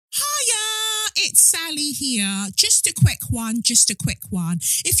it's Sally here. Just a quick one.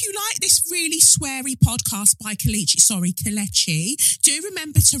 If you like this really sweary podcast by Kelechi, do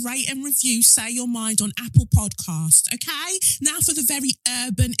remember to rate and review Say Your Mind on Apple Podcast, okay? Now for the very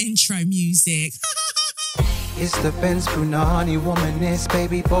urban intro music. It's the Benz Brunani womanist,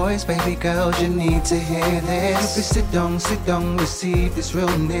 baby boys, baby girls, you need to hear this. You sit down, receive this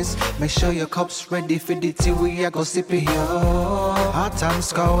realness. Make sure your cup's ready for the tea, we are go sip it, yo. Hard time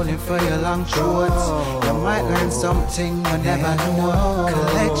scrolling for your long shorts. You might learn something you never know.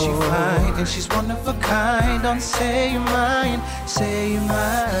 Collect you fine, and she's one of a kind. Don't say your mind, say your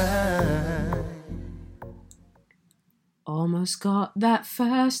mind. Almost got that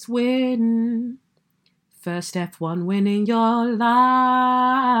first win. First F1 win in your life.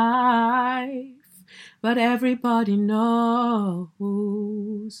 But everybody knows.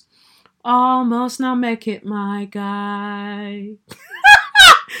 Almost now make it my guy.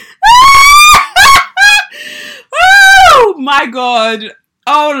 Oh my God.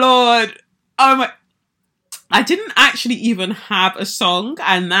 Oh Lord. Oh my. I didn't actually even have a song,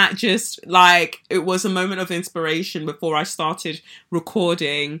 and that just it was a moment of inspiration before I started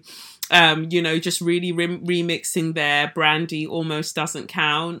recording. Just really remixing there. Brandy Almost Doesn't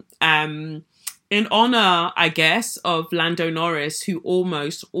Count. In honor, I guess, of Lando Norris, who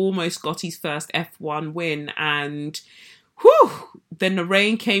almost got his first F1 win, and then the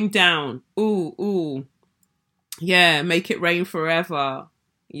rain came down. Ooh. Yeah, make it rain forever.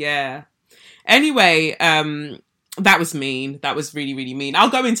 Yeah. Anyway, that was mean. That was really, really mean. I'll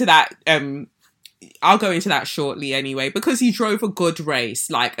go into that shortly anyway, because he drove a good race.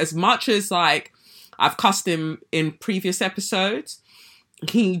 As much as I've cussed him in previous episodes,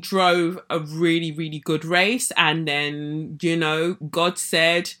 he drove a really, really good race. And then, God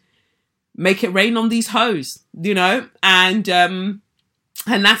said, make it rain on these hoes, and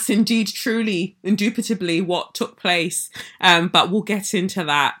that's indeed, truly, indubitably what took place. But we'll get into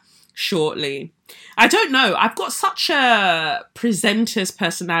that shortly. I don't know. I've got such a presenter's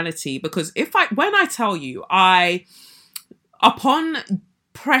personality, because when I tell you, upon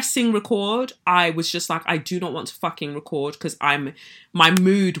pressing record, I was just like, I do not want to fucking record, because my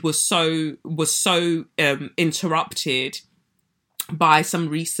mood was so interrupted by some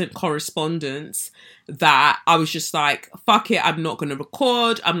recent correspondence that I was just like, fuck it, I'm not going to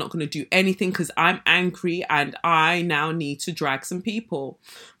record, I'm not going to do anything, because I'm angry and I now need to drag some people.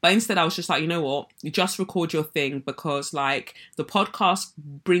 But instead I was just like, you know what, you just record your thing, because the podcast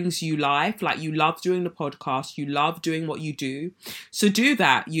brings you life. You love doing the podcast, you love doing what you do, so do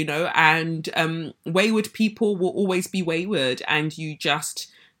that, and wayward people will always be wayward, and you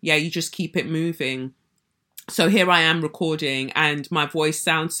just keep it moving. So here I am recording, and my voice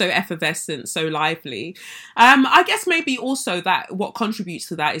sounds so effervescent, so lively. I guess maybe also that what contributes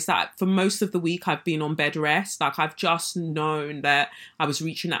to that is that for most of the week I've been on bed rest. I've just known that I was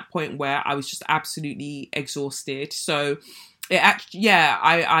reaching that point where I was just absolutely exhausted. So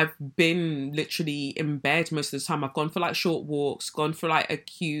I've been literally in bed most of the time. I've gone for short walks, gone for a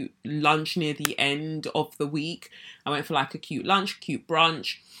cute lunch near the end of the week. I went for a cute lunch, cute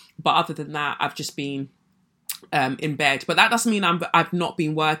brunch. But other than that, I've just been in bed. But that doesn't mean I've not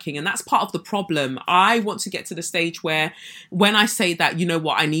been working, and that's part of the problem. I want to get to the stage where when I say that, you know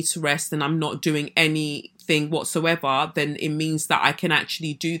what, I need to rest and I'm not doing anything whatsoever, then it means that I can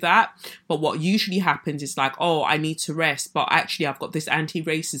actually do that. But what usually happens is I need to rest, but actually I've got this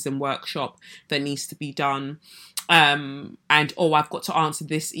anti-racism workshop that needs to be done. And I've got to answer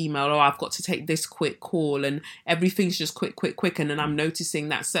this email, or I've got to take this quick call, and everything's just quick, and then I'm noticing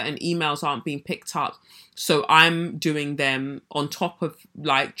that certain emails aren't being picked up, so I'm doing them on top of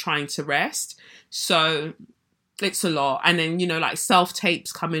trying to rest. So it's a lot. And then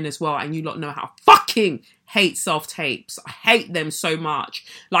self-tapes come in as well, and you lot know how I fucking hate self-tapes. I hate them so much.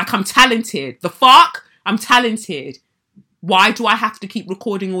 I'm talented. The fuck? I'm talented. Why do I have to keep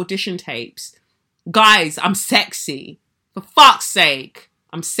recording audition tapes? Guys, I'm sexy. For fuck's sake,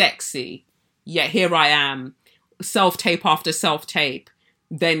 I'm sexy. Yet here I am, self-tape after self-tape.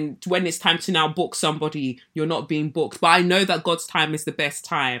 Then when it's time to now book somebody, you're not being booked. But I know that God's time is the best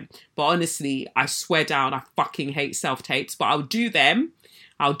time. But honestly, I swear down, I fucking hate self-tapes. But I'll do them.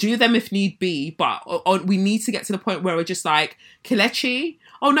 If need be. But we need to get to the point where we're just Kelechi?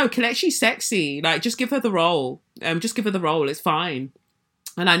 Oh no, Kelechi's sexy. Just give her the role. It's fine.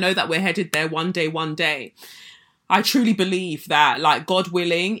 And I know that we're headed there one day. I truly believe that, God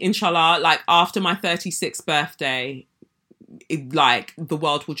willing, inshallah, after my 36th birthday, the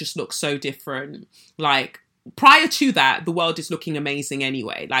world will just look so different. prior to that, the world is looking amazing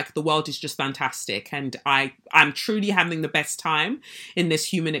anyway. Like, the world is just fantastic. And I'm truly having the best time in this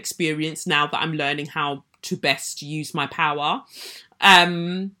human experience now that I'm learning how to best use my power.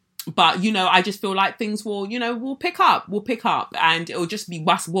 But, you know, I just feel like things will, you know, will pick up, and it'll just be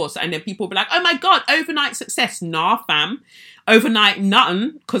worse. And then people will be like, oh my God, overnight success. Nah, fam. Overnight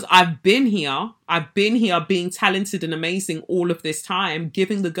nothing, because I've been here being talented and amazing all of this time,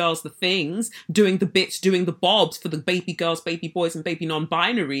 giving the girls the things, doing the bits, doing the bobs for the baby girls, baby boys, and baby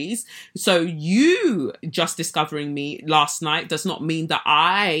non-binaries. So you just discovering me last night does not mean that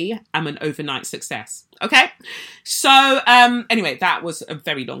I am an overnight success. Okay? So, anyway, that was a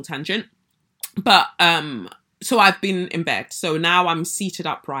very long tangent. But, so I've been in bed. So now I'm seated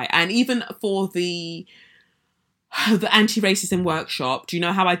upright. And even for the anti-racism workshop, do you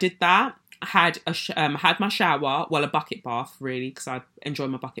know how I did that? I had my shower, well, a bucket bath, really, because I enjoy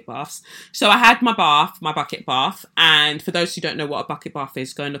my bucket baths. So I had my bucket bath. And for those who don't know what a bucket bath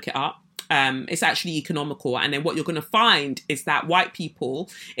is, go and look it up. It's actually economical. And then what you're going to find is that white people,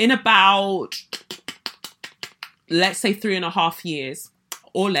 in about, let's say 3.5 years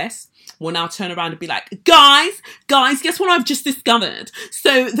or less, will now turn around and be like, guys, guess what I've just discovered?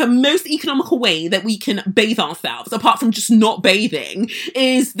 So the most economical way that we can bathe ourselves, apart from just not bathing,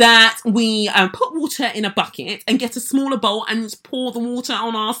 is that we put water in a bucket and get a smaller bowl and just pour the water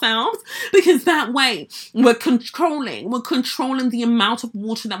on ourselves, because that way we're controlling the amount of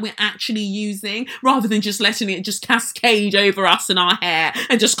water that we're actually using, rather than just letting it just cascade over us and our hair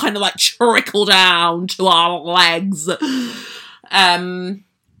and just kind of like trickle down to our legs.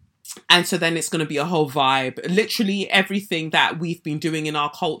 And so then it's going to be a whole vibe. Literally everything that we've been doing in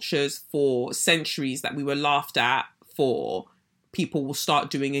our cultures for centuries that we were laughed at for, people will start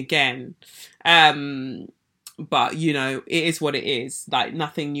doing again. But, you know, it is what it is. Like,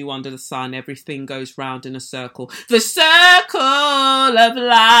 nothing new under the sun. Everything goes round in a circle. The circle of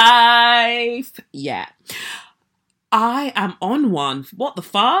life. Yeah. I am on one. What the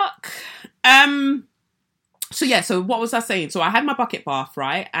fuck? So what was I saying? So I had my bucket bath,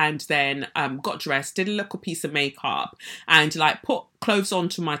 right? And then got dressed, did a little piece of makeup, and like put clothes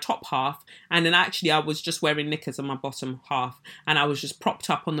onto my top half. And then actually I was just wearing knickers on my bottom half, and I was just propped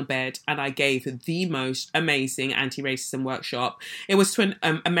up on the bed, and I gave the most amazing anti-racism workshop. It was to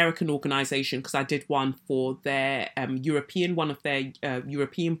an American organisation, because I did one for their one of their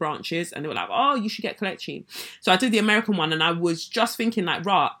European branches, and they were like, oh, you should get Kelechi. So I did the American one, and I was just thinking like,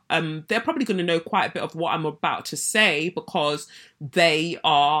 they're probably going to know quite a bit of what I'm about to say, because they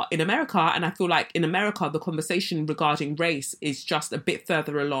are in America, and I feel like in America the conversation regarding race is just quite a bit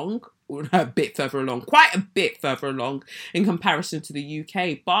further along in comparison to the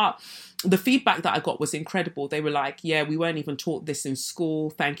UK. But the feedback that I got was incredible. They were like, yeah, we weren't even taught this in school.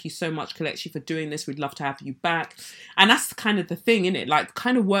 Thank you so much, Kelechi, for doing this. We'd love to have you back. And that's kind of the thing, isn't it? Like,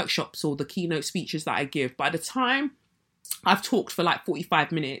 kind of workshops or the keynote speeches that I give, by the time I've talked for like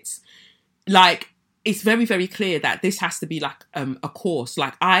 45 minutes, like, it's very, very clear that this has to be like a course.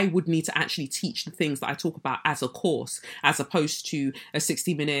 Like, I would need to actually teach the things that I talk about as a course, as opposed to a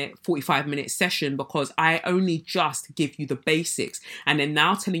 60-minute, 45-minute session, because I only just give you the basics. And then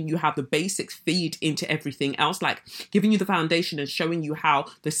now telling you how the basics feed into everything else, like giving you the foundation and showing you how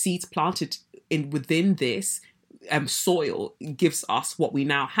the seeds planted within this soil gives us what we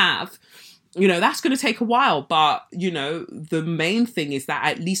now have. You know, that's going to take a while. But, you know, the main thing is that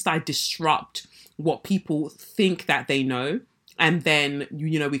at least I disrupt what people think that they know, and then,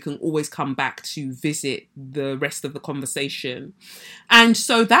 you know, we can always come back to visit the rest of the conversation. And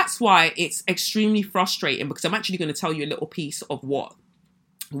so that's why it's extremely frustrating, because I'm actually going to tell you a little piece of what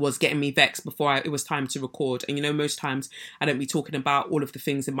was getting me vexed before it was time to record. And, you know, most times I don't be talking about all of the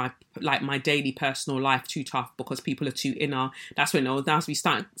things in my daily personal life too tough, because people are too inner. That's when we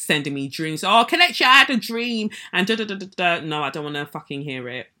start sending me dreams. Oh, Kelechi, I had a dream, and no, I don't want to fucking hear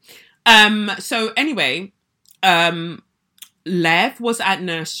it. So anyway, Lev was at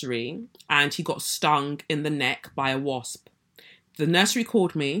nursery and he got stung in the neck by a wasp. The nursery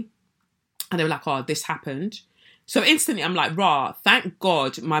called me and they were like, oh, this happened. So instantly I'm like, thank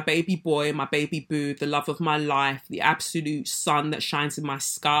God my baby boy, my baby boo, the love of my life, the absolute sun that shines in my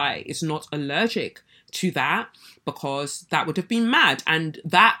sky is not allergic to that, because that would have been mad. And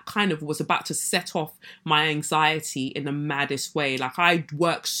that kind of was about to set off my anxiety in the maddest way. Like, I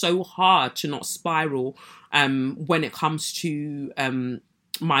work so hard to not spiral when it comes to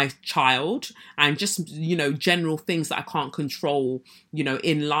my child and just, you know, general things that I can't control, you know,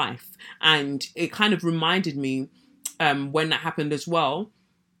 in life. And it kind of reminded me when that happened as well,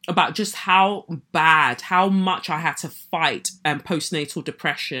 about just how much I had to fight postnatal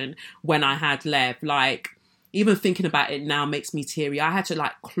depression when I had Lev. Like, even thinking about it now makes me teary. I had to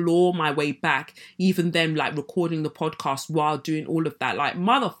like claw my way back, even then, like recording the podcast while doing all of that. Like,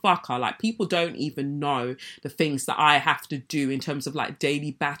 motherfucker, like people don't even know the things that I have to do in terms of like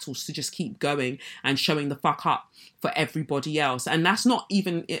daily battles to just keep going and showing the fuck up for everybody else. And that's not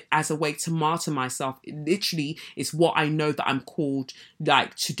even as a way to martyr myself. It literally is what I know that I'm called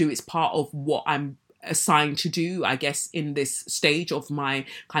like to do. It's part of what I'm assigned to do, I guess, in this stage of my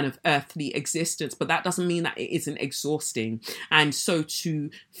kind of earthly existence. But that doesn't mean that it isn't exhausting. And so to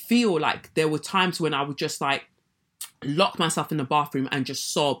feel like there were times when I would just like lock myself in the bathroom and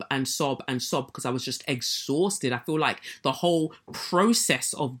just sob and sob and sob because I was just exhausted. I feel like the whole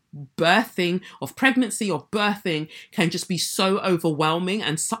process of birthing, of pregnancy, of birthing can just be so overwhelming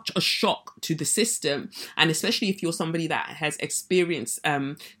and such a shock to the system. And especially if you're somebody that has experienced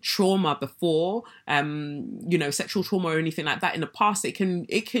trauma before, sexual trauma or anything like that in the past, it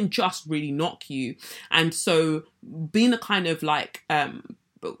can just really knock you. And so being a kind of like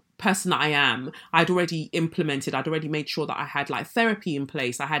person that I am, I'd already made sure that I had like therapy in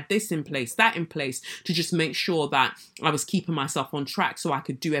place. I had this in place, that in place to just make sure that I was keeping myself on track so I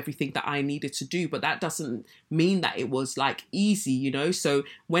could do everything that I needed to do. But that doesn't mean that it was like easy, So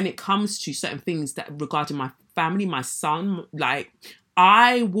when it comes to certain things that regarding my family, my son, like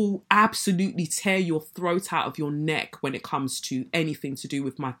I will absolutely tear your throat out of your neck when it comes to anything to do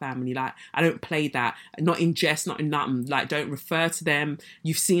with my family. Like, I don't play that. Not in jest, not in nothing. Like, don't refer to them.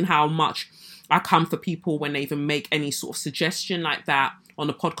 You've seen how much I come for people when they even make any sort of suggestion like that on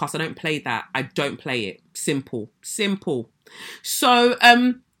the podcast. I don't play that. I don't play it. Simple. So,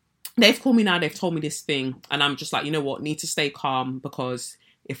 they've called me now. They've told me this thing. And I'm just like, you know what? Need to stay calm because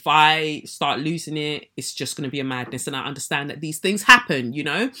if I start losing it, it's just going to be a madness. And I understand that these things happen,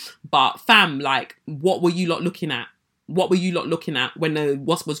 But fam, like, what were you lot looking at? What were you lot looking at when the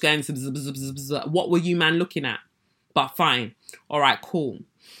wasp was going? What were you man looking at? But fine. All right, cool.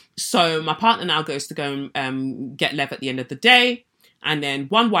 So my partner now goes to go and get Lev at the end of the day. And then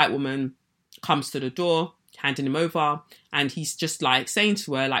one white woman comes to the door, handing him over, and he's just like saying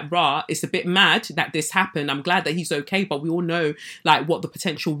to her like, rah, it's a bit mad that this happened. I'm glad that he's okay, but we all know like what the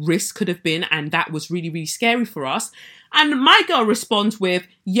potential risk could have been, and that was really, really scary for us. And my girl responds with,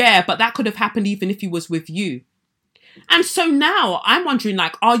 yeah, but that could have happened even if he was with you. And so now I'm wondering,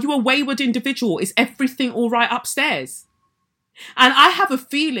 like, are you a wayward individual? Is everything all right upstairs? And I have a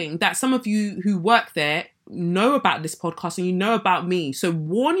feeling that some of you who work there know about this podcast and you know about me. So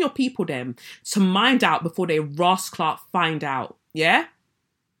warn your people then to mind out before they Ross Clark find out. Yeah?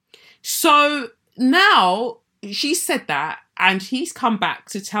 So now she said that and he's come back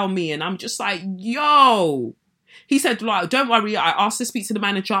to tell me, and I'm just like, yo. He said, like, don't worry, I asked to speak to the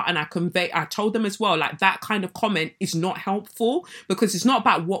manager and I told them as well, like, that kind of comment is not helpful because it's not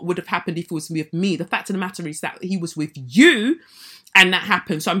about what would have happened if it was with me. The fact of the matter is that he was with you and that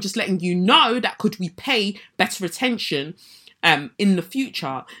happened. So I'm just letting you know that could we pay better attention in the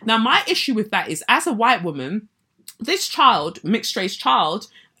future. Now, my issue with that is, as a white woman, this child, mixed race child,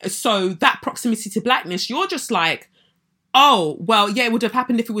 so that proximity to blackness, you're just like, oh, well, yeah, it would have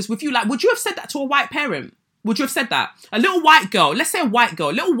happened if it was with you. Like, would you have said that to a white parent? Would you have said that? A little white girl, let's say a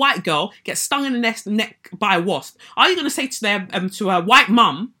little white girl gets stung in the neck by a wasp. Are you going to say to her white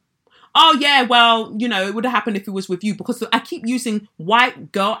mum, oh yeah, well, it would have happened if it was with you? Because I keep using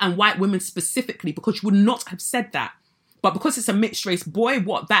white girl and white women specifically because you would not have said that. But because it's a mixed race boy,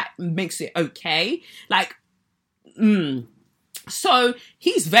 that makes it okay. Like, So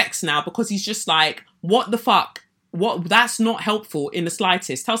he's vexed now because he's just like, what the fuck? What, that's not helpful in the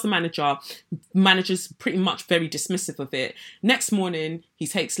slightest. Tells the manager's pretty much very dismissive of it. Next morning, he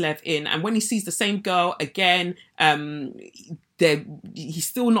takes Lev in, and when he sees the same girl again, he's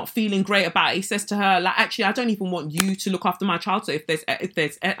still not feeling great about it. He says to her, like, actually, I don't even want you to look after my child. So if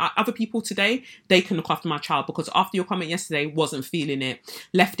there's other people today, they can look after my child, because after your comment yesterday, wasn't feeling it.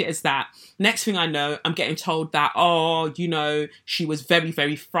 Left it as that. Next thing I know, I'm getting told that, she was very,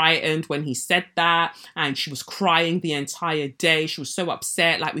 very frightened when he said that, and she was crying the entire day. She was so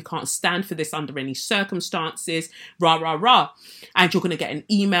upset, like, we can't stand for this under any circumstances, rah, rah, rah. And you're going to get an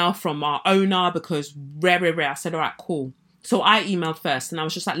email from our owner because rare. I said, all right, cool. So I emailed first, and I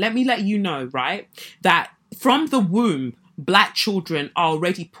was just like, let me let you know, right, that from the womb, black children are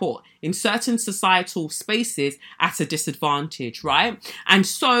already put in certain societal spaces at a disadvantage, right? And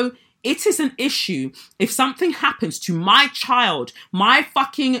so it is an issue if something happens to my child, my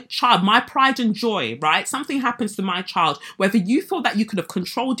fucking child, my pride and joy, right? Something happens to my child, whether you thought that you could have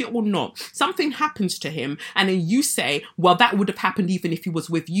controlled it or not. Something happens to him, and then you say, well, that would have happened even if he was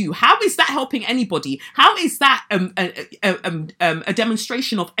with you. How is that helping anybody? How is that a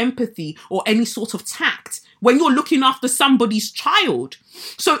demonstration of empathy or any sort of tact when you're looking after somebody's child.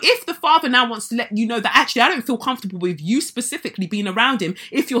 So if the father now wants to let you know that actually I don't feel comfortable with you specifically being around him,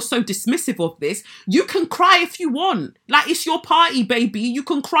 if you're so dismissive of this, you can cry if you want. Like, it's your party, baby. You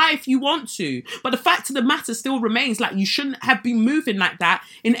can cry if you want to. But the fact of the matter still remains, like, you shouldn't have been moving like that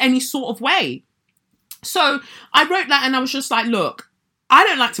in any sort of way. So I wrote that and I was just like, look, I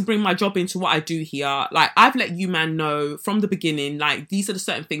don't like to bring my job into what I do here. Like, I've let you man know from the beginning, like, these are the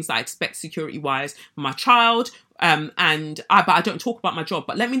certain things that I expect security-wise for my child. But I don't talk about my job.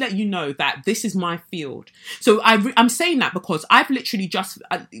 But let me let you know that this is my field. So I'm saying that because I've literally just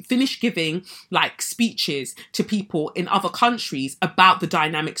finished giving like speeches to people in other countries about the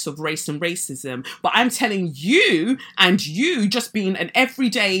dynamics of race and racism. But I'm telling you, and you just being an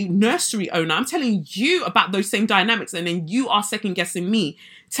everyday nursery owner, I'm telling you about those same dynamics. And then you are second guessing me,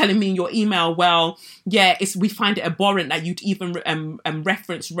 telling me in your email, well, yeah, we find it abhorrent that you'd even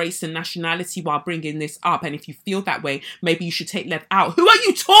reference race and nationality while bringing this up. And if you feel that way, maybe you should take Lev out. Who are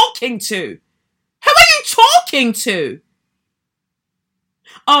you talking to? Who are you talking to?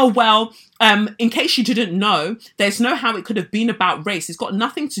 Oh, well, in case you didn't know, there's no how it could have been about race. It's got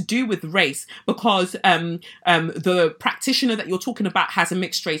nothing to do with race because the practitioner that you're talking about has a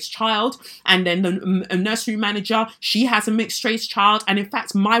mixed race child. And then the nursery manager, she has a mixed race child. And in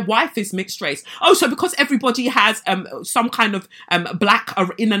fact, my wife is mixed race. Oh, so because everybody has some kind of black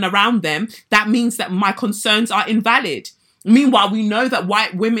in and around them, that means that my concerns are invalid. Meanwhile, we know that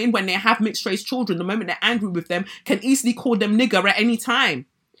white women, when they have mixed race children, the moment they're angry with them, can easily call them nigger at any time.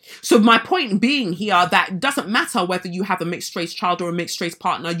 So my point being here that it doesn't matter whether you have a mixed race child or a mixed race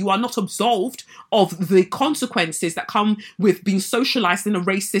partner, you are not absolved of the consequences that come with being socialized in a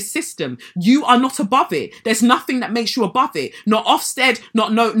racist system. You are not above it. There's nothing that makes you above it. Not Ofsted,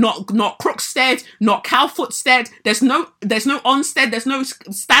 not Crookstead, not Calfootstead. There's no Onsted, there's no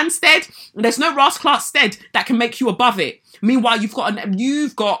Stansted, there's no Ross Clarkstead that can make you above it. Meanwhile, you've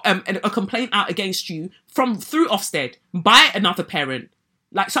got a complaint out against you through Ofsted by another parent.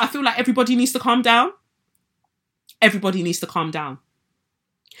 Like, so I feel like everybody needs to calm down. Everybody needs to calm down.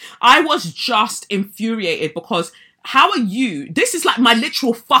 I was just infuriated because how are you? This is like my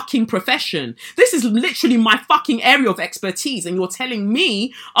literal fucking profession. This is literally my fucking area of expertise. And you're telling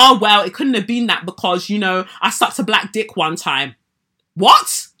me, oh, well, it couldn't have been that because, you know, I sucked a black dick one time.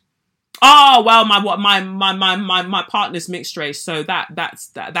 What? Oh, well, my partner's mixed race. So that's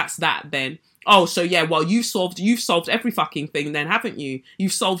that then. Oh, so yeah, well, you've solved every fucking thing then, haven't you?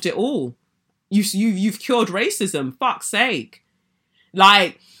 You've solved it all. You've cured racism. Fuck's sake.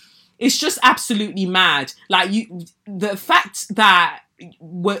 Like, it's just absolutely mad. Like, the fact that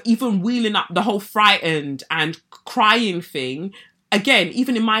we're even wheeling up the whole frightened and crying thing. Again,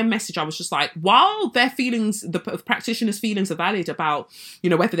 even in my message, I was just like, while their feelings, the practitioners' feelings are valid about, you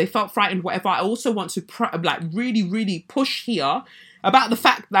know, whether they felt frightened, whatever, I also want to really, really push here about the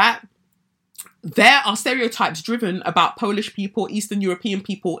fact that there are stereotypes driven about Polish people, Eastern European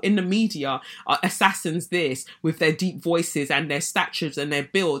people in the media are assassins this with their deep voices and their statures and their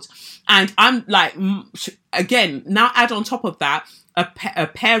builds. And I'm like, again, now add on top of that, a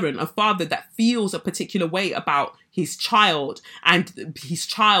parent, a father that feels a particular way about his child and his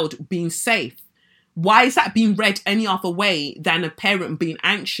child being safe. Why is that being read any other way than a parent being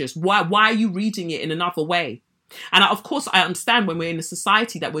anxious? Why are you reading it in another way? And of course, I understand when we're in a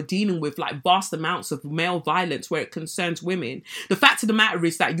society that we're dealing with like vast amounts of male violence where it concerns women. The fact of the matter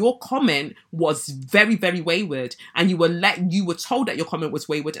is that your comment was very, very wayward, and you were told that your comment was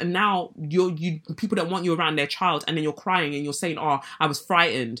wayward, and now people don't want you around their child, and then you're crying and you're saying, "Oh, I was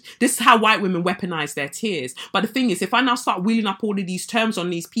frightened." This is how white women weaponize their tears. But the thing is, if I now start wheeling up all of these terms on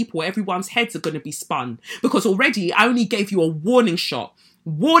these people, everyone's heads are going to be spun, because already I only gave you a warning shot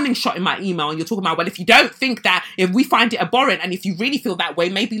in my email, and you're talking about, well, if you don't think that, if we find it abhorrent, and if you really feel that way,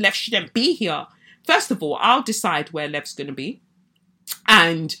 maybe Lev shouldn't be here. First of all, I'll decide where Lev's going to be.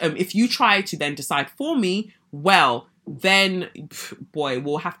 And if you try to then decide for me, well, then, boy,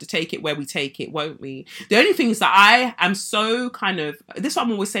 we'll have to take it where we take it, won't we? The only thing is that I am so kind of, this is what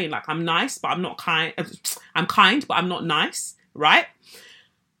I'm always saying, like, I'm nice, but I'm not kind. I'm kind, but I'm not nice, right?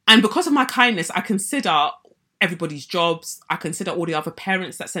 And because of my kindness, I consider everybody's jobs. I consider all the other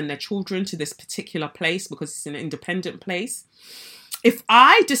parents that send their children to this particular place because it's an independent place. If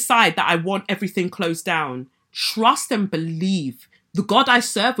I decide that I want everything closed down, trust and believe the God I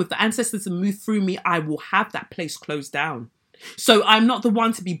serve, with the ancestors that move through me, I will have that place closed down. So I'm not the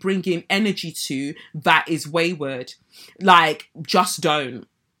one to be bringing energy to that is wayward. Like, just don't.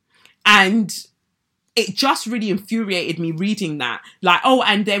 And it just really infuriated me reading that. Like, oh,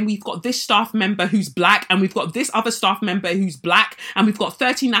 and then we've got this staff member who's black, and we've got this other staff member who's black, and we've got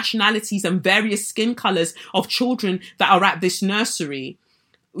 30 nationalities and various skin colours of children that are at this nursery.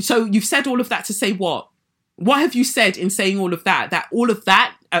 So you've said all of that to say what? What have you said in saying all of that? That all of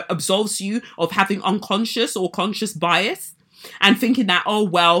that absolves you of having unconscious or conscious bias? And thinking that, oh,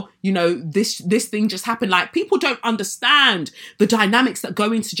 well, you know, this thing just happened. Like, people don't understand the dynamics that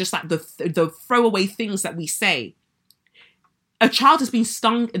go into just like the throwaway things that we say. A child has been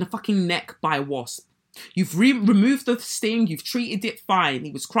stung in the fucking neck by a wasp. You've removed the sting. You've treated it fine. He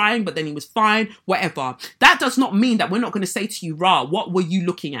was crying, but then he was fine, whatever. That does not mean that we're not going to say to you, rah, what were you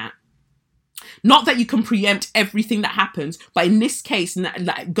looking at? Not that you can preempt everything that happens, but in this case,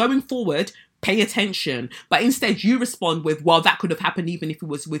 like, going forward, pay attention. But instead you respond with, well, that could have happened even if it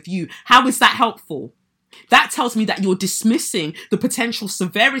was with you. How is that helpful? That tells me that you're dismissing the potential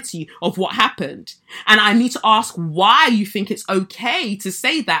severity of what happened. And I need to ask why you think it's okay to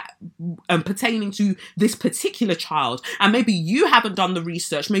say that pertaining to this particular child. And maybe you haven't done the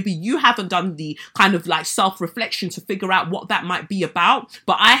research. Maybe you haven't done the kind of like self-reflection to figure out what that might be about.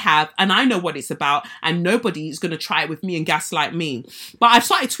 But I have, and I know what it's about. And nobody is going to try it with me and gaslight me. But I've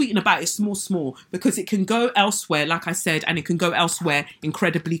started tweeting about it small, because it can go elsewhere, like I said, and it can go elsewhere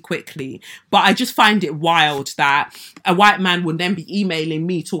incredibly quickly. But I just find it wild that a white man would then be emailing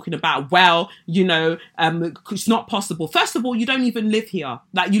me talking about, well, you know, it's not possible. First of all, you don't even live here.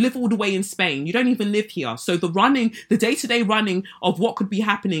 Like, you live all the way in Spain. You don't even live here. So the day-to-day running of what could be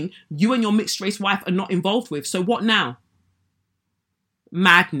happening, you and your mixed race wife are not involved with. So what now?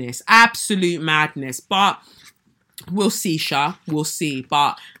 Madness, absolute madness. But we'll see, Sha. We'll see.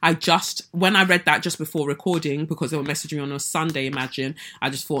 But when I read that just before recording, because they were messaging me on a Sunday, imagine, I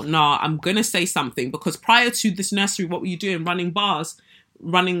just thought, nah, I'm going to say something. Because prior to this nursery, what were you doing? Running bars.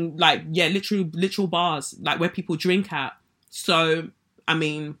 Running, like, yeah, literal bars, like where people drink at. So, I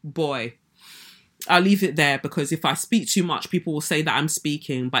mean, boy, I'll leave it there, because if I speak too much, people will say that I'm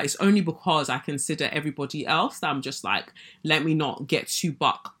speaking. But it's only because I consider everybody else that I'm just like, let me not get too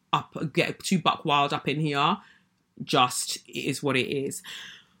buck wild up in here. Just, it is what it is.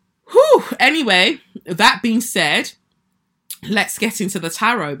 Whew. Anyway, that being said, let's get into the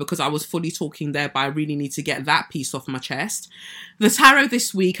tarot, because I was fully talking there, but I really need to get that piece off my chest. The tarot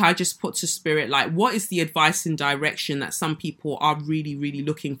this week, I just put to spirit, like, what is the advice and direction that some people are really, really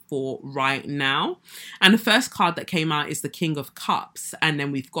looking for right now? And the first card that came out is the King of Cups. And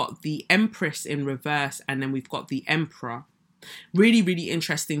then we've got the Empress in reverse. And then we've got the Emperor. Really, really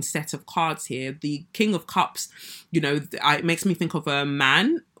interesting set of cards here. The King of Cups, you know, it makes me think of a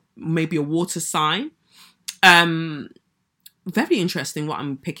man, maybe a water sign. Very interesting what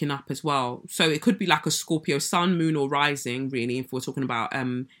I'm picking up as well. So it could be like a Scorpio sun, moon, or rising, really, if we're talking about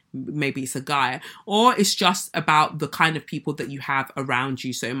maybe it's a guy, or it's just about the kind of people that you have around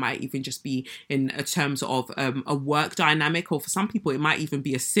you. So it might even just be in terms of a work dynamic, or for some people it might even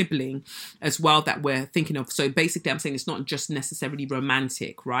be a sibling as well that we're thinking of. So basically I'm saying it's not just necessarily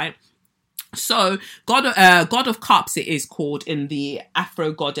romantic, right? So God of Cups, it is called in the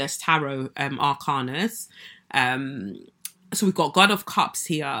Afro Goddess Tarot Arcanas. So we've got God of Cups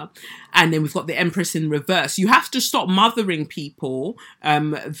here, and then we've got the Empress in reverse. You have to stop mothering people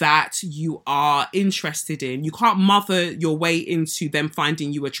that you are interested in. You can't mother your way into them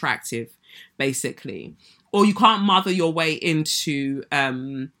finding you attractive, basically. Or you can't mother your way into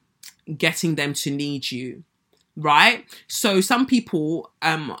getting them to need you. Right? So some people,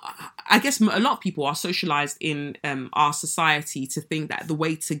 I guess a lot of people are socialized in our society to think that the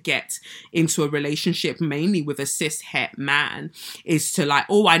way to get into a relationship, mainly with a cis-het man, is to like,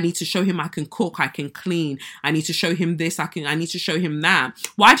 oh, I need to show him I can cook, I can clean, I need to show him this, I need to show him that.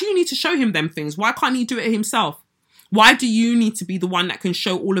 Why do you need to show him them things? Why can't he do it himself? Why do you need to be the one that can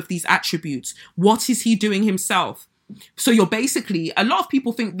show all of these attributes? What is he doing himself? So you're basically, a lot of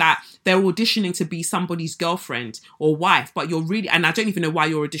people think that they're auditioning to be somebody's girlfriend or wife, but you're really, and I don't even know why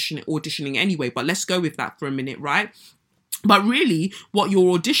you're auditioning anyway, but let's go with that for a minute, right? But really, what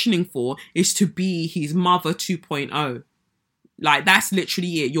you're auditioning for is to be his mother 2.0. Like, that's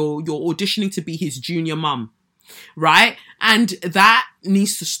literally it. You're auditioning to be his junior mum, right? And that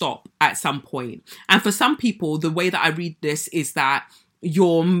needs to stop at some point. And for some people, the way that I read this is that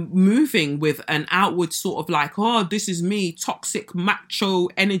you're moving with an outward sort of like, oh, this is me, toxic macho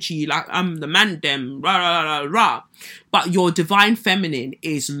energy, like I'm the man dem, rah, rah, rah, rah. But your divine feminine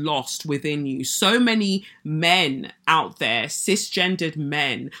is lost within you. So many men out there, cisgendered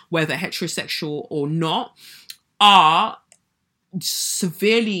men, whether heterosexual or not, are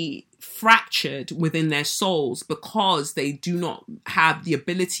severely fractured within their souls because they do not have the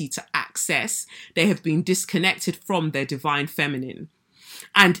ability to access. They have been disconnected from their divine feminine.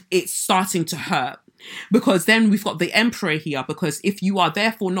 And it's starting to hurt. Because then we've got the emperor here, because if you are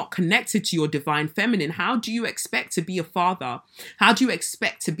therefore not connected to your divine feminine, how do you expect to be a father? How do you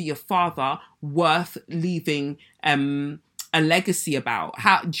expect to be a father worth leaving a legacy about?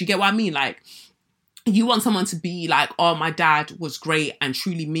 How do you get what I mean? Like, you want someone to be like, oh, my dad was great and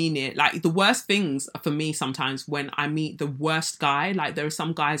truly mean it. Like, the worst things for me sometimes when I meet the worst guy, like there are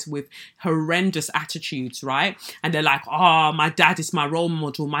some guys with horrendous attitudes, right? And they're like, oh, my dad is my role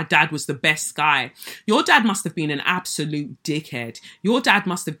model. My dad was the best guy. Your dad must have been an absolute dickhead. Your dad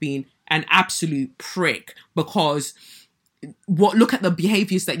must have been an absolute prick, because look at the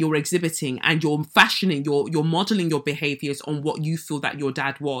behaviors that you're exhibiting, and you're fashioning, you're modeling your behaviors on what you feel that your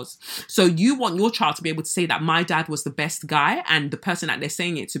dad was. So you want your child to be able to say that my dad was the best guy, and the person that they're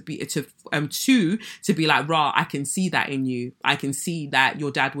saying it to be like, rah, I can see that in you. I can see that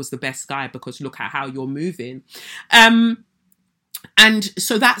your dad was the best guy because look at how you're moving. And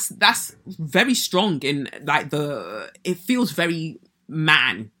so that's very strong in like it feels very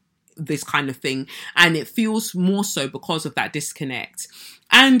man, this kind of thing, and it feels more so because of that disconnect.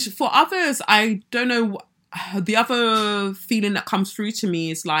 And for others, I don't know, the other feeling that comes through to me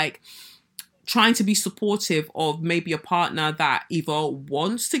is like trying to be supportive of maybe a partner that either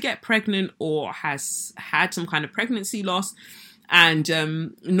wants to get pregnant or has had some kind of pregnancy loss, and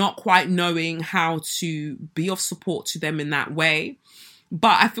not quite knowing how to be of support to them in that way.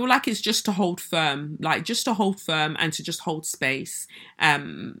 But I feel like it's just to hold firm, and to just hold space,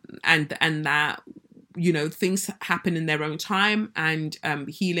 and that, you know, things happen in their own time, and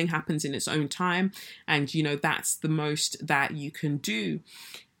healing happens in its own time, and, you know, that's the most that you can do.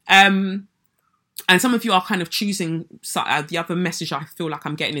 And some of you are kind of choosing, the other message I feel like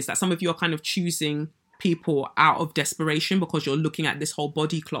I'm getting is that some of you are kind of choosing people out of desperation because you're looking at this whole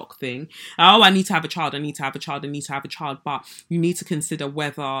body clock thing. Oh, I need to have a child. But you need to consider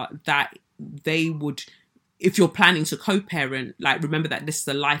whether that they would, if you're planning to co-parent, like, remember that this is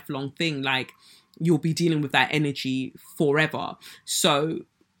a lifelong thing. Like, you'll be dealing with that energy forever. So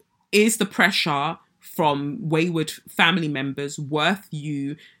is the pressure from wayward family members worth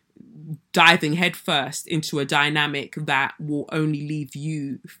you diving headfirst into a dynamic that will only leave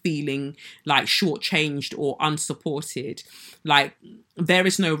you feeling like shortchanged or unsupported? Like, there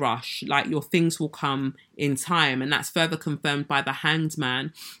is no rush. Like, your things will come in time, and that's further confirmed by the Hanged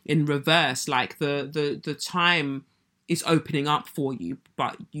Man in reverse. Like, the time is opening up for you,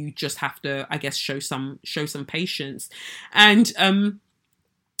 but you just have to, I guess, show some patience. And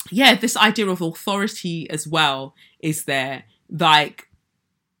this idea of authority as well is there. Like,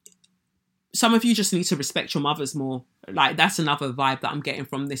 some of you just need to respect your mothers more. Like, that's another vibe that I'm getting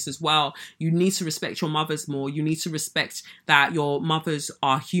from this as well. You need to respect your mothers more. You need to respect that your mothers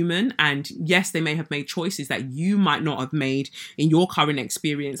are human. And yes, they may have made choices that you might not have made in your current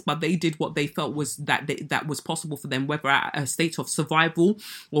experience, but they did what they felt was that was possible for them, whether at a state of survival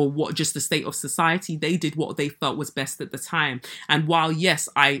or what, just the state of society. They did what they felt was best at the time. And while, yes,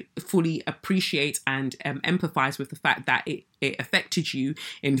 I fully appreciate and empathize with the fact that it affected you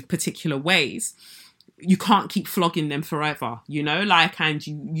in particular ways, you can't keep flogging them forever, you know, like, and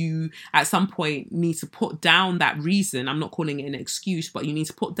you at some point need to put down that reason. I'm not calling it an excuse, but you need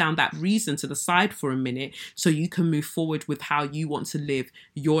to put down that reason to the side for a minute so you can move forward with how you want to live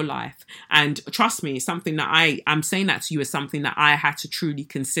your life. And trust me, it's something that I'm saying that to you as something that I had to truly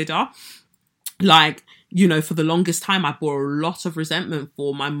consider. Like, you know, for the longest time, I bore a lot of resentment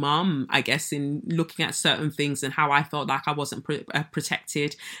for my mum, I guess, in looking at certain things and how I felt like I wasn't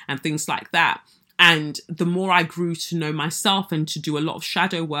protected and things like that. And the more I grew to know myself and to do a lot of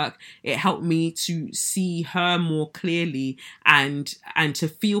shadow work, it helped me to see her more clearly and to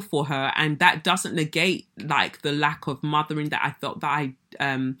feel for her. And that doesn't negate like the lack of mothering that I felt that I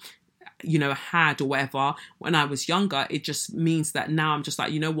had or whatever when I was younger. It just means that now I'm just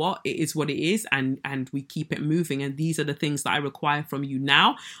like, you know what, it is what it is, and we keep it moving, and these are the things that I require from you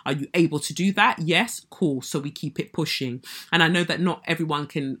now. Are you able to do that? Yes, cool. So we keep it pushing. And I know that not everyone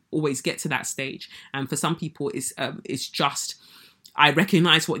can always get to that stage, and for some people it's just, I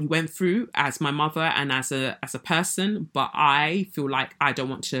recognize what you went through as my mother and as a person, but I feel like I don't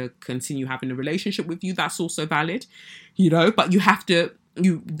want to continue having a relationship with you. That's also valid, you know, but you have to,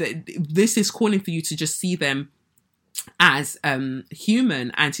 this is calling for you to just see them as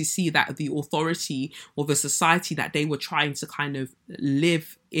human, and to see that the authority or the society that they were trying to kind of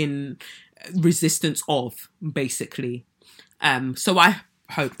live in resistance of, basically. So I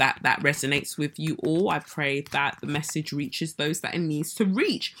hope that resonates with you all. I pray that the message reaches those that it needs to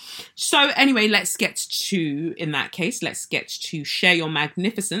reach. So anyway, let's get to Share Your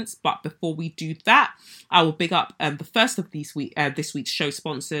Magnificence. But before we do that, I will big up the first of this week's show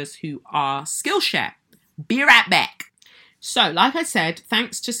sponsors, who are Skillshare. Be right back. So, like I said,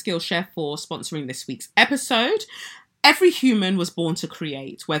 thanks to Skillshare for sponsoring this week's episode. Every human was born to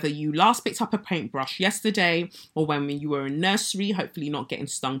create, whether you last picked up a paintbrush yesterday or when you were in nursery, hopefully not getting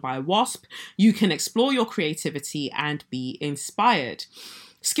stung by a wasp. You can explore your creativity and be inspired.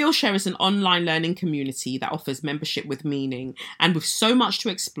 Skillshare is an online learning community that offers membership with meaning, and with so much to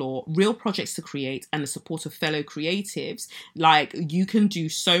explore, real projects to create, and the support of fellow creatives, like, you can do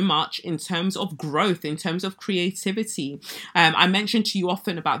so much in terms of growth, in terms of creativity. I mentioned to you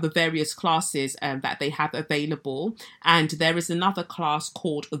often about the various classes that they have available, and there is another class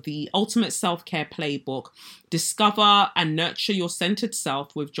called the Ultimate Self-Care Playbook, Discover and Nurture Your Centered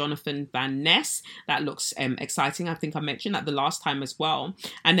Self, with Jonathan Van Ness. That looks exciting. I think I mentioned that the last time as well.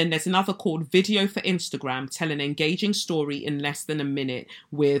 And then there's another called Video for Instagram, Tell an Engaging Story in Less Than a Minute,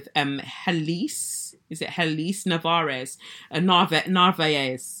 with Helise Narvaez.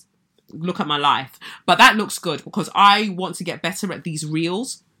 Look at my life. But that looks good because I want to get better at these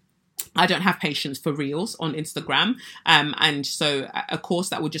reels. I don't have patience for reels on Instagram. And so a course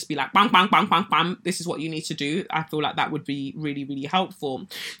that would just be like, bang, bang, bang, bang, bang. This is what you need to do. I feel like that would be really, really helpful.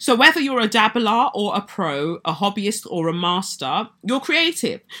 So whether you're a dabbler or a pro, a hobbyist or a master, you're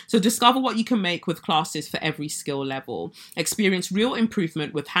creative. So discover what you can make with classes for every skill level. Experience real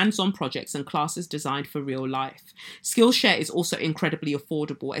improvement with hands-on projects and classes designed for real life. Skillshare is also incredibly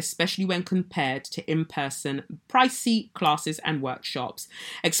affordable, especially when compared to in-person pricey classes and workshops.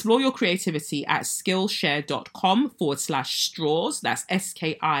 Explore your creativity at skillshare.com/straws. That's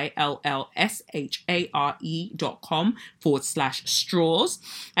skillshare.com/straws,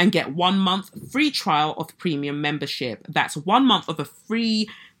 and get 1 month free trial of premium membership. That's 1 month of a free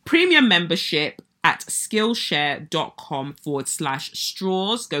premium membership at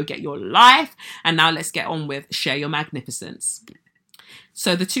skillshare.com/straws. Go get your life. And now let's get on with Share Your Magnificence.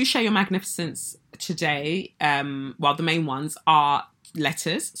 So the two Share Your Magnificence today, the main ones are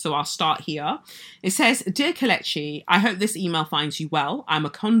letters. So I'll start here. It says, Dear Kelechi, I hope this email finds you well. I'm a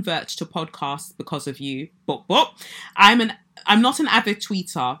convert to podcasts because of you. I'm not an avid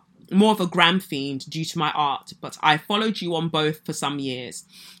tweeter, more of a gram fiend due to my art, but I followed you on both for some years.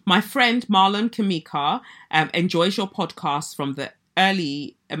 My friend Marlon Kamika enjoys your podcast from the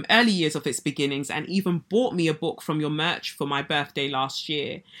early years of its beginnings, and even bought me a book from your merch for my birthday last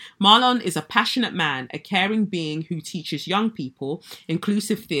year. Marlon is a passionate man, a caring being who teaches young people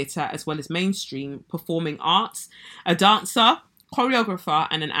inclusive theatre as well as mainstream performing arts, a dancer, choreographer,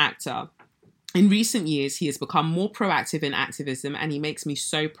 and an actor. In recent years, he has become more proactive in activism, and he makes me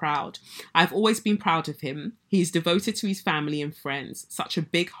so proud. I've always been proud of him. He is devoted to his family and friends, such a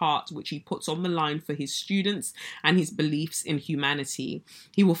big heart which he puts on the line for his students and his beliefs in humanity.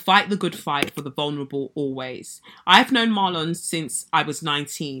 He will fight the good fight for the vulnerable always. I've known Marlon since I was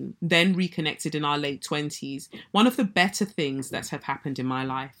 19, then reconnected in our late 20s. One of the better things that have happened in my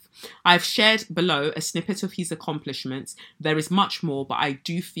life. I've shared below a snippet of his accomplishments. There is much more, but I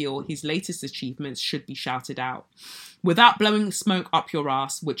do feel his latest achievements should be shouted out. Without blowing smoke up your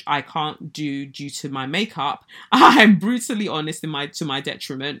ass, which I can't do due to my makeup, I'm brutally honest to my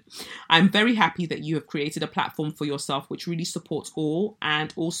detriment. I'm very happy that you have created a platform for yourself which really supports all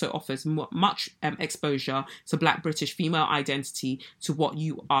and also offers much exposure to Black British female identity, to what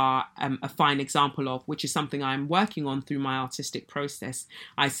you are a fine example of, which is something I'm working on through my artistic process.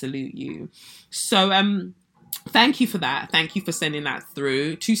 I salute you. So thank you for that. Thank you for sending that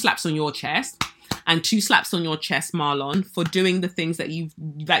through. 2 slaps on your chest. And 2 slaps on your chest, Marlon, for doing the things that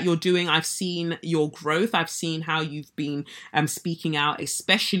you're doing. I've seen your growth. I've seen how you've been speaking out,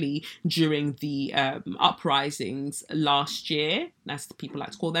 especially during the uprisings last year. That's what people like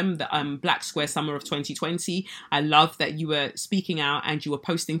to call them, the Black Square Summer of 2020. I love that you were speaking out and you were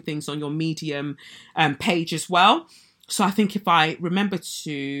posting things on your Medium page as well. So I think if I remember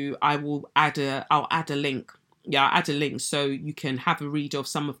to, I'll add a link. Yeah, I'll add a link so you can have a read of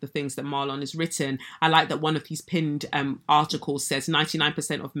some of the things that Marlon has written. I like that one of his pinned articles says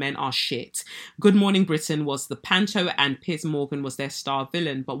 99% of men are shit. Good Morning Britain was the panto and Piers Morgan was their star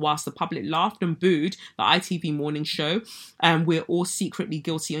villain. But whilst the public laughed and booed the ITV morning show, we're all secretly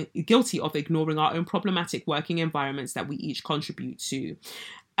guilty of ignoring our own problematic working environments that we each contribute to.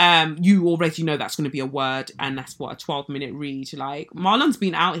 You already know that's going to be a word, and that's what a 12-minute read. Like, Marlon's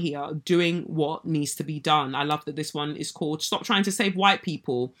been out here doing what needs to be done. I love that this one is called Stop Trying to Save White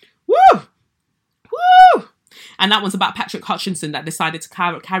People. Woo! Woo! And that one's about Patrick Hutchinson that decided to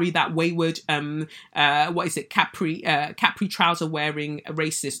carry that wayward, capri trouser wearing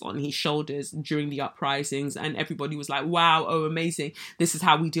racist on his shoulders during the uprisings. And everybody was like, wow, oh, amazing. This is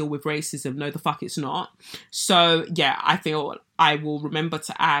how we deal with racism. No, the fuck it's not. So yeah, I feel I will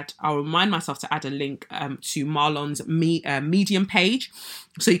I'll remind myself to add a link to Marlon's Medium page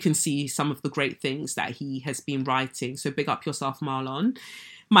so you can see some of the great things that he has been writing. So big up yourself, Marlon.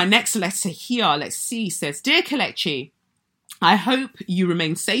 My next letter here, let's see, says, Dear Kelechi, I hope you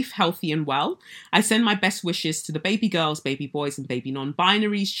remain safe, healthy and well. I send my best wishes to the baby girls, baby boys and baby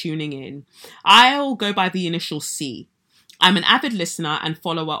non-binaries tuning in. I'll go by the initial C. I'm an avid listener and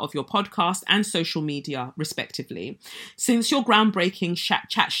follower of your podcast and social media, respectively. Since your groundbreaking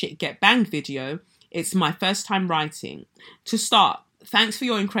chat shit get banged video, it's my first time writing. To start, thanks for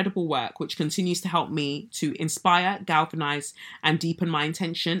your incredible work, which continues to help me to inspire, galvanize, and deepen my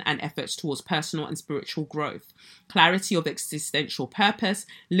intention and efforts towards personal and spiritual growth, clarity of existential purpose,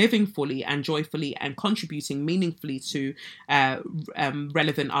 living fully and joyfully, and contributing meaningfully to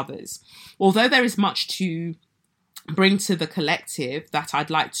relevant others. Although there is much to bring to the collective that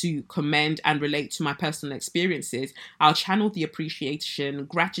I'd like to commend and relate to my personal experiences, I'll channel the appreciation,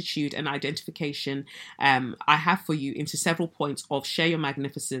 gratitude and identification I have for you into several points of share your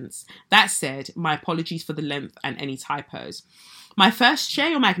magnificence. That said, my apologies for the length and any typos. My first share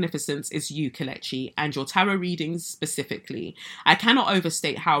your magnificence is you, Kelechi, and your tarot readings specifically. I cannot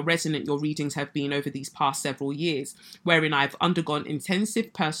overstate how resonant your readings have been over these past several years, wherein I've undergone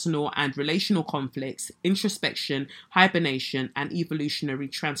intensive personal and relational conflicts, introspection, hibernation, and evolutionary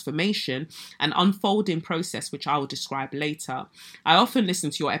transformation, an unfolding process which I will describe later. I often listen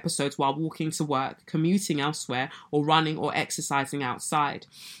to your episodes while walking to work, commuting elsewhere, or running or exercising outside.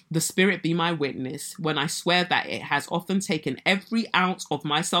 The spirit be my witness when I swear that it has often taken every ounce of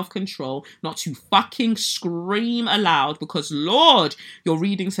my self-control not to fucking scream aloud, because Lord, your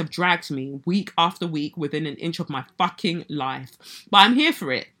readings have dragged me week after week within an inch of my fucking life. But I'm here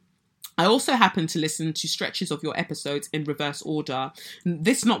for it. I also happen to listen to stretches of your episodes in reverse order.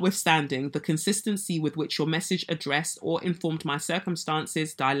 This notwithstanding, the consistency with which your message addressed or informed my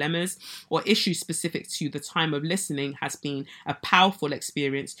circumstances, dilemmas, or issues specific to the time of listening has been a powerful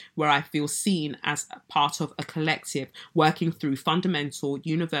experience where I feel seen as a part of a collective working through fundamental,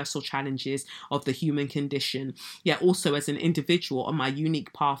 universal challenges of the human condition, yet also as an individual on my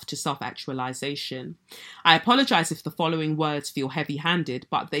unique path to self-actualization. I apologize if the following words feel heavy-handed,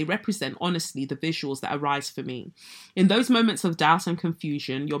 but they represent honestly the visuals that arise for me. In those moments of doubt and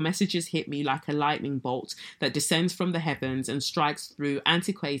confusion, your messages hit me like a lightning bolt that descends from the heavens and strikes through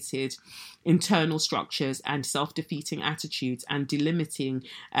antiquated internal structures and self-defeating attitudes and delimiting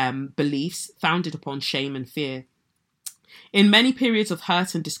beliefs founded upon shame and fear. In many periods of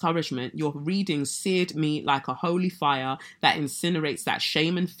hurt and discouragement, your readings seared me like a holy fire that incinerates that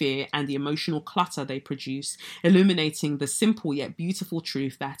shame and fear and the emotional clutter they produce, illuminating the simple yet beautiful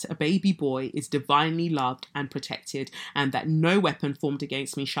truth that a baby boy is divinely loved and protected, and that no weapon formed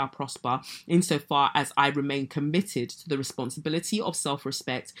against me shall prosper, insofar as I remain committed to the responsibility of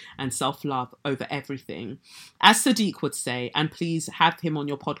self-respect and self-love over everything. As Sadiq would say, and please have him on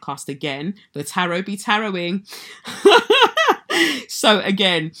your podcast again, the tarot be taroting. So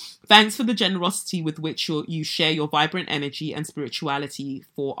again, thanks for the generosity with which you share your vibrant energy and spirituality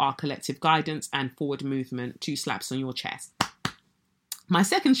for our collective guidance and forward movement. 2 slaps on your chest. My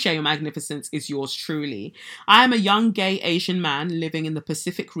second share your magnificence is yours truly. I am a young gay Asian man living in the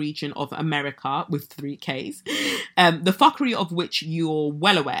Pacific region of America with 3 Ks, the fuckery of which you're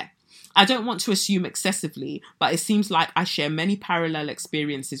well aware. I don't want to assume excessively, but it seems like I share many parallel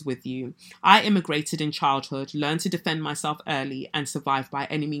experiences with you. I immigrated in childhood, learned to defend myself early and survived by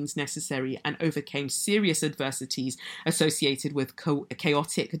any means necessary, and overcame serious adversities associated with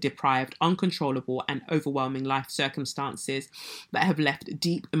chaotic, deprived, uncontrollable and overwhelming life circumstances that have left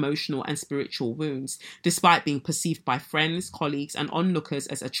deep emotional and spiritual wounds, despite being perceived by friends, colleagues and onlookers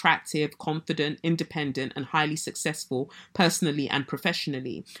as attractive, confident, independent and highly successful personally and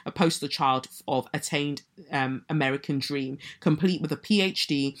professionally, a poster child of attained American dream, complete with a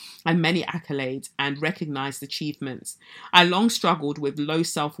PhD and many accolades and recognized achievements. I long struggled with low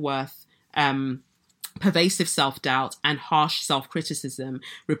self-worth, pervasive self-doubt and harsh self-criticism,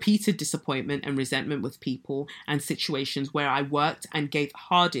 repeated disappointment and resentment with people and situations where I worked and gave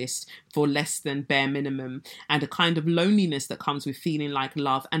hardest for less than bare minimum, and a kind of loneliness that comes with feeling like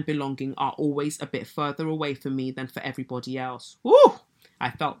love and belonging are always a bit further away from me than for everybody else. Woo! I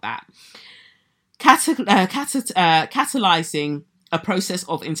felt that. Catalyzing a process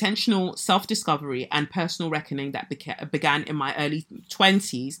of intentional self-discovery and personal reckoning that began in my early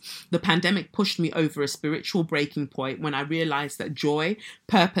 20s, the pandemic pushed me over a spiritual breaking point when I realized that joy,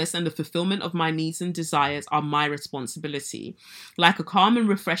 purpose, and the fulfillment of my needs and desires are my responsibility. Like a calm and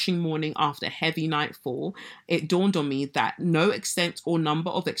refreshing morning after heavy nightfall, it dawned on me that no extent or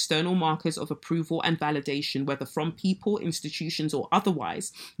number of external markers of approval and validation, whether from people, institutions, or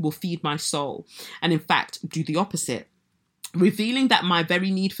otherwise, will feed my soul, and in fact do the opposite. Revealing that my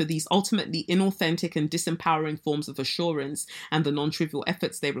very need for these ultimately inauthentic and disempowering forms of assurance and the non-trivial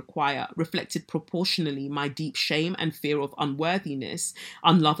efforts they require reflected proportionally my deep shame and fear of unworthiness,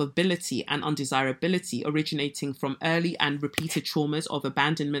 unlovability, and undesirability originating from early and repeated traumas of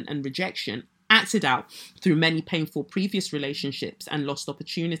abandonment and rejection, acted out through many painful previous relationships and lost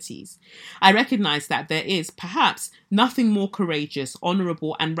opportunities. I recognize that there is perhaps nothing more courageous,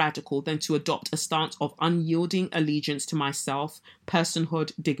 honorable, and radical than to adopt a stance of unyielding allegiance to myself,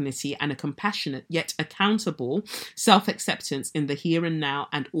 personhood, dignity, and a compassionate yet accountable self-acceptance in the here and now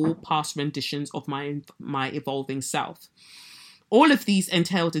and all past renditions of my evolving self. All of these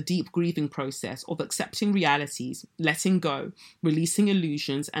entailed a deep grieving process of accepting realities, letting go, releasing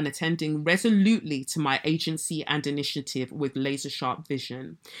illusions, and attending resolutely to my agency and initiative with laser-sharp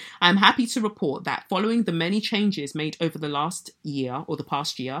vision. I am happy to report that following the many changes made over the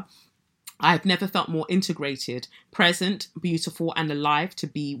past year, I have never felt more integrated, present, beautiful, and alive to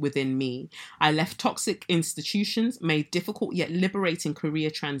be within me. I left toxic institutions, made difficult yet liberating career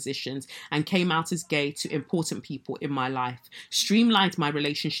transitions, and came out as gay to important people in my life, streamlined my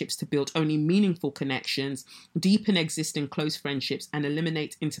relationships to build only meaningful connections, deepen existing close friendships, and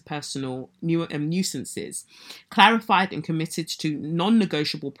eliminate interpersonal nuisances, clarified and committed to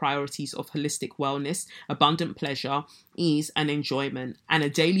non-negotiable priorities of holistic wellness, abundant pleasure, ease, and enjoyment, and a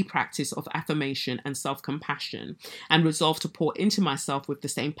daily practice of affirmation and self-compassion, and resolved to pour into myself with the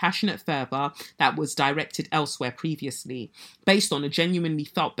same passionate fervour that was directed elsewhere previously, based on a genuinely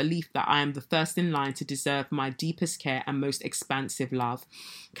felt belief that I am the first in line to deserve my deepest care and most expansive love.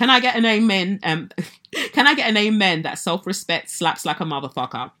 Can I get an amen? Can I get an amen that self-respect slaps like a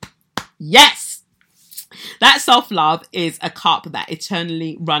motherfucker? Yes! That self-love is a cup that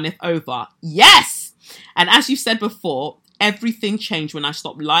eternally runneth over. Yes! And as you said before, everything changed when I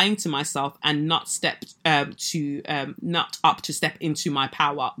stopped lying to myself and not up to step into my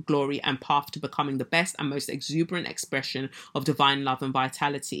power, glory, and path to becoming the best and most exuberant expression of divine love and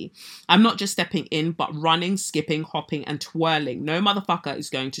vitality. I'm not just stepping in, but running, skipping, hopping, and twirling. No motherfucker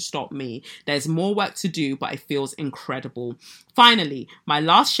is going to stop me. There's more work to do, but it feels incredible. Finally, my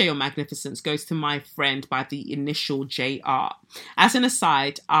last share of magnificence goes to my friend by the initial JR. As an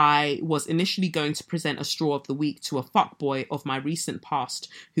aside, I was initially going to present a straw of the week to a fuckboy of my recent past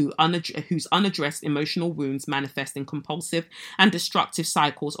whose unaddressed emotional wounds manifest in compulsive and destructive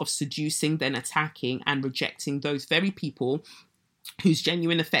cycles of seducing, then attacking, and rejecting those very people whose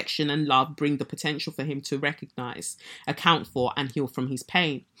genuine affection and love bring the potential for him to recognize, account for, and heal from his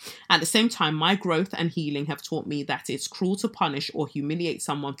pain. At the same time, my growth and healing have taught me that it's cruel to punish or humiliate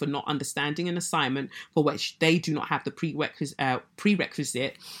someone for not understanding an assignment for which they do not have the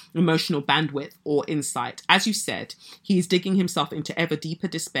prerequisite emotional bandwidth or insight. As you said, he is digging himself into ever deeper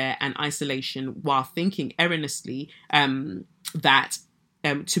despair and isolation while thinking erroneously that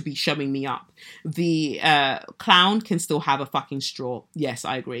to be showing me up. The clown can still have a fucking straw. Yes,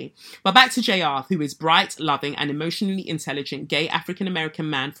 I agree. But back to JR, who is bright, loving, and emotionally intelligent gay African-American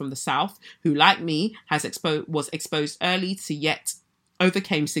man from the South, who, like me, was exposed early to yet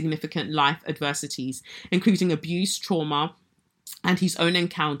overcame significant life adversities, including abuse, trauma, and his own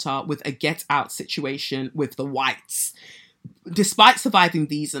encounter with a get-out situation with the whites. Despite surviving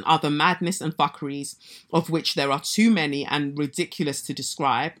these and other madness and fuckeries, of which there are too many and ridiculous to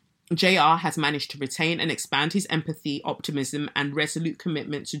describe, JR has managed to retain and expand his empathy, optimism, and resolute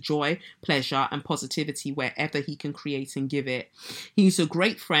commitment to joy, pleasure, and positivity wherever he can create and give it. He's a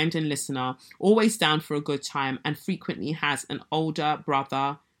great friend and listener, always down for a good time, and frequently has been an older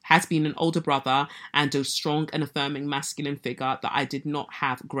brother and a strong and affirming masculine figure that I did not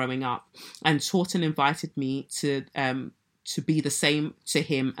have growing up, and taught and invited me to be the same to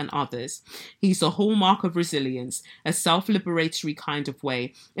him and others. He's a hallmark of resilience, in a self-liberatory kind of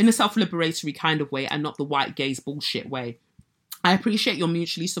way, and not the white gaze bullshit way. I appreciate your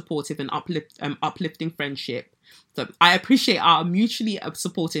mutually supportive and uplifting friendship. So I appreciate our mutually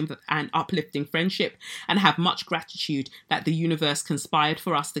supportive and uplifting friendship and have much gratitude that the universe conspired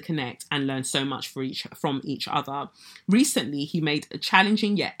for us to connect and learn so much from each other. Recently, he made a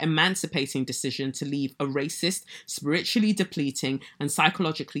challenging yet emancipating decision to leave a racist, spiritually depleting and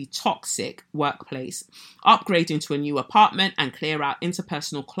psychologically toxic workplace, upgrade into a new apartment and clear out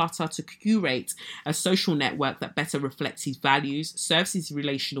interpersonal clutter to curate a social network that better reflects his values, serves his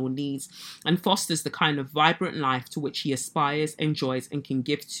relational needs, and fosters the kind of vibrant life to which he aspires, enjoys, and can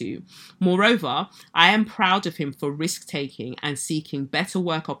give to. Moreover, I am proud of him for risk-taking and seeking better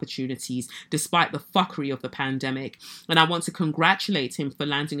work opportunities despite the fuckery of the pandemic, and I want to congratulate him for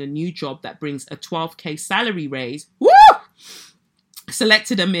landing a new job that brings a 12k salary raise. Woo!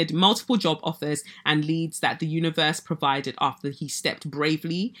 Selected amid multiple job offers and leads that the universe provided after he stepped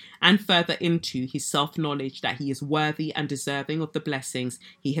bravely and further into his self-knowledge that he is worthy and deserving of the blessings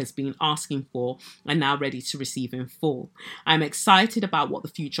he has been asking for and now ready to receive in full. I'm excited about what the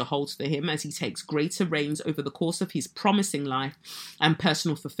future holds for him as he takes greater reins over the course of his promising life and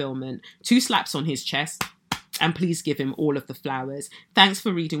personal fulfillment. 2 slaps on his chest. And please give him all of the flowers. Thanks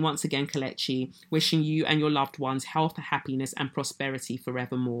for reading once again, Kelechi. Wishing you and your loved ones health, happiness, and prosperity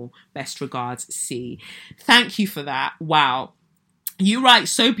forevermore. Best regards, C. Thank you for that. Wow. You write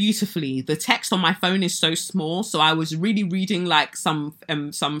so beautifully. The text on my phone is so small, so I was really reading like some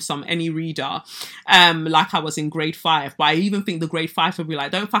any reader, like I was in grade 5. But I even think the grade 5 would be like,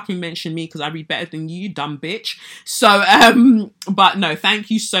 "Don't fucking mention me because I read better than you, dumb bitch." So, but no,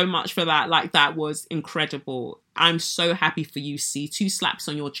 thank you so much for that. Like that was incredible. I'm so happy for you, C. 2 slaps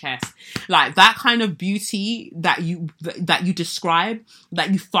on your chest. Like that kind of beauty that you describe,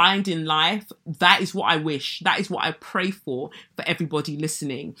 that you find in life, that is what I wish. That is what I pray for everybody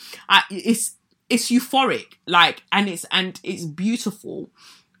listening. It's euphoric, like, and it's beautiful.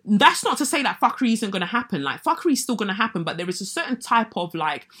 That's not to say that fuckery isn't going to happen. Like fuckery is still going to happen, but there is a certain type of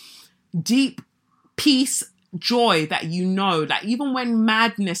like deep peace, joy that you know, that even when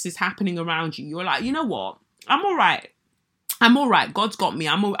madness is happening around you, you're like, you know what? I'm all right. I'm all right. God's got me.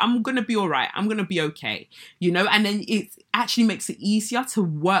 I'm going to be all right. I'm going to be okay. You know, and then it actually makes it easier to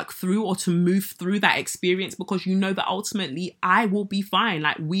work through or to move through that experience because you know that ultimately I will be fine.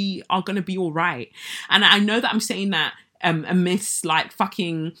 Like we are going to be all right. And I know that I'm saying that amidst like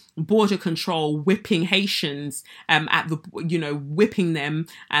fucking border control whipping Haitians at the, you know, whipping them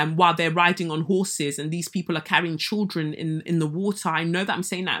while they're riding on horses, and these people are carrying children in the water. I know that I'm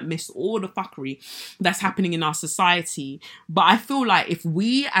saying that amidst all the fuckery that's happening in our society, but I feel like if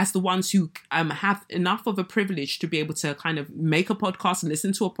we as the ones who have enough of a privilege to be able to kind of make a podcast and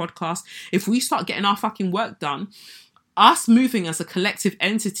listen to a podcast, if we start getting our fucking work done, us moving as a collective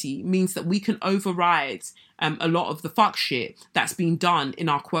entity means that we can override a lot of the fuck shit that's been done in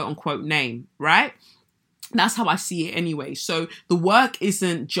our quote unquote name, right? That's how I see it anyway. So the work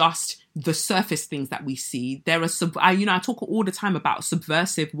isn't just the surface things that we see. There are I talk all the time about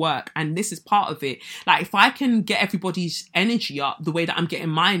subversive work, and this is part of it. Like if I can get everybody's energy up the way that I'm getting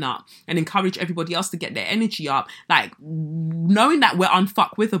mine up and encourage everybody else to get their energy up, like knowing that we're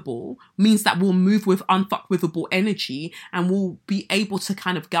unfuckwithable means that we'll move with unfuckwithable energy and we'll be able to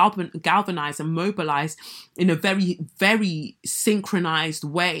kind of galvanize and mobilize in a very, very synchronized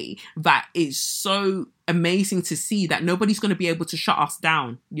way that is so amazing to see that nobody's going to be able to shut us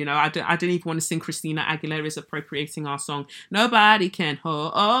down. You know, I don't even want to sing Christina Aguilera's appropriating our song. Nobody can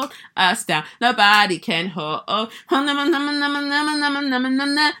hold us down. Nobody can hold.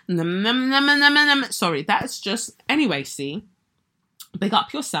 Sorry, that's just anyway. See, big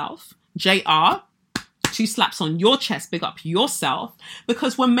up yourself, JR. 2 slaps on your chest, big up yourself,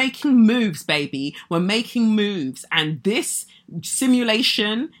 because we're making moves, baby. We're making moves, and this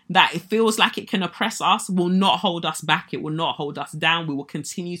simulation that it feels like it can oppress us will not hold us back. It will not hold us down. We will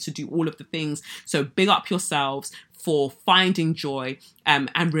continue to do all of the things. So big up yourselves for finding joy and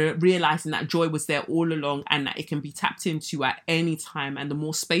realizing that joy was there all along and that it can be tapped into at any time. And the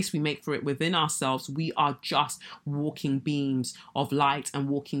more space we make for it within ourselves, we are just walking beams of light and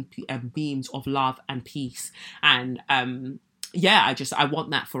walking beams of love and peace. And yeah, I want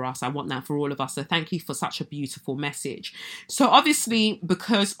that for us. I want that for all of us. So thank you for such a beautiful message. So obviously,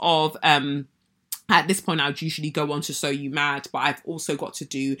 because of at this point, I would usually go on to So You Mad, but I've also got to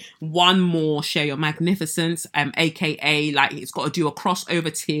do one more Share Your Magnificence, aka like it's got to do a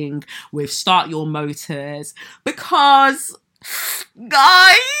crossover ting with Start Your Motors, because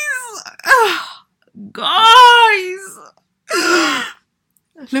guys,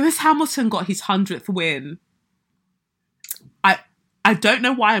 Lewis Hamilton got his 100th win. I don't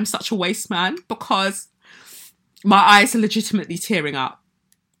know why I'm such a waste man, because my eyes are legitimately tearing up.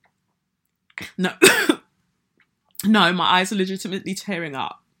 No, No, my eyes are legitimately tearing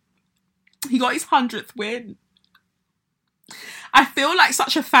up. He got his 100th win. I feel like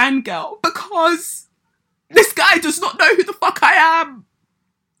such a fangirl because this guy does not know who the fuck I am.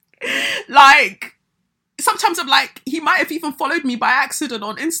 Like, sometimes I'm like, he might have even followed me by accident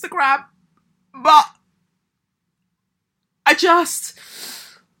on Instagram. But I just...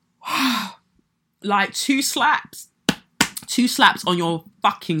 like, two slaps on your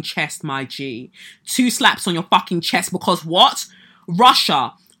fucking chest, my G. 2 slaps on your fucking chest because what?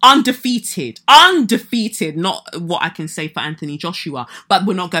 Russia, undefeated, not what I can say for Anthony Joshua, but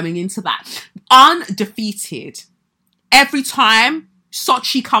we're not going into that. Undefeated. Every time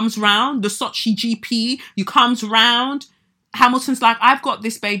Sochi comes round, the Sochi GP, you comes round, Hamilton's like, I've got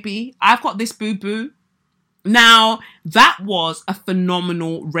this, baby. I've got this, boo-boo. Now, that was a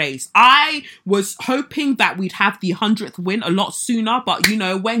phenomenal race. I was hoping that we'd have the 100th win a lot sooner, but you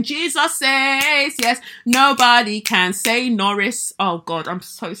know, when Jesus says yes, nobody can say Norris. Oh God, I'm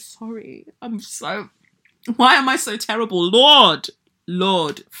so sorry. Why am I so terrible?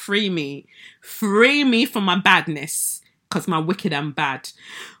 Lord, free me from my badness, because my wicked and bad.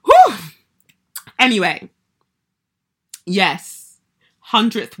 Whew. Anyway, yes,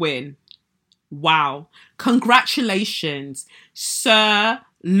 100th win. Wow. Congratulations, Sir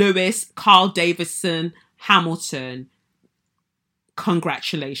Lewis Carl Davison Hamilton.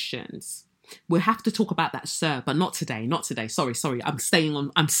 Congratulations. We'll have to talk about that, sir, but not today. Sorry. I'm staying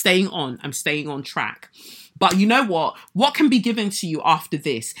on track. But you know what? What can be given to you after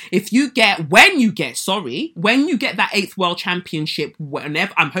this? When you get that 8th World Championship,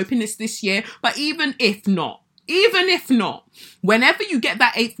 whenever, I'm hoping it's this year, but even if not, whenever you get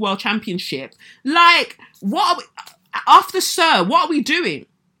that 8th World Championship, like, what are we doing?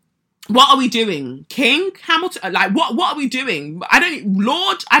 What are we doing? King Hamilton? Like, what are we doing? I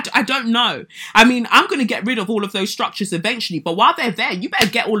don't know. I mean, I'm going to get rid of all of those structures eventually, but while they're there, you better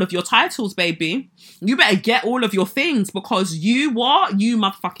get all of your titles, baby. You better get all of your things because you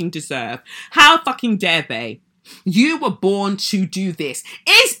motherfucking deserve. How fucking dare they? You were born to do this.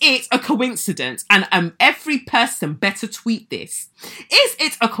 Is it a coincidence? And every person better tweet this. Is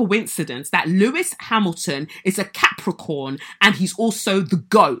it a coincidence that Lewis Hamilton is a Capricorn and he's also the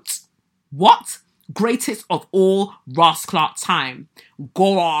GOAT? What? Greatest of all Ross Clark time.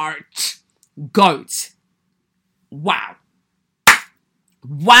 GOAT. Wow.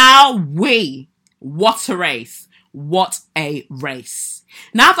 Wowee. What a race. What a race.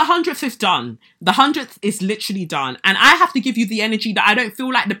 Now the 100th is done. The 100th is literally done. And I have to give you the energy that I don't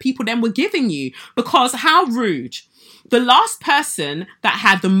feel like the people then were giving you. Because how rude. The last person that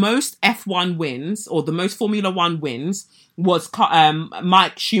had the most F1 wins or the most Formula One wins was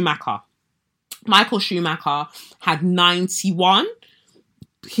Michael Schumacher. Michael Schumacher had 91.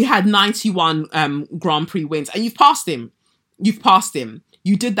 He had 91 Grand Prix wins. And you've passed him.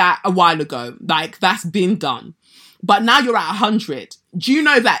 You did that a while ago. Like, that's been done. But now you're at 100. Do you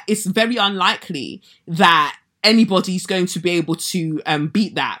know that it's very unlikely that anybody's going to be able to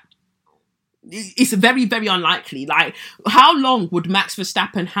beat that? It's very, very unlikely. Like, how long would Max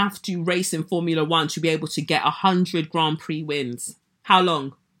Verstappen have to race in Formula One to be able to get 100 Grand Prix wins? How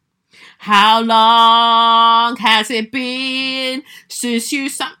long? How long has it been since you...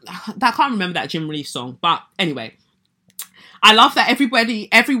 I can't remember that Jim Reeves song. But anyway... I love that everybody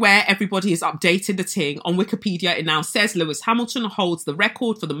is updated the thing. On Wikipedia, it now says Lewis Hamilton holds the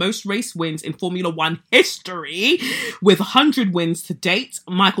record for the most race wins in Formula One history with 100 wins to date.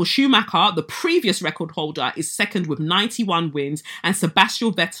 Michael Schumacher, the previous record holder, is second with 91 wins, and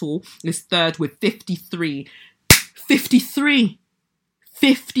Sebastian Vettel is third with 53. 53.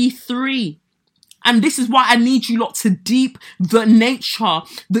 And this is why I need you lot to deep the nature,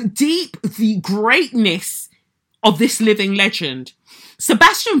 the greatness of this living legend.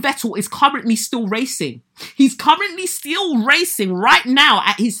 Sebastian Vettel is currently still racing. He's currently still racing right now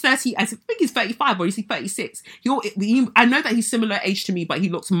at his 30, I think he's 35 or is he 36? I know that he's similar age to me, but he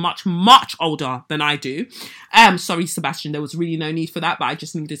looks much, much older than I do. Sorry, Sebastian, there was really no need for that, but I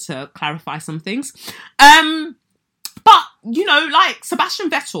just needed to clarify some things. But, you know, like, Sebastian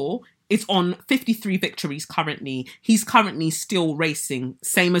Vettel is on 53 victories currently. He's currently still racing,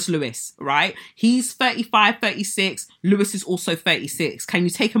 same as Lewis, right? He's 35, 36. Lewis is also 36. Can you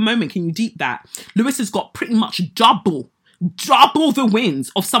take a moment? Can you deep that? Lewis has got pretty much double the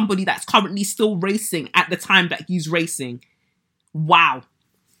wins of somebody that's currently still racing at the time that he's racing. Wow.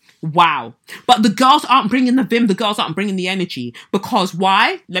 But the girls aren't bringing the vim. The girls aren't bringing the energy. Because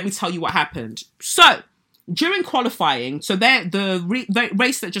why? Let me tell you what happened. So, during qualifying, so the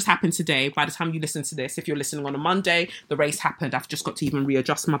race that just happened today, by the time you listen to this, if you're listening on a Monday, the race happened. I've just got to even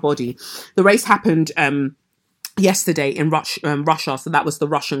readjust my body. The race happened yesterday in Russia. So that was the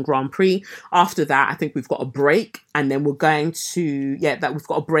Russian Grand Prix. After that, I think we've got a break, and then we're going to, that we've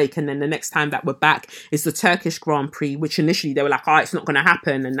got a break. And then the next time that we're back is the Turkish Grand Prix, which initially they were like, oh, it's not going to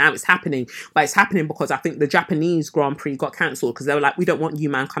happen. And now it's happening. But it's happening because I think the Japanese Grand Prix got cancelled because they were like, we don't want you,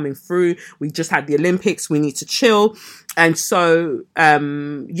 man, coming through. We just had the Olympics. We need to chill. And so,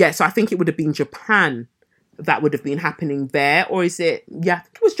 so I think it would have been Japan that would have been happening there. Or is it, I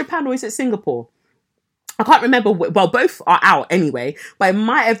think it was Japan, or is it Singapore? I can't remember. Well, both are out anyway, but it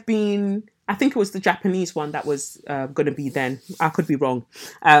might have been, I think it was the Japanese one that was going to be then. I could be wrong.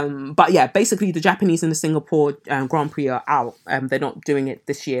 But yeah, basically the Japanese and the Singapore Grand Prix are out. They're not doing it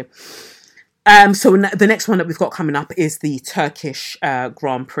this year. So the next one that we've got coming up is the Turkish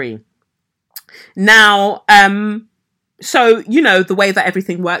Grand Prix. Now, so, the way that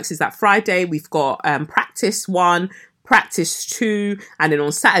everything works is that Friday we've got practice 1, practice 2, and then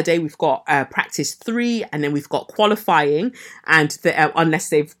on Saturday we've got practice 3, and then we've got qualifying, and unless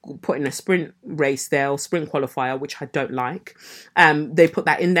they've put in a sprint race there, or sprint qualifier, which I don't like, they put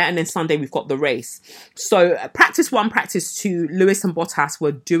that in there, and then Sunday we've got the race. So practice 1, practice 2, Lewis and Bottas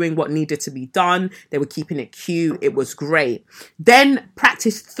were doing what needed to be done. They were keeping it cute. It was great. Then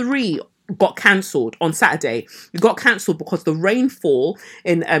practice 3 got cancelled on Saturday. It got cancelled because the rainfall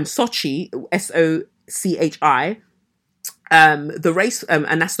in Sochi, Sochi, the race,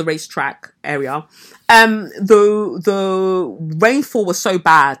 and that's the racetrack area. The rainfall was so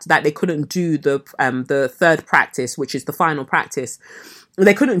bad that they couldn't do the third practice, which is the final practice.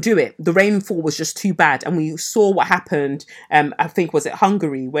 They couldn't do it. The rainfall was just too bad. And we saw what happened, I think, was it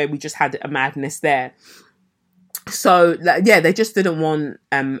Hungary, where we just had a madness there. So, they just didn't want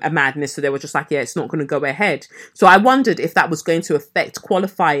a madness. So they were just like, it's not going to go ahead. So I wondered if that was going to affect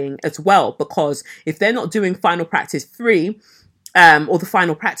qualifying as well, because if they're not doing final practice 3, or the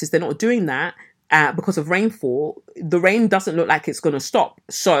final practice, they're not doing that because of rainfall. The rain doesn't look like it's going to stop.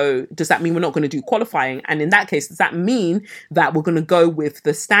 So does that mean we're not going to do qualifying? And in that case, does that mean that we're going to go with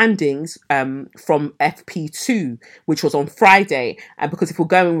the standings from FP2, which was on Friday? Because if we're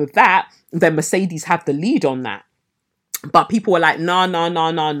going with that, then Mercedes have the lead on that. But people were like, nah.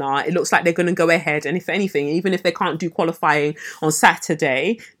 It looks like they're going to go ahead. And if anything, even if they can't do qualifying on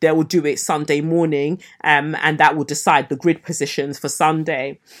Saturday, they will do it Sunday morning. And that will decide the grid positions for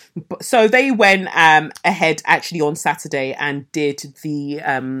Sunday. So they went ahead actually on Saturday and did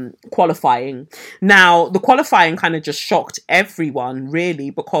the qualifying. Now, the qualifying kind of just shocked everyone,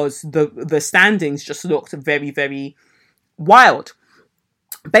 really, because the standings just looked very, very wild.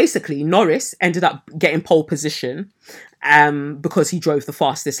 Basically, Norris ended up getting pole position because he drove the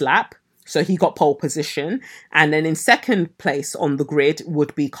fastest lap. So he got pole position. And then in second place on the grid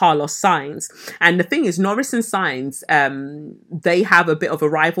would be Carlos Sainz. And the thing is, Norris and Sainz, they have a bit of a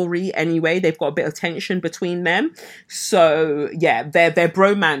rivalry anyway. They've got a bit of tension between them. So yeah, their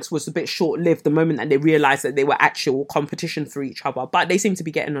bromance was a bit short-lived the moment that they realised that they were actual competition for each other. But they seem to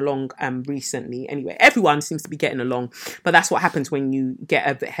be getting along recently. Anyway, everyone seems to be getting along. But that's what happens when you get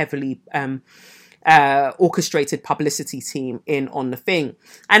a bit heavily orchestrated publicity team in on the thing.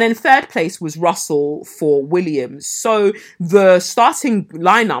 And then third place was Russell for Williams. So the starting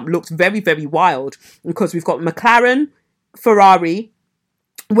lineup looked very, very wild because we've got McLaren, Ferrari,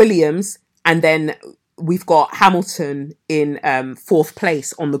 Williams, and then we've got Hamilton in fourth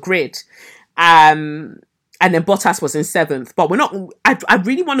place on the grid. And then Bottas was in seventh, but we're not, I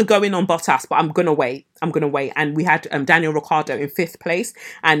really want to go in on Bottas, but I'm going to wait. And we had Daniel Ricciardo in fifth place,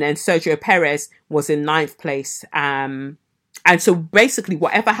 and then Sergio Perez was in ninth place. And so basically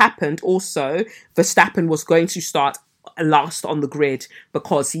whatever happened, also Verstappen was going to start last on the grid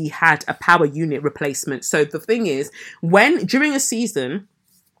because he had a power unit replacement. So the thing is, during a season,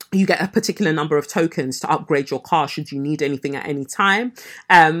 you get a particular number of tokens to upgrade your car should you need anything at any time.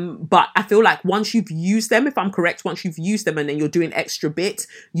 But I feel like once you've used them, if I'm correct, once you've used them and then you're doing extra bits,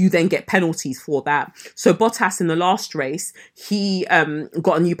 you then get penalties for that. So Bottas in the last race, he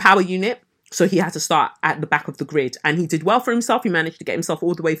got a new power unit. So he had to start at the back of the grid, and he did well for himself. He managed to get himself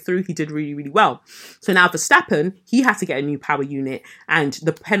all the way through. He did really, really well. So now Verstappen, he had to get a new power unit, and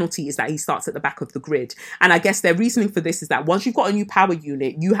the penalty is that he starts at the back of the grid. And I guess their reasoning for this is that once you've got a new power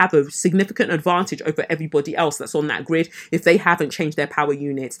unit, you have a significant advantage over everybody else that's on that grid if they haven't changed their power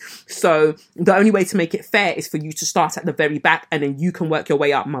units. So the only way to make it fair is for you to start at the very back, and then you can work your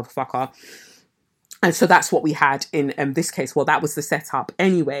way up, motherfucker. And so that's what we had in this case. Well, that was the setup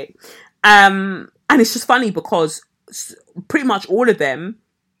anyway. And it's just funny because pretty much all of them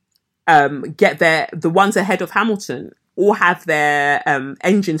get the ones ahead of Hamilton all have their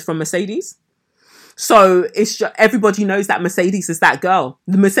engines from Mercedes. So it's just, everybody knows that Mercedes is that girl.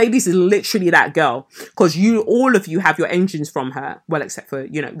 The Mercedes is literally that girl, because all of you have your engines from her. Well, except for,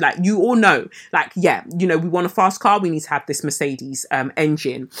 like, you all know, like, yeah, we want a fast car. We need to have this Mercedes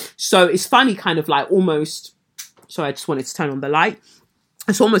engine. So it's funny, kind of like almost. So I just wanted to turn on the light.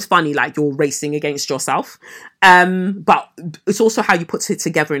 It's almost funny, like you're racing against yourself. But it's also how you put it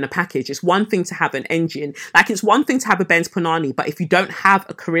together in a package. It's one thing to have an engine. Like, it's one thing to have a Benz Panani, but if you don't have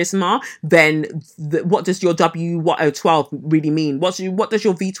a charisma, then what does your W12 really mean? What does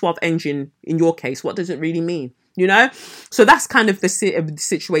your V12 engine, in your case, what does it really mean? So that's kind of the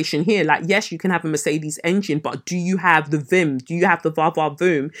situation here. Like, yes, you can have a Mercedes engine, but do you have the vim? Do you have the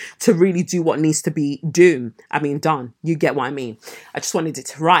voom to really do what needs to be done? You get what I mean? I just wanted it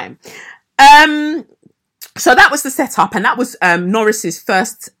to rhyme. So that was the setup, and that was Norris's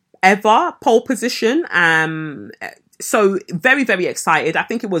first ever pole position. So very, very excited. I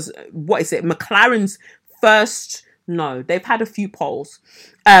think it was, McLaren's first. No, they've had a few poles.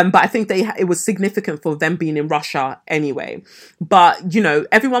 But I think it was significant for them being in Russia anyway. But,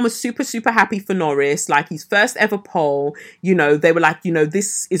 everyone was super, super happy for Norris, like his first ever pole. They were like,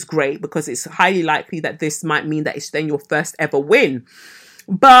 this is great because it's highly likely that this might mean that it's then your first ever win.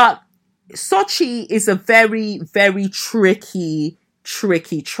 But Sochi is a very, very tricky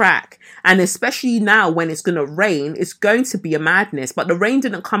track, and especially now when it's going to rain, it's going to be a madness. But the rain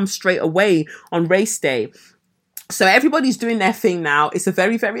didn't come straight away on race day. So everybody's doing their thing now. It's a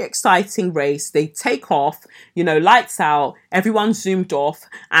very, very exciting race. They take off, lights out, everyone zoomed off,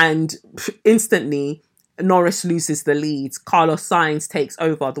 and instantly Norris loses the lead. Carlos Sainz takes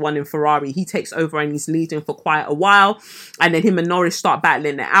over, the one in Ferrari. He takes over and he's leading for quite a while. And then him and Norris start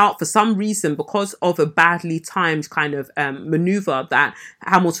battling it out. For some reason, because of a badly timed kind of maneuver that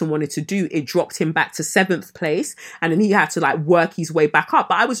Hamilton wanted to do, it dropped him back to 7th place. And then he had to like work his way back up.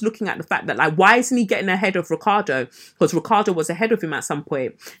 But I was looking at the fact that, like, why isn't he getting ahead of Ricciardo? Because Ricciardo was ahead of him at some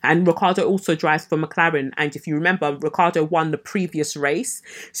point. And Ricciardo also drives for McLaren. And if you remember, Ricciardo won the previous race.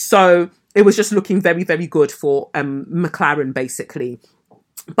 So it was just looking very, very good for McLaren, basically.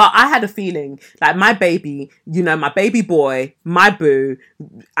 But I had a feeling, like, my baby, my baby boy, my boo,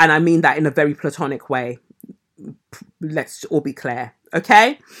 and I mean that in a very platonic way. Let's all be clear,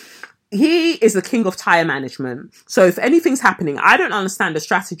 okay? He is the king of tyre management. So if anything's happening, I don't understand the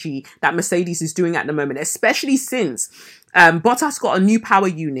strategy that Mercedes is doing at the moment, especially since Bottas got a new power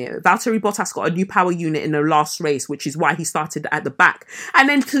unit. Valtteri Bottas got a new power unit in the last race, which is why he started at the back. And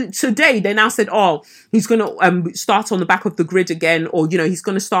then today, they now said, he's going to start on the back of the grid again, or, he's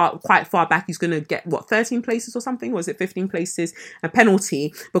going to start quite far back. He's going to get, 13 places or something? Or was it 15 places? A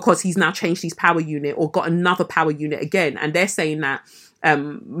penalty because he's now changed his power unit or got another power unit again. And they're saying that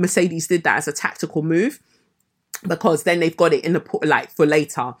Mercedes did that as a tactical move, because then they've got it in the for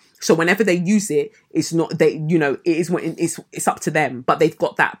later. So whenever they use it, it's not it is when it's up to them, but they've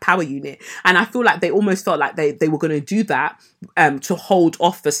got that power unit. And I feel like they almost felt like they were going to do that to hold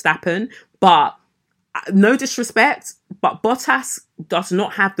off Verstappen. But no disrespect, but Bottas does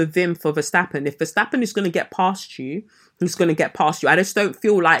not have the vim for Verstappen. If Verstappen is going to get past you, he's going to get past you. I just don't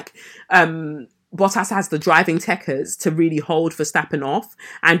feel like Bottas has the driving techers to really hold Verstappen off.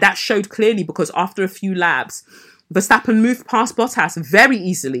 And that showed clearly, because after a few laps, Verstappen moved past Bottas very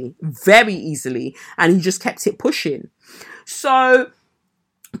easily, and he just kept it pushing. So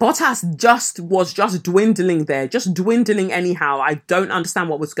Bottas was just dwindling there, just dwindling anyhow. I don't understand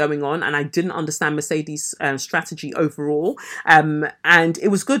what was going on, and I didn't understand Mercedes' strategy overall. And it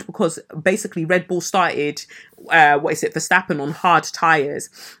was good because basically Red Bull started Verstappen on hard tyres.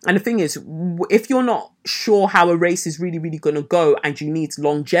 And the thing is, if you're not sure how a race is really, really going to go, and you need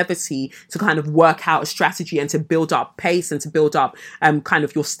longevity to kind of work out a strategy and to build up pace and to build up kind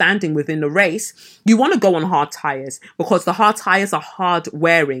of your standing within the race, you want to go on hard tyres, because the hard tyres are hard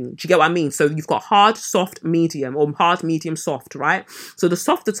wearing. Do you get what I mean? So you've got hard, soft, medium, or hard, medium, soft, right? So the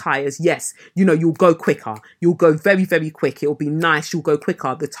softer tyres, yes, you'll go quicker. You'll go very, very quick. It'll be nice. You'll go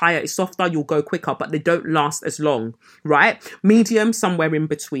quicker. The tyre is softer. You'll go quicker, but they don't last as long, right? Medium, somewhere in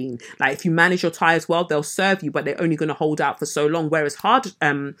between. Like, if you manage your tyres well, they'll serve you, but they're only going to hold out for so long. Whereas hard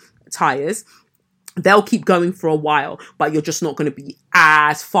tyres, they'll keep going for a while, but you're just not going to be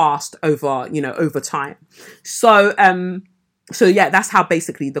as fast over time. So yeah, that's how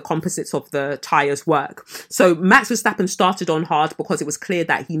basically the composites of the tyres work. So Max Verstappen started on hard because it was clear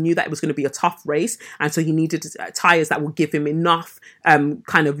that he knew that it was going to be a tough race. And so he needed tyres that would give him enough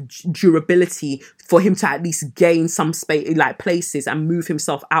kind of durability for him to at least gain some space, like places, and move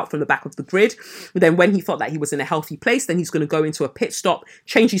himself out from the back of the grid. Then when he felt that he was in a healthy place, then he's going to go into a pit stop,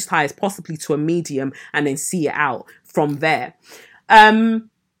 change his tyres possibly to a medium, and then see it out from there.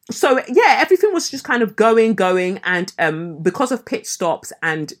 So yeah, everything was just kind of going, and because of pit stops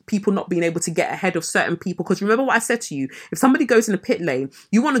and people not being able to get ahead of certain people, because remember what I said to you, if somebody goes in a pit lane,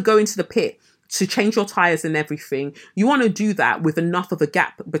 you want to go into the pit to change your tires and everything. You want to do that with enough of a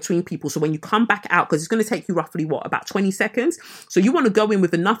gap between people, so when you come back out, because it's going to take you roughly about 20 seconds, so you want to go in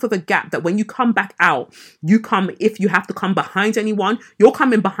with enough of a gap that when you come back out, if you have to come behind anyone, you're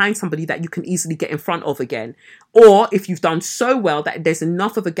coming behind somebody that you can easily get in front of again. Or if you've done so well that there's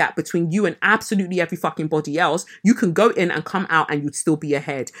enough of a gap between you and absolutely every fucking body else, you can go in and come out and you'd still be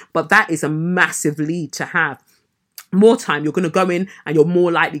ahead. But that is a massive lead to have. More time, you're going to go in and you're more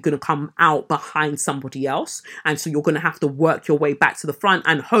likely going to come out behind somebody else. And so you're going to have to work your way back to the front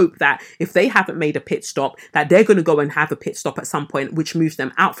and hope that if they haven't made a pit stop, that they're going to go and have a pit stop at some point, which moves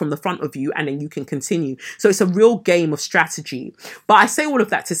them out from the front of you, and then you can continue. So it's a real game of strategy. But I say all of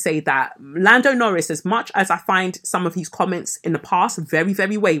that to say that Lando Norris, as much as I find some of his comments in the past very,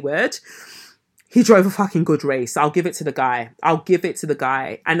 very wayward, he drove a fucking good race. I'll give it to the guy.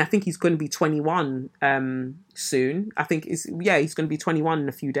 And I think he's going to be 21 soon. I think he's going to be 21 in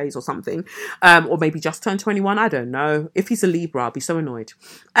a few days or something. Or maybe just turned 21. I don't know. If he's a Libra, I'll be so annoyed.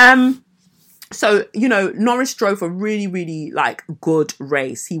 So, Norris drove a really, really good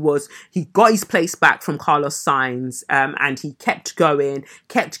race. He got his place back from Carlos Sainz, and he kept going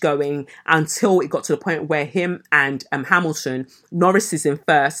until it got to the point where him and Hamilton, Norris is in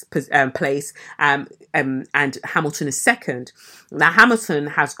first place, and Hamilton is second. Now Hamilton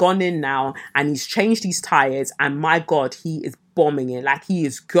has gone in now and he's changed his tires, and my God, he is bombing it. He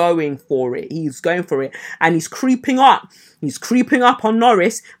is going for it. And he's creeping up on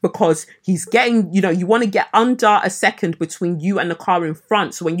Norris, because he's getting, you want to get under a second between you and the car in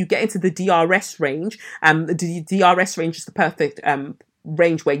front. So when you get into the DRS range, the DRS range is the perfect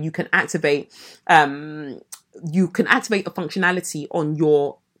range where you can activate a functionality on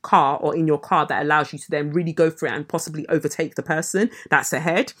your car or in your car that allows you to then really go for it and possibly overtake the person that's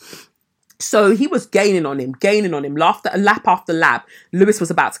ahead. So he was gaining on him, lap after lap. Lewis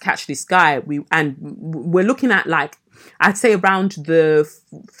was about to catch this guy. We're looking at I'd say around the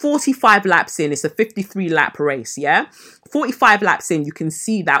 45 laps in. It's a 53 lap race, yeah? 45 laps in, you can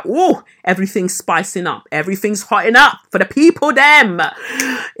see that, everything's spicing up. Everything's hotting up for the people, them.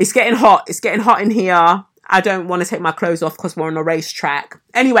 It's getting hot in here. I don't want to take my clothes off because we're on a racetrack.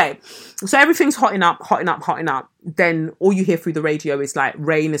 Anyway, so everything's hotting up. Then all you hear through the radio is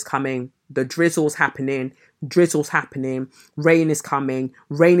rain is coming. The drizzle's happening. Rain is coming.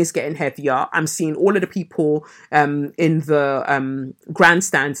 Rain is getting heavier. I'm seeing all of the people in the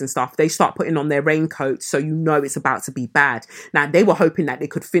grandstands and stuff. They start putting on their raincoats, so it's about to be bad. Now, they were hoping that they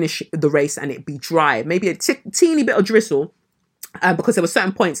could finish the race and it be dry. Maybe a teeny bit of drizzle. Because there were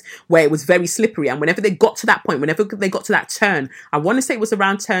certain points where it was very slippery, and whenever they got to that turn, I want to say it was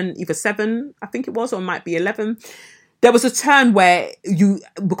around turn either 7, I think it was, or it might be 11. There was a turn where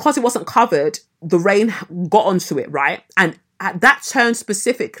because it wasn't covered, the rain got onto it, right? And at that turn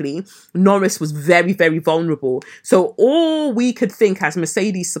specifically, Norris was very, very vulnerable. So all we could think as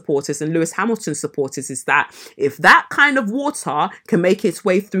Mercedes supporters and Lewis Hamilton supporters is that if that kind of water can make its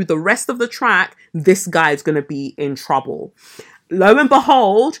way through the rest of the track, this guy is going to be in trouble. Lo and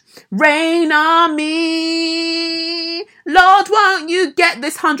behold, rain on me. Lord, won't you get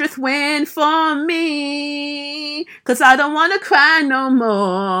this 100th win for me? 'Cause I don't want to cry no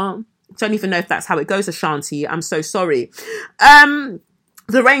more. Don't even know if that's how it goes, Ashanti. I'm so sorry. The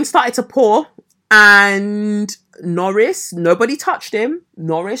rain started to pour, and Norris, nobody touched him.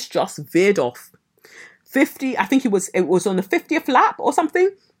 Norris just veered off. I think it was on the 50th lap or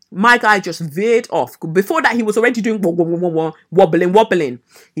something. My guy just veered off. Before that, he was already doing wobbling.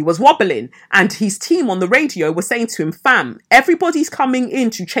 He was wobbling. And his team on the radio was saying to him, fam, everybody's coming in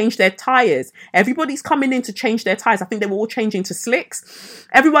to change their tyres. I think they were all changing to slicks.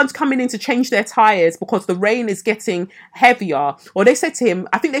 Everyone's coming in to change their tyres because the rain is getting heavier. Or they said to him,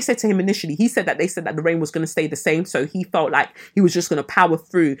 I think they said to him initially, they said that the rain was going to stay the same. So he felt like he was just going to power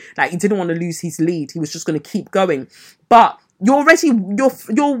through. He didn't want to lose his lead. He was just going to keep going. But you're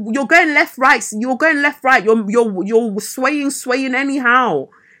going left, right. You're swaying anyhow.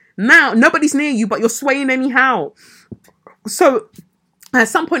 Now, nobody's near you, but you're swaying anyhow. So at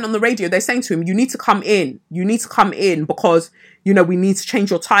some point on the radio, they're saying to him, you need to come in because, we need to change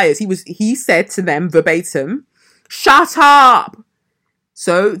your tires. He said to them verbatim, shut up.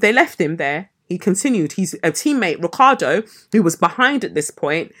 So they left him there. He continued. He's a teammate, Ricciardo, who was behind at this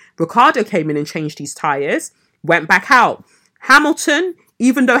point. Ricciardo came in and changed his tires, went back out. Hamilton,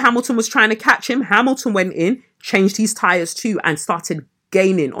 even though Hamilton was trying to catch him, Hamilton went in, changed his tyres too, and started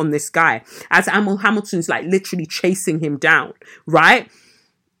gaining on this guy. As Hamilton's literally chasing him down, right?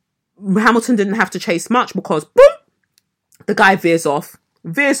 Hamilton didn't have to chase much because, boom, the guy veers off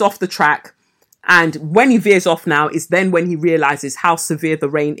the track. And when he veers off now is then when he realizes how severe the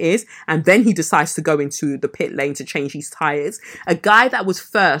rain is. And then he decides to go into the pit lane to change his tyres. A guy that was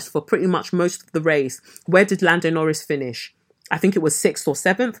first for pretty much most of the race. Where did Lando Norris finish? I think it was 6th or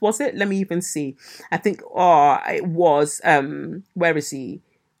 7th, was it? Let me even see. I think, it was, where is he?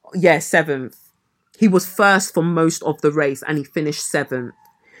 Yeah, 7th. He was first for most of the race and he finished 7th.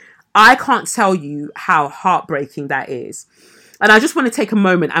 I can't tell you how heartbreaking that is. And I just want to take a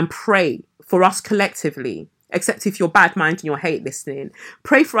moment and pray for us collectively, except if you're bad mind and you're hate listening,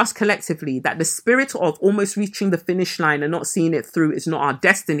 pray for us collectively that the spirit of almost reaching the finish line and not seeing it through is not our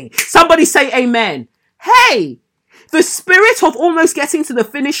destiny. Somebody say amen. Hey, the spirit of almost getting to the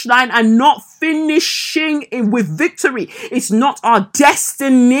finish line and not finishing with victory is not our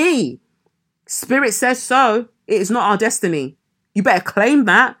destiny. Spirit says so. It is not our destiny. You better claim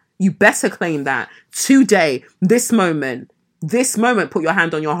that. You better claim that. Today, this moment, put your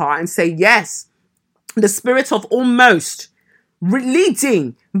hand on your heart and say, yes, the spirit of almost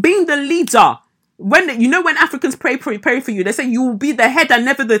leading, being the leader. When Africans pray for you, they say you will be the head and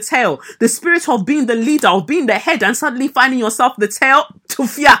never the tail. The spirit of being the leader, of being the head and suddenly finding yourself the tail,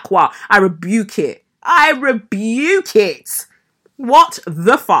 tufiakwa. I rebuke it. What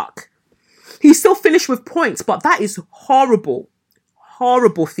the fuck? He still finished with points, but that is horrible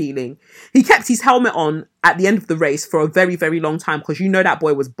feeling. He kept his helmet on at the end of the race for a very, very long time because that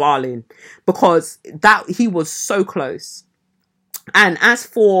boy was barling because he was so close. And as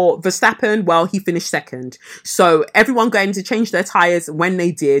for Verstappen, well, he finished second. So everyone going to change their tyres when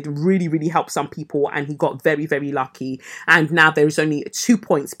they did really, really helped some people. And he got very, very lucky. And now there is only 2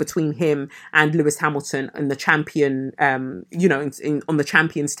 points between him and Lewis Hamilton in the champion, on the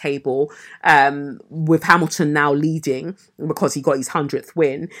champions table, with Hamilton now leading because he got his 100th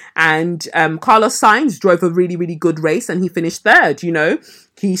win. And Carlos Sainz drove a really, really good race and he finished third.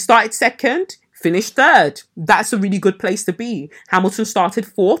 He started second, finished third. That's a really good place to be. Hamilton started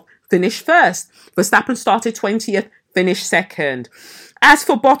 4th, finished 1st. Verstappen started 20th, finished 2nd. As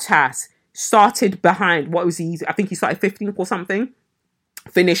for Bottas, started behind, what was he? I think he started 15th or something.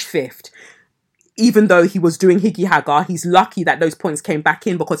 Finished 5th. Even though he was doing higgy hagger, he's lucky that those points came back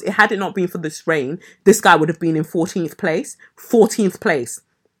in because had it not been for this rain, this guy would have been in 14th place. 14th place.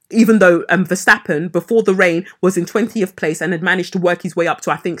 Even though Verstappen, before the rain, was in 20th place and had managed to work his way up to,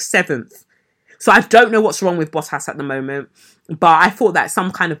 I think, 7th. So I don't know what's wrong with Bottas at the moment, but I thought that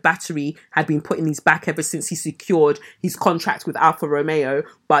some kind of battery had been put in his back ever since he secured his contract with Alfa Romeo,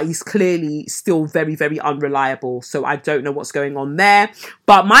 but he's clearly still very, very unreliable. So I don't know what's going on there.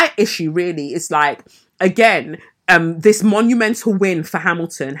 But my issue really is again, this monumental win for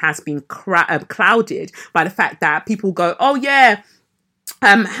Hamilton has been clouded by the fact that people go, oh yeah,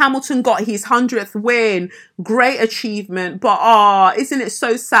 Hamilton got his 100th win, great achievement, but isn't it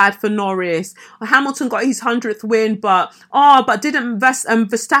so sad for Norris? Hamilton got his 100th win, but didn't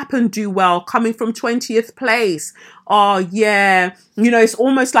Verstappen do well, coming from 20th place? Oh yeah, it's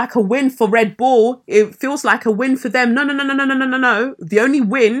almost like a win for Red Bull. It feels like a win for them. No. The only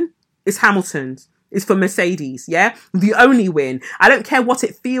win is Hamilton's. It's for Mercedes, yeah? The only win. I don't care what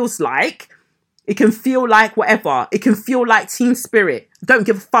it feels like. It can feel like whatever. It can feel like team spirit. Don't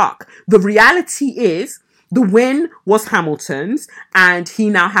give a fuck. The reality is the win was Hamilton's and he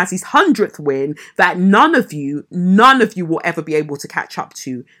now has his 100th win that none of you will ever be able to catch up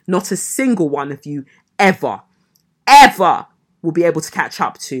to. Not a single one of you ever will be able to catch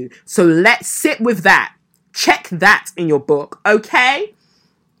up to. So let's sit with that. Check that in your book, okay?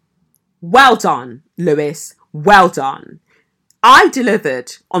 Well done, Lewis. Well done. I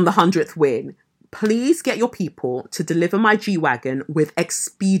delivered on the 100th win. Please get your people to deliver my G-Wagon with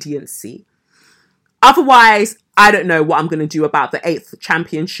expediency. Otherwise, I don't know what I'm going to do about the 8th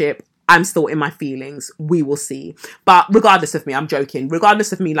championship. I'm still in my feelings. We will see. But regardless of me, I'm joking.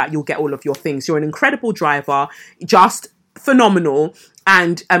 Regardless of me, you'll get all of your things. You're an incredible driver. Just phenomenal.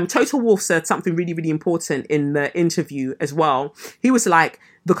 And Toto Wolff said something really, really important in the interview as well. He was like,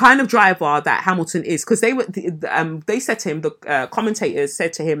 the kind of driver that Hamilton is, because they said to him, the commentators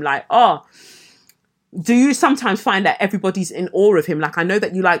said to him do you sometimes find that everybody's in awe of him? I know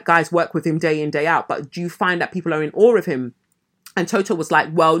that you guys work with him day in, day out, but do you find that people are in awe of him? And Toto was like,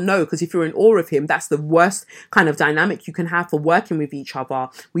 well, no, because if you're in awe of him, that's the worst kind of dynamic you can have for working with each other.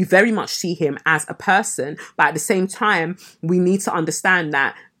 We very much see him as a person, but at the same time, we need to understand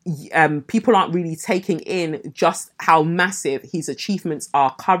that people aren't really taking in just how massive his achievements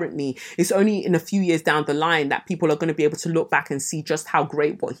are currently. It's only in a few years down the line that people are going to be able to look back and see just how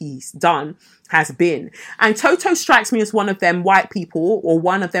great what he's done has been. And Toto strikes me as one of them white people, or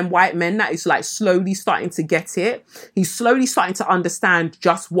one of them white men that is like slowly starting to get it. He's slowly starting to understand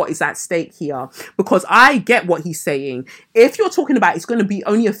just what is at stake here, because I get what he's saying. If you're talking about it's going to be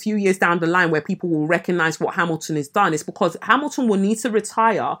only a few years down the line where people will recognize what Hamilton has done, it's because Hamilton will need to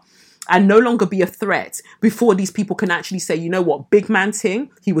retire and no longer be a threat before these people can actually say, you know what, big man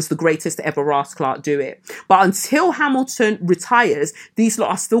ting, he was the greatest to ever Ross Clark do it. But until Hamilton retires, these lot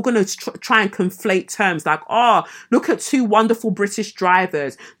are still going to try and conflate terms like, oh, look at two wonderful British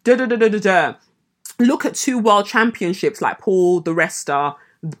drivers, look at two world championships like Paul the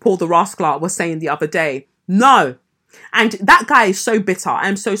Ross Clark was saying the other day. No. And that guy is so bitter.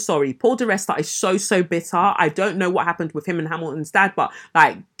 I'm so sorry. Paul di Resta is so bitter. I don't know what happened with him and Hamilton's dad, but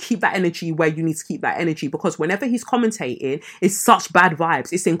like, keep that energy where you need to keep that energy, because whenever he's commentating, it's such bad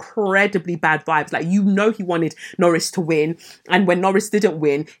vibes. It's incredibly bad vibes. Like, you know, he wanted Norris to win. And when Norris didn't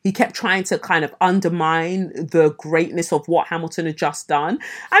win, he kept trying to kind of undermine the greatness of what Hamilton had just done.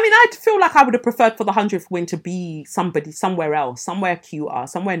 I mean, I feel like I would have preferred for the 100th win to be somebody somewhere else, somewhere cuter,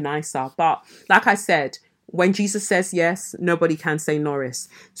 somewhere nicer. But like I said, when Jesus says yes, nobody can say Norris.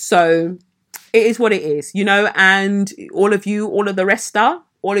 So it is what it is, you know, and all of the rest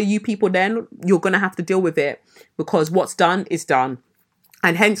all of you people, then you're going to have to deal with it, because what's done is done.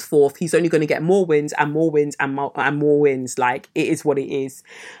 And henceforth, he's only going to get more wins and more wins and more wins. Like, it is what it is.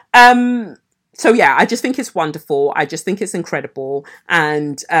 So yeah, I just think it's wonderful. I just think it's incredible.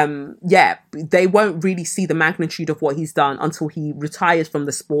 And yeah, they won't really see the magnitude of what he's done until he retires from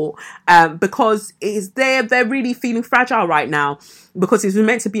the sport, because they're really feeling fragile right now, because it's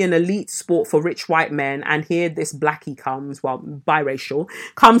meant to be an elite sport for rich white men, and here this blackie comes, well, biracial,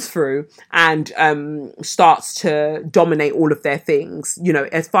 comes through and starts to dominate all of their things. You know,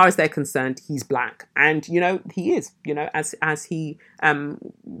 as far as they're concerned, he's black, and you know, he is, you know, as he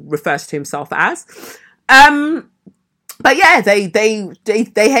refers to himself as. But yeah, they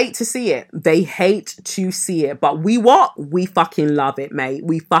hate to see it. They hate to see it. But we fucking love it, mate.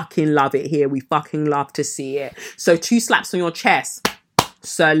 We fucking love it here. We fucking love to see it. So 2 slaps on your chest,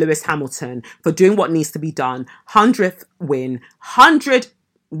 Sir Lewis Hamilton, for doing what needs to be done. 100th win, 100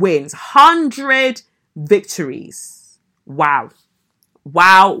 wins, 100 victories. Wow.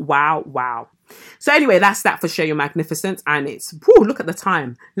 Wow, wow, wow. So anyway, that's that for Show Your Magnificence. And it's, whew, look at the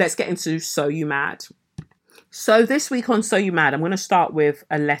time. Let's get into So You Mad. So this week on So You Mad, I'm going to start with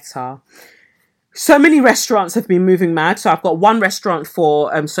a letter. So many restaurants have been moving mad. So I've got one restaurant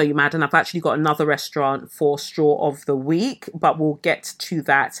for So You Mad, and I've actually got another restaurant for Straw of the Week, but we'll get to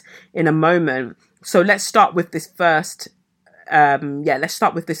that in a moment. So let's start with this first. Let's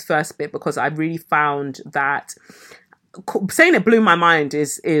start with this first bit, because I really found that saying it blew my mind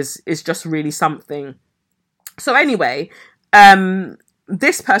is just really something. So anyway,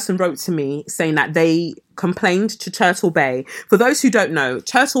 this person wrote to me saying that they complained to Turtle Bay. For those who don't know,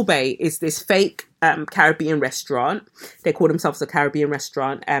 Turtle Bay is this fake Caribbean restaurant. They call themselves a Caribbean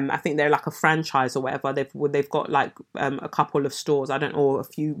restaurant. I think they're like a franchise or whatever. They've got like a couple of stores. I don't know, a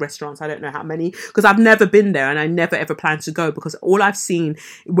few restaurants. I don't know how many, because I've never been there and I never ever plan to go, because all I've seen,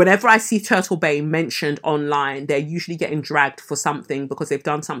 whenever I see Turtle Bay mentioned online, they're usually getting dragged for something because they've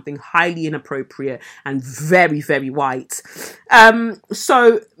done something highly inappropriate and very, very white.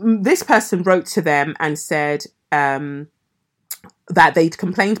 So this person wrote to them and said that they'd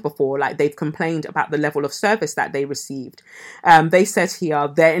complained before, like they've complained about the level of service that they received. They said here,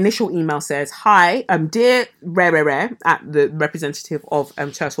 their initial email says, "Hi, dear Rare at the representative of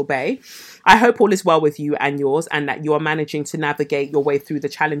Turtle Bay. I hope all is well with you and yours, and that you are managing to navigate your way through the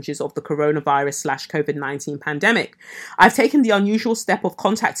challenges of the coronavirus/COVID-19 pandemic. I've taken the unusual step of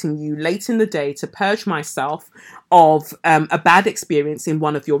contacting you late in the day to purge myself of a bad experience in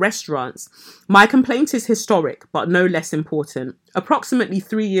one of your restaurants. My complaint is historic, but no less important. Approximately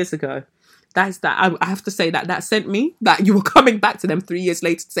 3 years ago," I have to say that sent me that you were coming back to them 3 years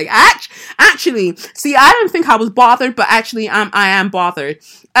later to say, actually, see, I don't think I was bothered, but actually I am bothered.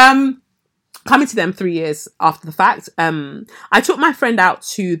 Coming to them 3 years after the fact, I took my friend out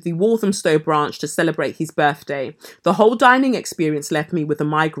to the Walthamstow branch to celebrate his birthday. The whole dining experience left me with a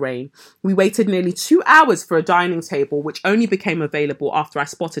migraine. We waited nearly 2 hours for a dining table, which only became available after I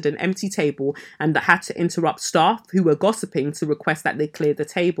spotted an empty table and had to interrupt staff who were gossiping to request that they clear the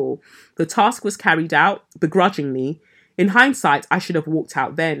table. The task was carried out begrudgingly. In hindsight, I should have walked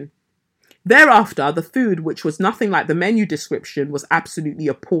out then. Thereafter, the food, which was nothing like the menu description, was absolutely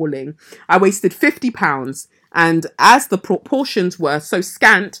appalling. I wasted £50, and as the portions were so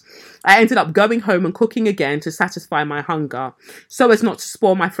scant, I ended up going home and cooking again to satisfy my hunger. So as not to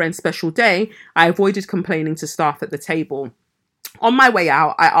spoil my friend's special day, I avoided complaining to staff at the table. On my way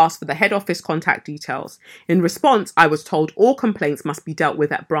out, I asked for the head office contact details. In response, I was told all complaints must be dealt with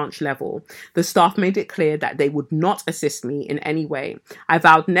at branch level. The staff made it clear that they would not assist me in any way. I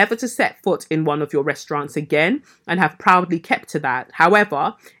vowed never to set foot in one of your restaurants again and have proudly kept to that.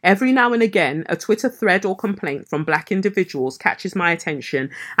 However, every now and again, a Twitter thread or complaint from Black individuals catches my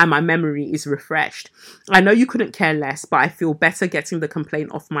attention and my memory is refreshed. I know you couldn't care less, but I feel better getting the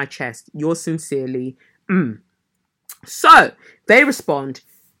complaint off my chest. Yours sincerely, So, they respond,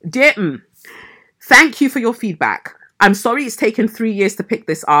 Dear thank you for your feedback. I'm sorry it's taken 3 years to pick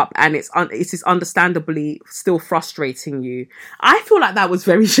this up and it is understandably still frustrating you. I feel like that was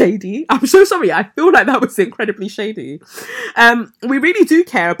very shady. I'm so sorry. I feel like that was incredibly shady. We really do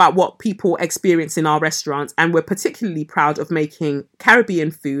care about what people experience in our restaurants, and we're particularly proud of making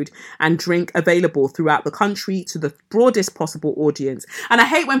Caribbean food and drink available throughout the country to the broadest possible audience. And I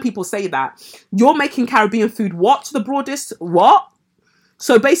hate when people say that. You're making Caribbean food what? To the broadest what?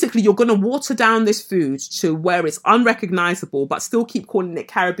 So basically, you're going to water down this food to where it's unrecognizable, but still keep calling it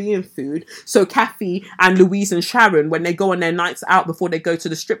Caribbean food. So Kathy and Louise and Sharon, when they go on their nights out before they go to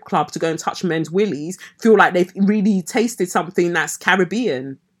the strip club to go and touch men's willies, feel like they've really tasted something that's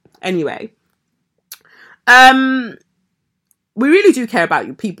Caribbean. Anyway, we really do care about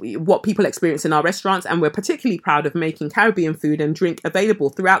what people experience in our restaurants, and we're particularly proud of making Caribbean food and drink available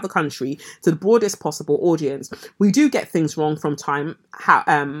throughout the country to the broadest possible audience. We do get things wrong from time.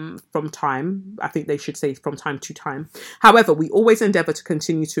 I think they should say from time to time. However, we always endeavour to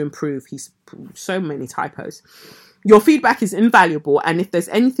continue to improve. He's so many typos. Your feedback is invaluable, and if there's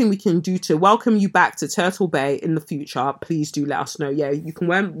anything we can do to welcome you back to Turtle Bay in the future, please do let us know. Yeah, you can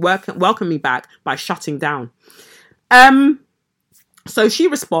welcome me back by shutting down. So she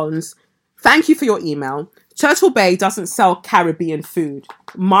responds, thank you for your email. Turtle Bay doesn't sell Caribbean food.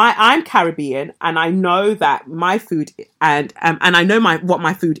 I'm Caribbean, and I know that my food and I know what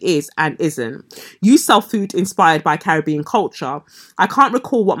my food is and isn't. You sell food inspired by Caribbean culture. I can't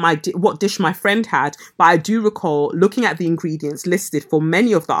recall what dish my friend had, but I do recall looking at the ingredients listed for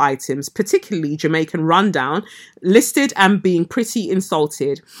many of the items, particularly Jamaican rundown, listed and being pretty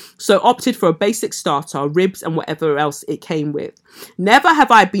insulted. So opted for a basic starter, ribs and whatever else it came with. Never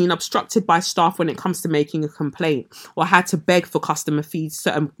have I been obstructed by staff when it comes to making a complaint or had to beg for customer service.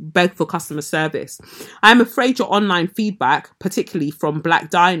 I am afraid your online feedback, particularly from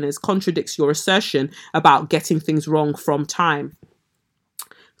Black diners, contradicts your assertion about getting things wrong from time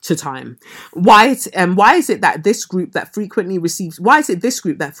to time. Why is it this group that frequently receives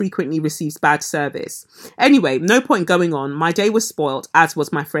bad service? Anyway, no point going on. My day was spoilt, as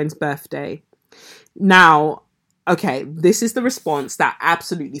was my friend's birthday. Now, okay, this is the response that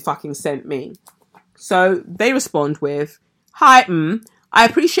absolutely fucking sent me. So they respond with, Hi, I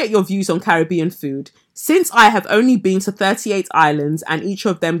appreciate your views on Caribbean food. Since I have only been to 38 islands and each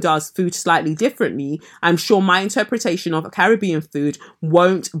of them does food slightly differently, I'm sure my interpretation of Caribbean food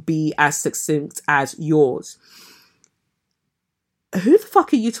won't be as succinct as yours. Who the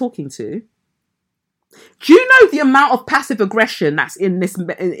fuck are you talking to? Do you know the amount of passive aggression that's in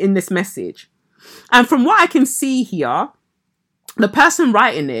this message? And from what I can see here, the person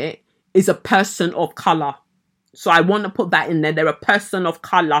writing it is a person of colour. So I want to put that in there. They're a person of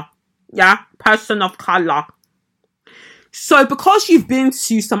colour. Yeah, person of colour. So because you've been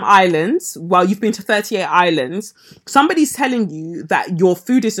to some islands, well, you've been to 38 islands, somebody's telling you that your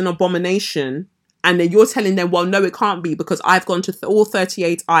food is an abomination, and then you're telling them, well, no, it can't be because I've gone to all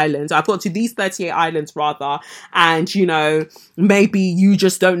 38 islands. I've gone to these 38 islands, rather, and, you know, maybe you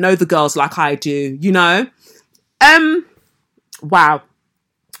just don't know the girls like I do, you know? Wow.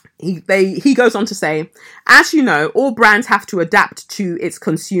 He goes on to say, as you know, all brands have to adapt to its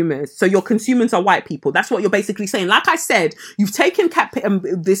consumers. So your consumers are white people. That's what you're basically saying. Like I said, you've taken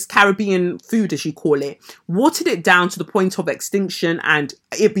this Caribbean food, as you call it, watered it down to the point of extinction and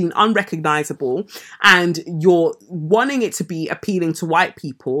it being unrecognizable. And you're wanting it to be appealing to white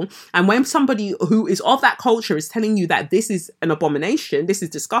people. And when somebody who is of that culture is telling you that this is an abomination, this is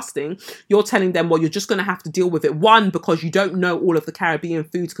disgusting, you're telling them, well, you're just going to have to deal with it. One, because you don't know all of the Caribbean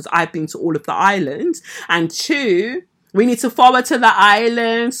foods, because I've been to all of the islands. And two, we need to forward to the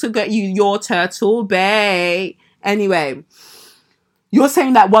islands to get you your Turtle Bay. Anyway, you're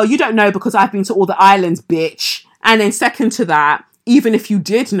saying that, well, you don't know because I've been to all the islands, bitch. And then second to that, even if you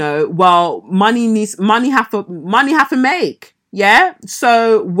did know, well, money have to make. Yeah,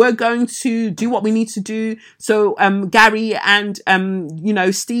 so we're going to do what we need to do. So Gary and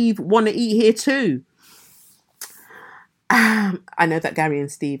Steve want to eat here too. I know that Gary and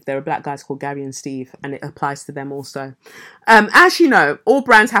Steve, there are black guys called Gary and Steve, and it applies to them also. As you know, all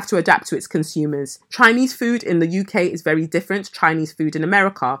brands have to adapt to its consumers. Chinese food in the UK is very different to Chinese food in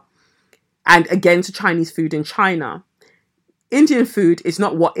America, and again to Chinese food in China. Indian food is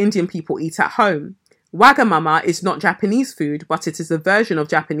not what Indian people eat at home. Wagamama is not Japanese food, but it is a version of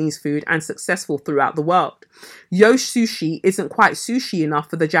Japanese food and successful throughout the world. Yo sushi isn't quite sushi enough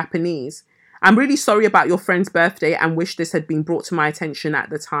for the Japanese. I'm really sorry about your friend's birthday and wish this had been brought to my attention at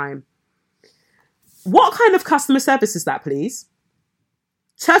the time. What kind of customer service is that, please?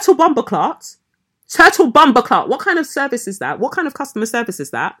 Turtle Bumberclart? Turtle Bumberclart. What kind of service is that? What kind of customer service is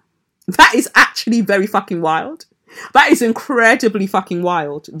that? That is actually very fucking wild. That is incredibly fucking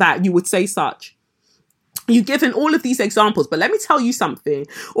wild that you would say such. You've given all of these examples, but let me tell you something.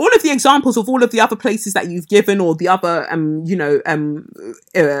 All of the examples of all of the other places that you've given, or the other,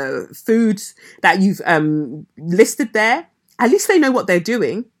 foods that you've listed there, at least they know what they're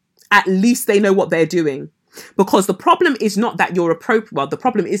doing. At least they know what they're doing. Because the problem is not that you're the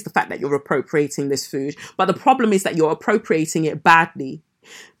problem is the fact that you're appropriating this food, but the problem is that you're appropriating it badly.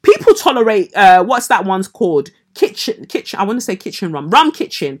 People tolerate, what's that one's called? Kitchen, I want to say kitchen rum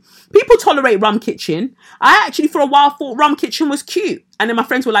kitchen. People tolerate rum kitchen. I actually for a while thought rum kitchen was cute. And then my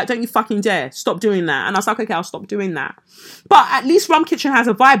friends were like, don't you fucking dare, stop doing that. And I was like, okay, I'll stop doing that. But at least rum kitchen has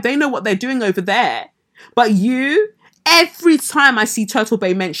a vibe. They know what they're doing over there. But every time I see Turtle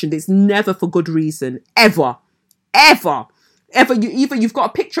Bay mentioned, it's never for good reason. Ever. You've got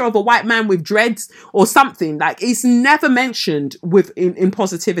a picture of a white man with dreads or something. Like, it's never mentioned in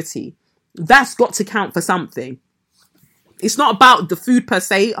positivity. That's got to count for something. It's not about the food per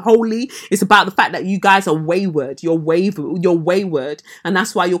se wholly. It's about the fact that you guys are wayward. You're wayward. And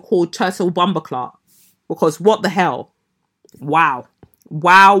that's why you're called Turtle Bumberclart. Because what the hell? Wow.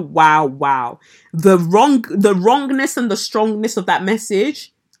 The wrongness and the strongness of that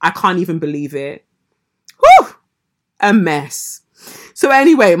message, I can't even believe it. Whew! A mess. So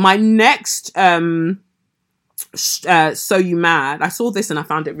anyway, my next So You Mad, I saw this and I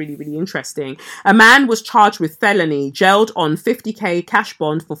found it really, really interesting. A man was charged with felony, jailed on 50k cash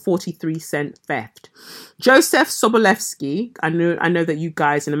bond for 43-cent theft. Joseph Sobolewski, I know that you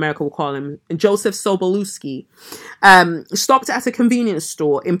guys in America will call him Joseph Sobolewski, stopped at a convenience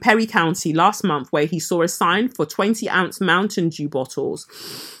store in Perry County last month where he saw a sign for 20-ounce Mountain Dew bottles,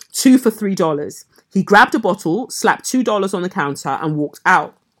 2 for $3. He grabbed a bottle, slapped $2 on the counter and walked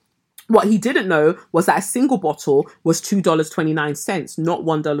out. What he didn't know was that a single bottle was $2.29, not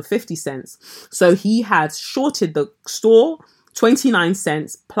 $1.50. So he had shorted the store 29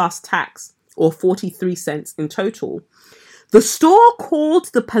 cents plus tax, or 43 cents in total. The store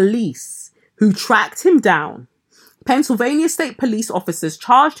called the police, who tracked him down. Pennsylvania State Police officers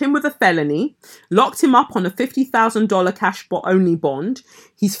charged him with a felony, locked him up on a $50,000 cash-only bond.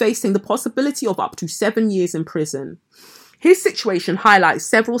 He's facing the possibility of up to 7 years in prison. His situation highlights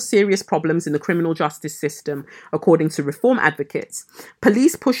several serious problems in the criminal justice system, according to reform advocates.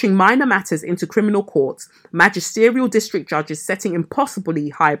 Police pushing minor matters into criminal courts, magisterial district judges setting impossibly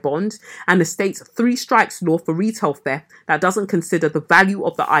high bonds, and the state's 3 strikes law for retail theft that doesn't consider the value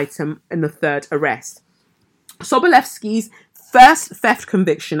of the item in the third arrest. Sobolewski's first theft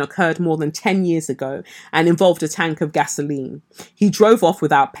conviction occurred more than 10 years ago and involved a tank of gasoline. He drove off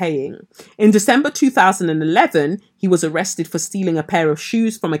without paying. In December 2011, he was arrested for stealing a pair of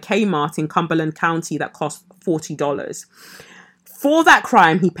shoes from a Kmart in Cumberland County that cost $40. For that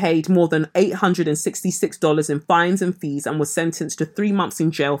crime, he paid more than $866 in fines and fees and was sentenced to 3 months in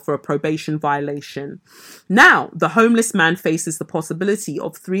jail for a probation violation. Now, the homeless man faces the possibility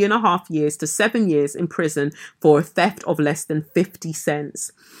of 3.5 years to 7 years in prison for a theft of less than 50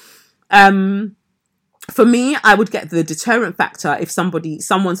 cents. For me, I would get the deterrent factor if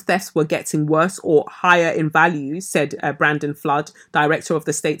someone's thefts were getting worse or higher in value, said Brandon Flood, director of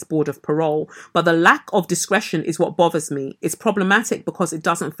the state's Board of Parole. But the lack of discretion is what bothers me. It's problematic because it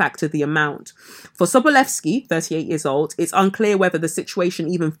doesn't factor the amount. For Sobolewski, 38 years old, it's unclear whether the situation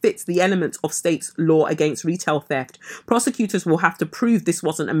even fits the elements of state's law against retail theft. Prosecutors will have to prove this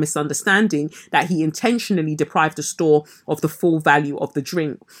wasn't a misunderstanding, that he intentionally deprived the store of the full value of the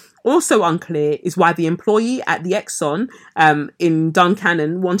drink. Also unclear is why the employee at the Exxon in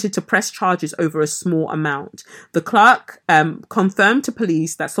Duncannon wanted to press charges over a small amount. The clerk confirmed to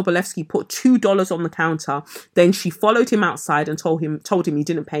police that Sobolewski put $2 on the counter. Then she followed him outside and told him he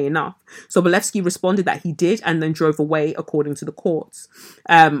didn't pay enough. Sobolewski responded that he did and then drove away, according to the court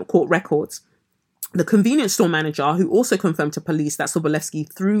records. The convenience store manager, who also confirmed to police that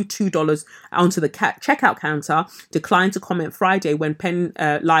Sobolewski threw $2 onto the checkout counter, declined to comment Friday when Penn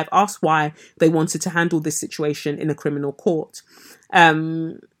Live asked why they wanted to handle this situation in a criminal court.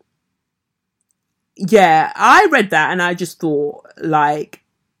 Yeah, I read that and I just thought, like,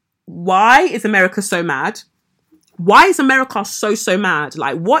 why is America so mad? Why is America so mad?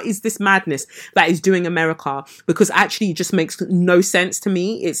 Like, what is this madness that is doing America? Because actually it just makes no sense to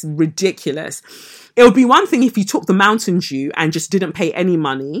me. It's ridiculous. It would be one thing if you took the Mountain Dew and just didn't pay any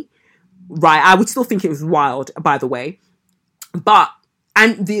money, right? I would still think it was wild, by the way. But,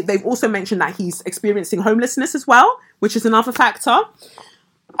 and they've also mentioned that he's experiencing homelessness as well, which is another factor.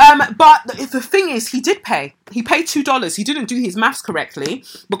 But the thing is, he did pay. He paid $2. He didn't do his maths correctly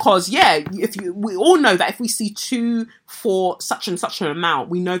because, we all know that if we see 2 for such and such an amount,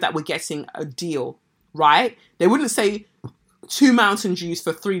 we know that we're getting a deal, right? They wouldn't say 2 Mountain Dews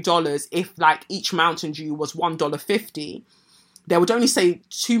for $3 if, like, each Mountain Dew was $1.50. They would only say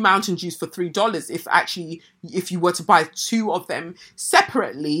 2 Mountain Dews for $3 if you were to buy 2 of them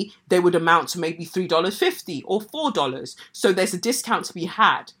separately, they would amount to maybe $3.50 or $4. So there's a discount to be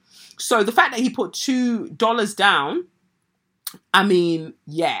had. So the fact that he put $2 down, I mean,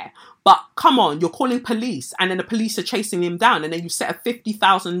 yeah. But come on, you're calling police and then the police are chasing him down and then you set a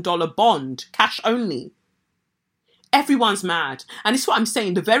 $50,000 bond, cash only. Everyone's mad. And it's what I'm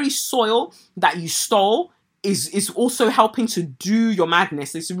saying. The very soil that you stole is also helping to do your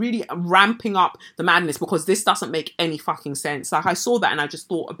madness. It's really ramping up the madness because this doesn't make any fucking sense. Like, I saw that and I just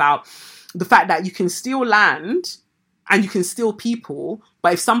thought about the fact that you can steal land and you can steal people,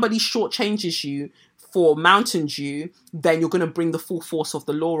 but if somebody shortchanges you for Mountain Dew, then you're going to bring the full force of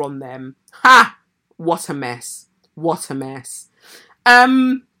the law on them. Ha! What a mess. What a mess.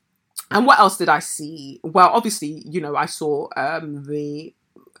 And what else did I see? Well, obviously, I saw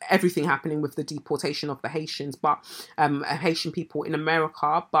everything happening with the deportation of the Haitians, but Haitian people in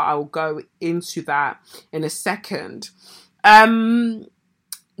America, but I'll go into that in a second.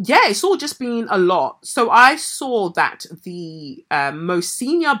 It's all just been a lot. So I saw that the most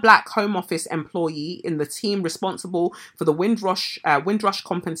senior Black Home Office employee in the team responsible for the Windrush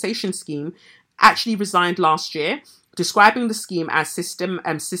compensation scheme actually resigned last year, describing the scheme as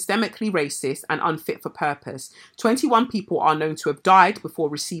systemically racist and unfit for purpose. 21 people are known to have died before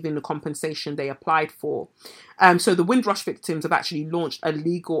receiving the compensation they applied for. So the Windrush victims have actually launched a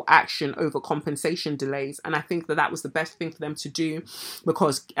legal action over compensation delays. And I think that was the best thing for them to do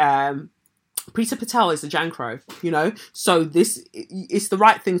because Prita Patel is a Jankro, so this is the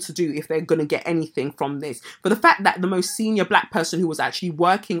right thing to do if they're going to get anything from this. But the fact that the most senior Black person who was actually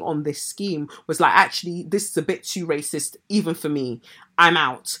working on this scheme was like, actually, this is a bit too racist, even for me, I'm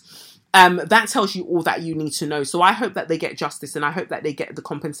out. That tells you all that you need to know. So I hope that they get justice and I hope that they get the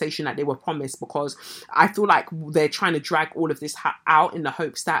compensation that they were promised, because I feel like they're trying to drag all of this out in the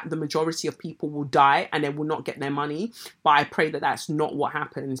hopes that the majority of people will die and they will not get their money. But I pray that that's not what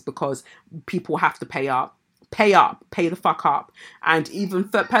happens, because people have to pay up. Pay the fuck up. And even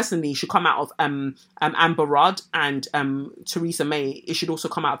personally, it should come out of Amber Rudd and Theresa May. It should also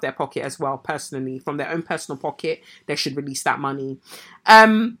come out of their pocket as well, personally. From their own personal pocket, they should release that money.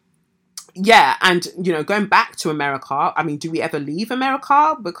 And, going back to America, I mean, do we ever leave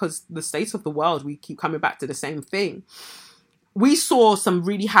America? Because the state of the world, we keep coming back to the same thing. We saw some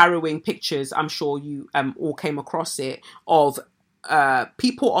really harrowing pictures, I'm sure you all came across it, of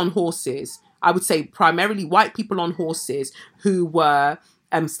people on horses. I would say primarily white people on horses who were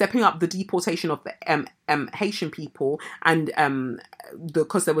stepping up the deportation of the Haitian people, and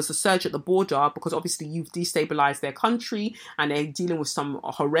because there was a surge at the border, because obviously you've destabilized their country and they're dealing with some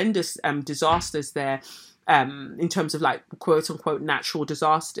horrendous disasters there, in terms of like quote unquote natural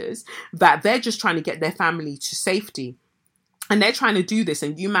disasters, that they're just trying to get their family to safety. And they're trying to do this,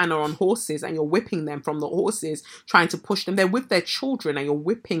 and you man are on horses and you're whipping them from the horses, trying to push them. They're with their children and you're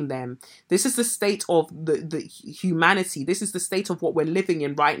whipping them. This is the state of the humanity. This is the state of what we're living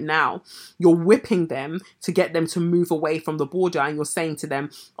in right now. You're whipping them to get them to move away from the border, and you're saying to them,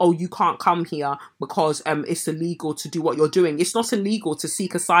 oh, you can't come here because it's illegal to do what you're doing. It's not illegal to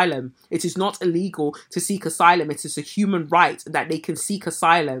seek asylum. It is not illegal to seek asylum. It is a human right that they can seek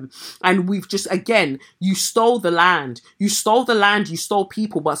asylum. And we've just, again, you stole the land. You stole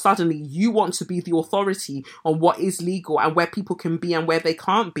people, but suddenly you want to be the authority on what is legal and where people can be and where they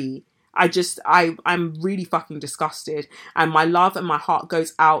can't be. I'm really fucking disgusted, and my love and my heart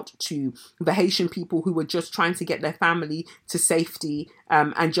goes out to the Haitian people who were just trying to get their family to safety,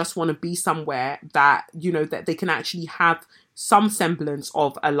 and just want to be somewhere that, that they can actually have some semblance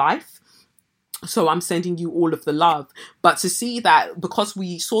of a life. So I'm sending you all of the love. But to see that, because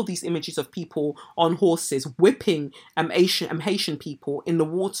we saw these images of people on horses whipping Haitian people in the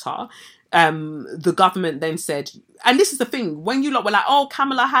water, the government then said, and this is the thing, when you lot were like, oh,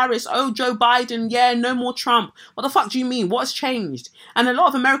 Kamala Harris, oh, Joe Biden, yeah, no more Trump. What the fuck do you mean? What's changed? And a lot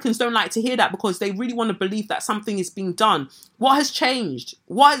of Americans don't like to hear that because they really want to believe that something is being done. What has changed?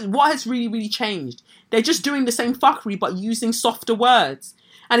 What has really, really changed? They're just doing the same fuckery, but using softer words.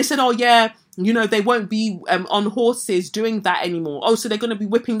 And they said, oh, yeah, you know, they won't be on horses doing that anymore. Oh, so they're going to be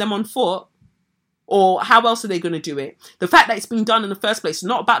whipping them on foot? Or how else are they going to do it? The fact that it's been done in the first place,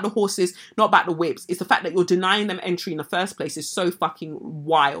 not about the horses, not about the whips. It's the fact that you're denying them entry in the first place is so fucking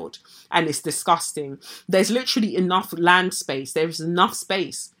wild. And it's disgusting. There's literally enough land space. There is enough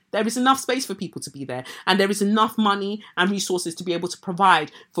space. There is enough space for people to be there. And there is enough money and resources to be able to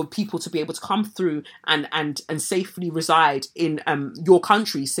provide for people to be able to come through and safely reside in your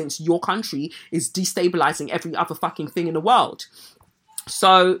country, since your country is destabilizing every other fucking thing in the world.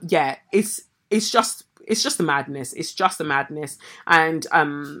 So, yeah, it's just a madness. It's just a madness. And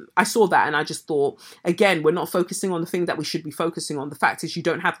I saw that and I just thought, again, we're not focusing on the thing that we should be focusing on. The fact is, you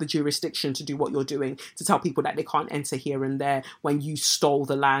don't have the jurisdiction to do what you're doing, to tell people that they can't enter here and there when you stole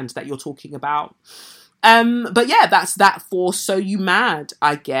the land that you're talking about. But yeah, that's that for So You Mad,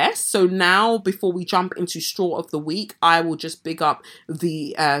 I guess. So now, before we jump into Straw of the Week, I will just big up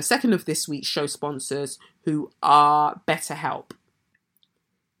the second of this week's show sponsors, who are BetterHelp.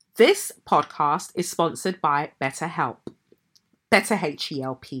 This podcast is sponsored by BetterHelp. Better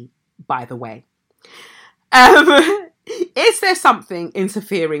H-E-L-P, by the way. Is there something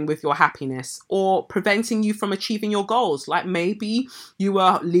interfering with your happiness or preventing you from achieving your goals? Like maybe you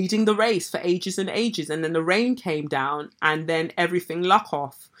were leading the race for ages and ages and then the rain came down and then everything luck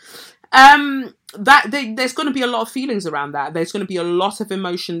off. There's going to be a lot of feelings around that. There's going to be a lot of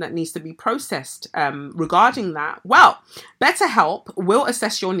emotion that needs to be processed regarding that. Well, BetterHelp will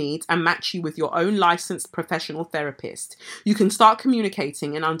assess your needs and match you with your own licensed professional therapist. You can start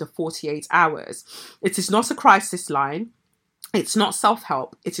communicating in under 48 hours. It is not a crisis line. It's not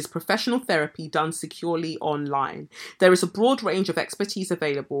self-help, it is professional therapy done securely online. There is a broad range of expertise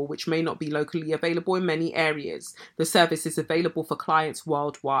available, which may not be locally available in many areas. The service is available for clients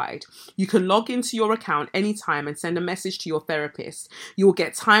worldwide. You can log into your account anytime and send a message to your therapist. You will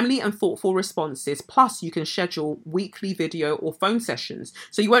get timely and thoughtful responses, plus you can schedule weekly video or phone sessions,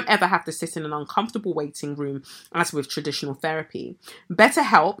 so you won't ever have to sit in an uncomfortable waiting room as with traditional therapy.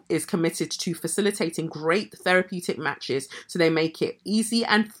 BetterHelp is committed to facilitating great therapeutic matches, so they make it easy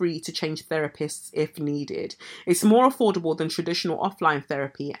and free to change therapists if needed. It's more affordable than traditional offline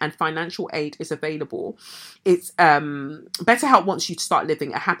therapy and financial aid is available. It's BetterHelp wants you to start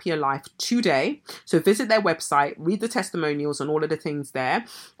living a happier life today. So visit their website, read the testimonials and all of the things there,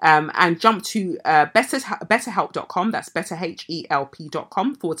 and jump to betterhelp.com. That's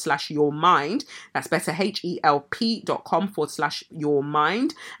betterhelp.com/yourmind. That's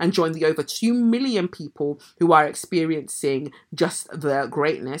betterhelp.com/yourmind, and join the over 2 million people who are experiencing just the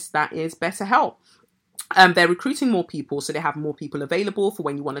greatness that is BetterHelp. They're recruiting more people, so they have more people available for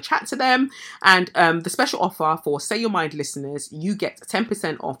when you want to chat to them. And the special offer for Say Your Mind listeners, you get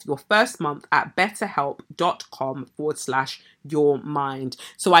 10% off your first month at betterhelp.com/yourmind.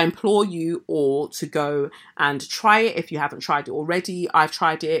 So I implore you all to go and try it if you haven't tried it already. I've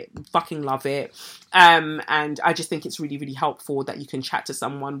tried it, fucking love it. And I just think it's really, really helpful that you can chat to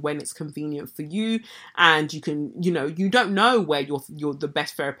someone when it's convenient for you, and you can, you know, you don't know where you're the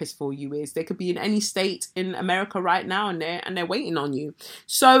best therapist for you is. They could be in any state in America right now, and they're waiting on you.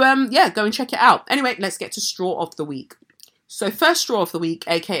 So yeah, go and check it out. Anyway, let's get to Straw of the Week. So first straw of the week,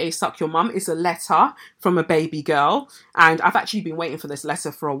 aka Suck Your Mum, is a letter from a baby girl. And I've actually been waiting for this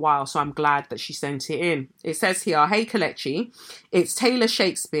letter for a while, so I'm glad that she sent it in. It says here, "Hey Kelechi, it's Taylor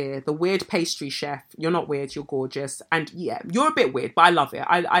Shakespeare, the weird pastry chef. You're not weird, you're gorgeous. And yeah, you're a bit weird, but I love it.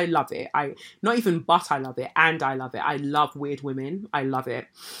 I love it. I love it, and I love it. I love weird women. I love it.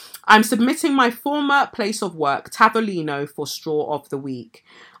 I'm submitting my former place of work, Tavolino, for straw of the week.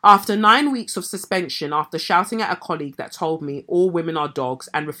 After 9 weeks of suspension after shouting at a colleague that told me all women are dogs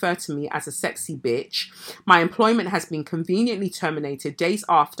and referred to me as a sexy bitch, my employment has been conveniently terminated days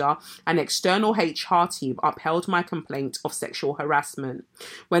after an external HR team upheld my complaint of sexual harassment.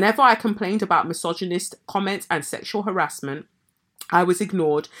 Whenever I complained about misogynist comments and sexual harassment, I was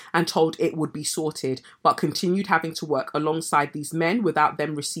ignored and told it would be sorted, but continued having to work alongside these men without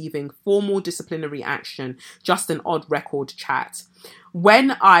them receiving formal disciplinary action, just an odd record chat.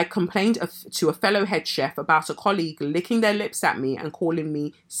 When I complained to a fellow head chef about a colleague licking their lips at me and calling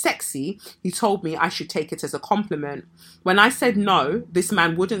me sexy, he told me I should take it as a compliment. When I said no, this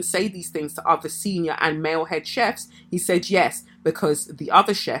man wouldn't say these things to other senior and male head chefs. He said yes, because the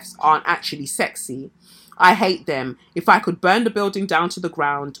other chefs aren't actually sexy. I hate them. If I could burn the building down to the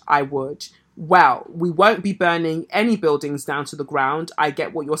ground, I would. Well, we won't be burning any buildings down to the ground. I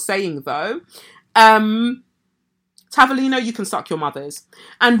get what you're saying, though. Tavolino, you can suck your mothers.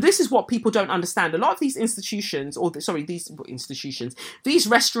 And this is what people don't understand. A lot of these institutions, these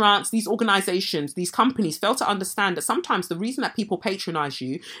restaurants, these organizations, these companies fail to understand that sometimes the reason that people patronize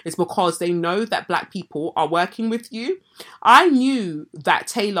you is because they know that black people are working with you. I knew that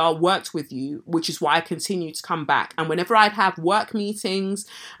Taylor worked with you, which is why I continue to come back. And whenever I'd have work meetings,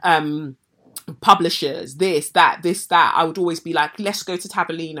 publishers, this, that, I would always be like, let's go to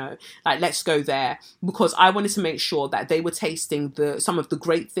Tavolino, like, let's go there, because I wanted to make sure that they were tasting some of the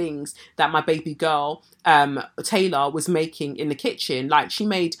great things that my baby girl, Taylor, was making in the kitchen. Like, she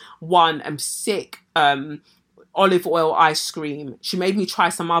made one sick, olive oil ice cream. She made me try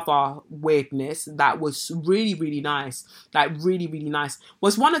some other weirdness that was really, really nice. Like, really, really nice.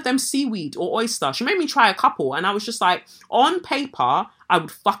 Was one of them seaweed or oyster? She made me try a couple, and I was just like, on paper, I would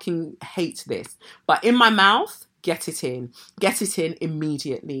fucking hate this. But in my mouth, get it in. Get it in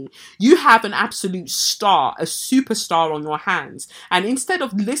immediately. You have an absolute star, a superstar on your hands. And instead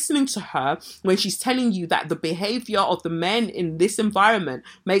of listening to her when she's telling you that the behavior of the men in this environment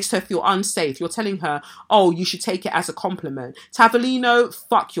makes her feel unsafe, you're telling her, oh, you should take it as a compliment. Tavolino,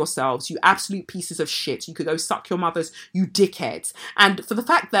 fuck yourselves, you absolute pieces of shit. You could go suck your mothers, you dickheads. And for the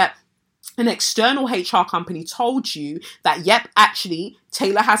fact that an external HR company told you that, yep, actually,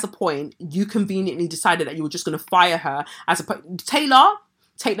 Taylor has a point, you conveniently decided that you were just going to fire her Taylor,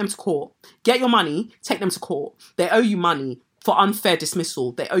 take them to court. Get your money, take them to court. They owe you money for unfair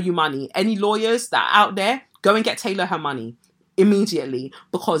dismissal. They owe you money. Any lawyers that are out there, go and get Taylor her money immediately,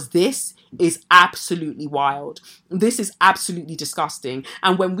 because this is absolutely wild. This is absolutely disgusting.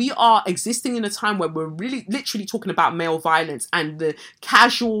 And when we are existing in a time where we're really literally talking about male violence and the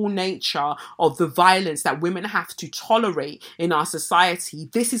casual nature of the violence that women have to tolerate in our society,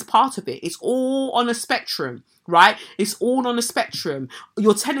 this is part of it. It's all on a spectrum, right? It's all on a spectrum.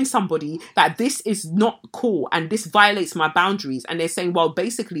 You're telling somebody that this is not cool and this violates my boundaries, and they're saying, well,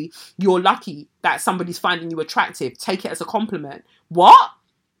 basically, you're lucky that somebody's finding you attractive. Take it as a compliment. What?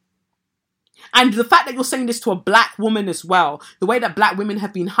 And the fact that you're saying this to a black woman as well, the way that black women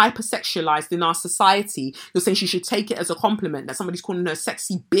have been hypersexualized in our society, you're saying she should take it as a compliment that somebody's calling her a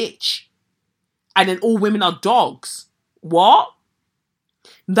sexy bitch. And then all women are dogs. What?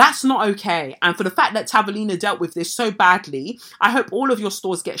 That's not okay. And for the fact that Tavolina dealt with this so badly, I hope all of your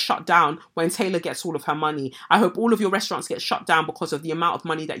stores get shut down when Taylor gets all of her money. I hope all of your restaurants get shut down because of the amount of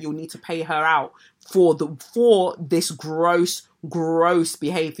money that you'll need to pay her out for this gross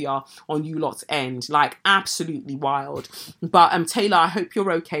behavior on you lot's end. Like, absolutely wild. But Taylor, I hope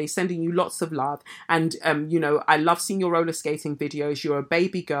you're okay. Sending you lots of love. And I love seeing your roller skating videos. You're a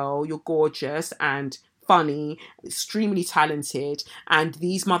baby girl, you're gorgeous and funny, extremely talented, and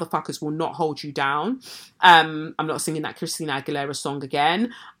these motherfuckers will not hold you down. I'm not singing that Christina Aguilera song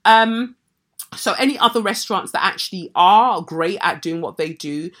again. So any other restaurants that actually are great at doing what they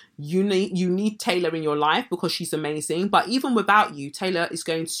do, you need Taylor in your life because she's amazing. But even without you, Taylor is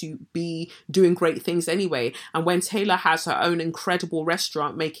going to be doing great things anyway. And when Taylor has her own incredible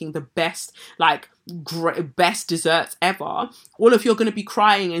restaurant making the best, best desserts ever, all of you are going to be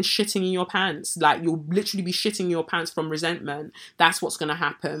crying and shitting in your pants. Like, you'll literally be shitting in your pants from resentment. That's what's going to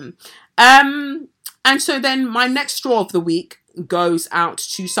happen. And so then my next straw of the week goes out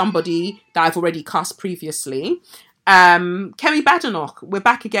to somebody that I've already cussed previously. Kemi Badenoch. We're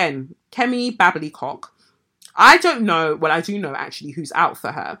back again. Kemi Babblycock. I don't know, well, I do know actually who's out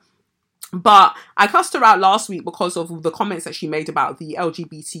for her. But I cussed her out last week because of the comments that she made about the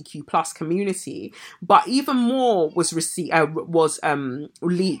LGBTQ plus community. But even more was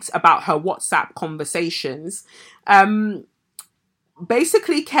leaked about her WhatsApp conversations.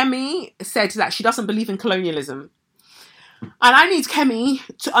 Basically, Kemi said that she doesn't believe in colonialism. And I need Kemi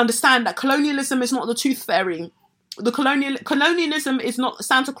to understand that colonialism is not the tooth fairy. The colonialism is not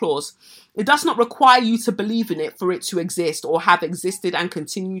Santa Claus. It does not require you to believe in it for it to exist or have existed and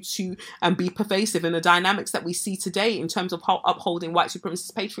continue to be pervasive in the dynamics that we see today in terms of upholding white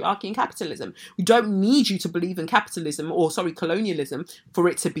supremacist patriarchy and capitalism. We don't need you to believe in colonialism for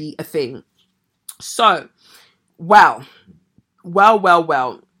it to be a thing. So, well.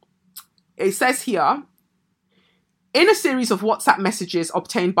 It says here, in a series of WhatsApp messages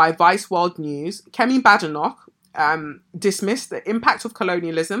obtained by Vice World News, Kemi Badenoch, dismissed the impact of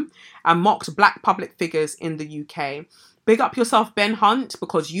colonialism and mocked black public figures in the UK. Big up yourself, Ben Hunt,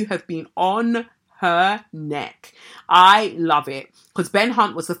 because you have been on her neck. I love it because Ben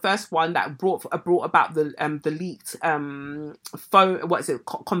Hunt was the first one that brought about the leaked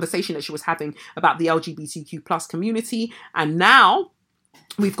conversation that she was having about the LGBTQ plus community, and now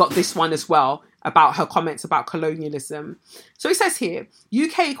we've got this one as well about her comments about colonialism. So it says here,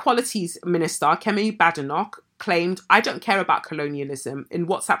 UK Equalities Minister Kemi Badenoch claimed, "I don't care about colonialism," in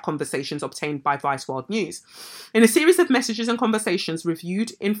WhatsApp conversations obtained by Vice World News. In a series of messages and conversations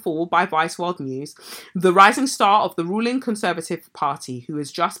reviewed in full by Vice World News, the rising star of the ruling Conservative Party, who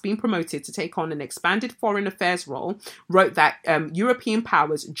has just been promoted to take on an expanded foreign affairs role, wrote that European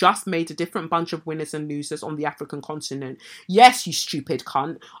powers just made a different bunch of winners and losers on the African continent. Yes, you stupid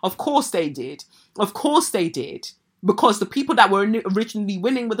cunt. Of course they did. Of course they did. Because the people that were originally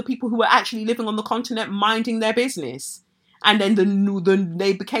winning were the people who were actually living on the continent, minding their business. And then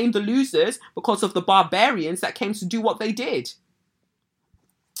they became the losers because of the barbarians that came to do what they did.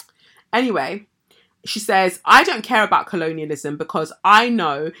 Anyway, she says, "I don't care about colonialism because I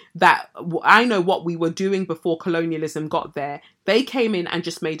know what we were doing before colonialism got there. They came in and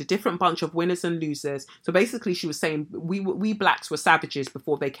just made a different bunch of winners and losers." So basically she was saying we blacks were savages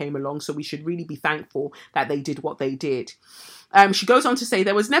before they came along, so we should really be thankful that they did what they did. She goes on to say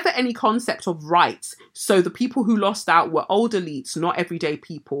there was never any concept of rights, so the people who lost out were old elites, not everyday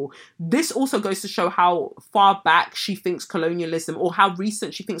people. This also goes to show how far back she thinks colonialism, or how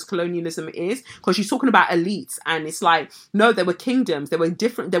recent she thinks colonialism is, because she's talking about elites, and it's like, no, there were kingdoms, there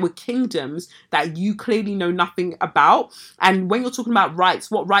were kingdoms that you clearly know nothing about. And when you're talking about rights,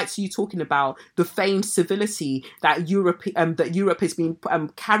 what rights are you talking about? The famed civility that Europe has been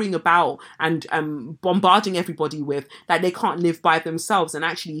carrying about and bombarding everybody with, that they can't live by themselves, and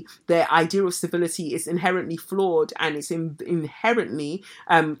actually their idea of civility is inherently flawed and it's inherently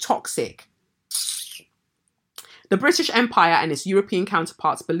toxic. The British Empire and its European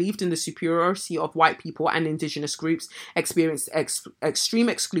counterparts believed in the superiority of white people, and indigenous groups experienced extreme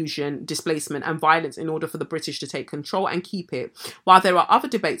exclusion, displacement and violence in order for the British to take control and keep it. While there are other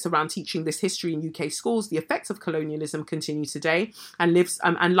debates around teaching this history in UK schools, the effects of colonialism continue today, and lives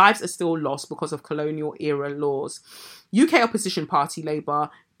are still lost because of colonial era laws. UK opposition party Labour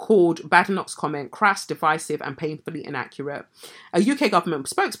called Badenoch's comment crass, divisive and painfully inaccurate. A UK government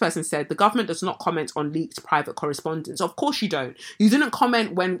spokesperson said the government does not comment on leaked private correspondence. Of course you don't. You didn't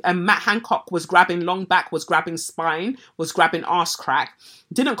comment when Matt Hancock was grabbing long back, was grabbing spine, was grabbing arse crack.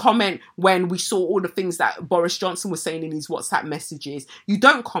 Didn't comment when we saw all the things that Boris Johnson was saying in his WhatsApp messages. You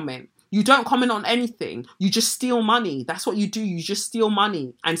don't comment. You don't comment on anything. You just steal money. That's what you do. You just steal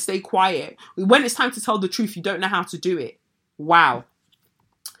money and stay quiet. When it's time to tell the truth, you don't know how to do it. Wow.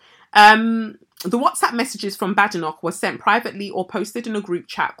 The WhatsApp messages from Badenoch were sent privately or posted in a group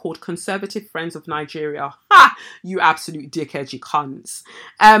chat called Conservative Friends of Nigeria. Ha! You absolute dickhead, you cunts.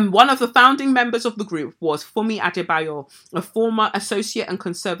 One of the founding members of the group was Funmi Adebayo, a former associate and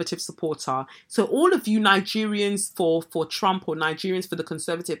Conservative supporter. So all of you Nigerians for Trump, or Nigerians for the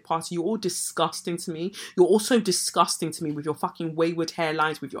Conservative Party, you're all disgusting to me. You're also disgusting to me with your fucking wayward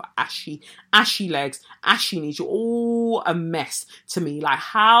hairlines, with your ashy legs, ashy knees. You're all a mess to me. Like,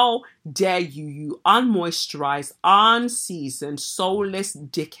 how dare you unmoisturized, unseasoned, soulless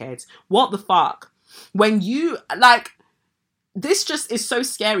dickheads. What the fuck? When you, like, this just is so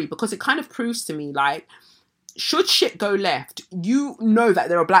scary, because it kind of proves to me, like, should shit go left, you know that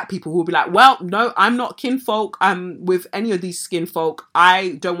there are black people who will be like, well, no, I'm not kinfolk with any of these skin folk.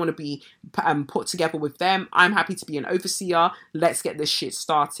 I don't want to be put together with them. I'm happy to be an overseer. Let's get this shit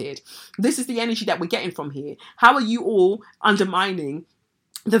started. This is the energy that we're getting from here. How are you all undermining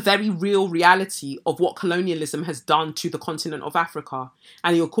the very real reality of what colonialism has done to the continent of Africa?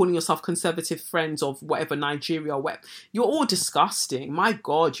 And you're calling yourself Conservative Friends of whatever, Nigeria, whatever. You're all disgusting. My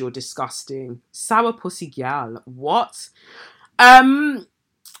God, you're disgusting. Sour pussy gal. What?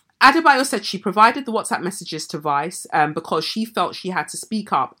 Adebayo said she provided the WhatsApp messages to Vice because she felt she had to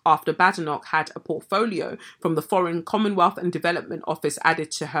speak up after Badenoch had a portfolio from the Foreign Commonwealth and Development Office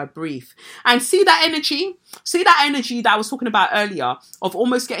added to her brief. And see that energy? See that energy that I was talking about earlier of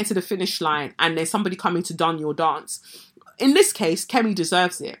almost getting to the finish line and there's somebody coming to done your dance. In this case, Kemi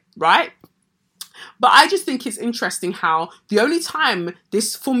deserves it, right? But I just think it's interesting how the only time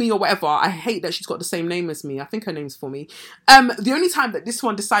this Funmi or whatever, I hate that she's got the same name as me. I think her name's Funmi. The only time that this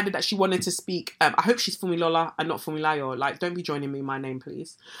one decided that she wanted to speak, I hope she's Funmilola and not Funmilayo. Like, don't be joining me in my name,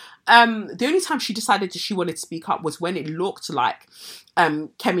 please. The only time she decided that she wanted to speak up was when it looked like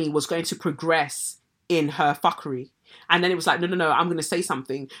Kemi was going to progress in her fuckery. And then it was like, no, I'm going to say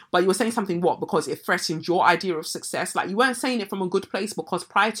something. But you were saying something what? Because it threatened your idea of success. Like, you weren't saying it from a good place, because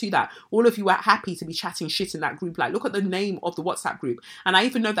prior to that, all of you were happy to be chatting shit in that group. Like, look at the name of the WhatsApp group. And I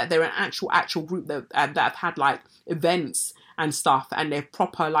even know that they're an actual group that have had like events and stuff, and they're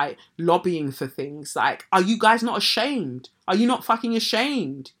proper like lobbying for things. Like, are you guys not ashamed? Are you not fucking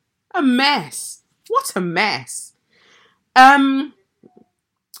ashamed? A mess. What a mess.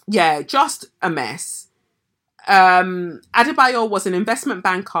 Yeah, just a mess. Adebayo was an investment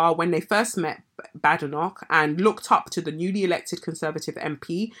banker when they first met Badenoch and looked up to the newly elected Conservative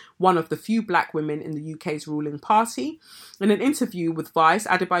MP, one of the few black women in the UK's ruling party. In an interview with Vice,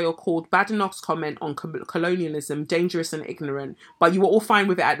 Adebayo called Badenoch's comment on colonialism dangerous and ignorant, but you were all fine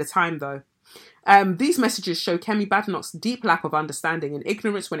with it at the time though. These messages show Kemi Badenoch's deep lack of understanding and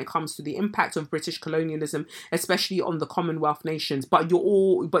ignorance when it comes to the impact of British colonialism, especially on the Commonwealth nations. But you're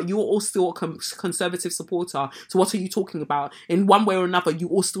all still a Conservative supporter. So what are you talking about? In one way or another, you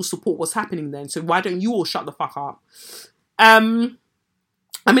all still support what's happening then. So why don't you all shut the fuck up?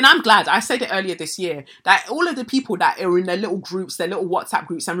 I mean, I'm glad. I said it earlier this year that all of the people that are in their little groups, their little WhatsApp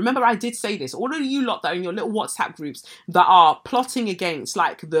groups, and remember I did say this, all of you lot that are in your little WhatsApp groups that are plotting against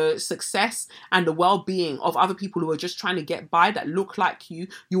like the success and the well-being of other people who are just trying to get by, that look like you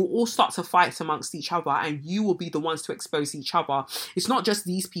will all start to fight amongst each other, and you will be the ones to expose each other. It's not just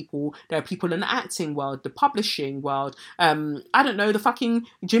these people. There are people in the acting world, the publishing world, I don't know, the fucking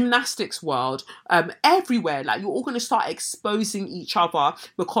gymnastics world, everywhere. Like, you're all going to start exposing each other,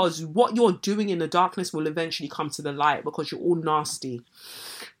 because what you're doing in the darkness will eventually come to the light, because you're all nasty.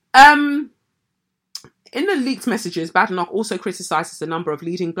 In the leaked messages, Badenoch also criticises a number of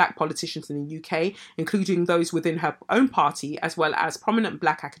leading black politicians in the UK, including those within her own party, as well as prominent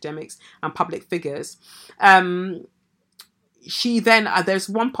black academics and public figures. She then, there's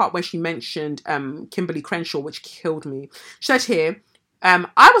one part where she mentioned Kimberly Crenshaw, which killed me. She said here,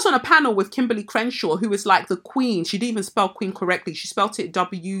 I was on a panel with Kimberly Crenshaw, who is like the queen. She didn't even spell queen correctly. She spelt it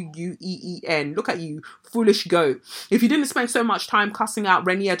W-U-E-E-N. Look at you, foolish goat. If you didn't spend so much time cussing out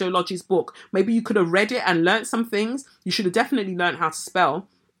Reni Eddo-Lodge's book, maybe you could have read it and learnt some things. You should have definitely learnt how to spell.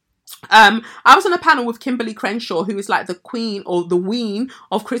 I was on a panel with Kimberly Crenshaw, who is like the queen or the ween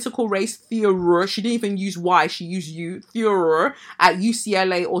of critical race theory. She didn't even use Y, she used U, theory, at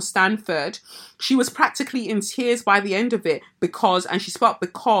UCLA or Stanford. She was practically in tears by the end of it because, and she spelled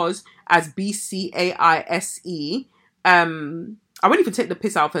because as B-C-A-I-S-E. I won't even take the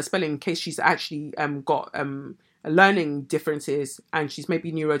piss out of her spelling in case she's actually got learning differences and she's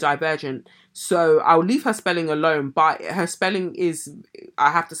maybe neurodivergent. So I'll leave her spelling alone, but her spelling is,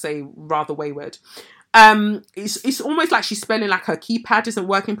 I have to say, rather wayward. It's almost like she's spelling like her keypad isn't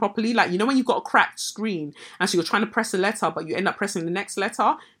working properly. Like, you know when you've got a cracked screen and so you're trying to press a letter but you end up pressing the next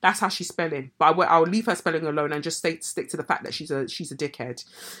letter? That's how she's spelling. But I'll leave her spelling alone and just stick to the fact that she's a dickhead.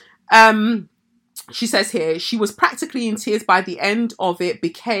 She says here, she was practically in tears by the end of it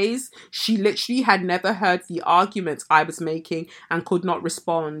because she literally had never heard the arguments I was making and could not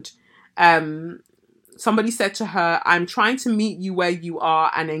respond. Somebody said to her, I'm trying to meet you where you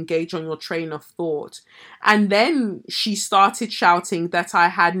are and engage on your train of thought. And then she started shouting that I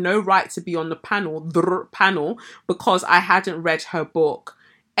had no right to be on the panel because I hadn't read her book.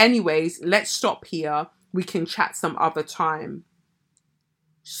 Anyways, let's stop here. We can chat some other time.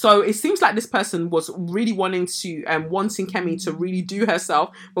 So it seems like this person was really wanting Kemi to really do herself,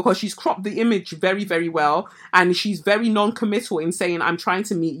 because she's cropped the image very, very well. And she's very non-committal in saying, I'm trying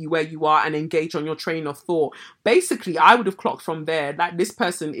to meet you where you are and engage on your train of thought. Basically, I would have clocked from there that this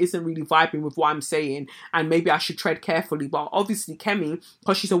person isn't really vibing with what I'm saying, and maybe I should tread carefully. But obviously Kemi,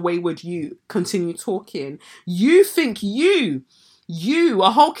 because she's a wayward you, continue talking. You think you,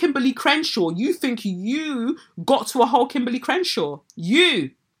 a whole Kimberly Crenshaw, you think you got to a whole Kimberly Crenshaw.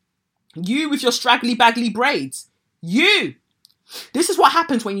 You with your straggly baggly braids. This is what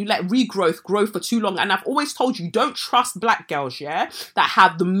happens when you let regrowth grow for too long. And I've always told you, don't trust black girls, yeah, that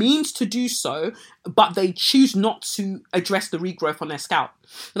have the means to do so, but they choose not to address the regrowth on their scalp.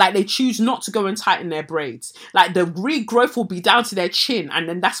 Like, they choose not to go and tighten their braids. Like, the regrowth will be down to their chin, and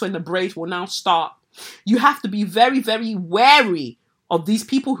then that's when the braids will now start. You have to be very, very wary of these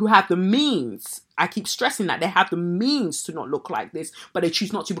people who have the means. I keep stressing that they have the means to not look like this, but they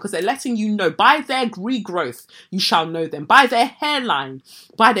choose not to, because they're letting you know by their regrowth, you shall know them. By their hairline,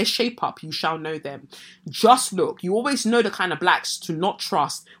 by their shape up, you shall know them. Just look. You always know the kind of blacks to not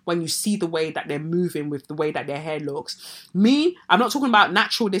trust when you see the way that they're moving with the way that their hair looks. Me, I'm not talking about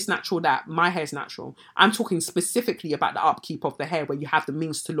natural this, natural that. My hair's natural. I'm talking specifically about the upkeep of the hair where you have the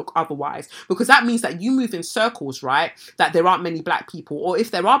means to look otherwise, because that means that you move in circles, right? That there aren't many black people, or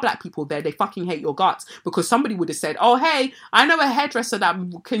if there are black people there, they fucking hate your your guts, because somebody would have said, oh, hey, I know a hairdresser that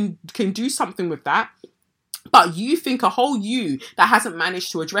can do something with that. But you think a whole you that hasn't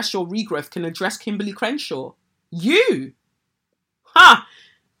managed to address your regrowth can address Kimberly Crenshaw? You? Ha!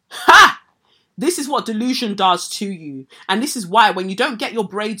 Ha! This is what delusion does to you. And this is why when you don't get your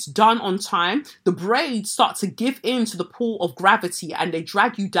braids done on time, the braids start to give in to the pull of gravity and they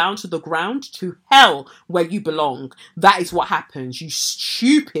drag you down to the ground, to hell where you belong. That is what happens. You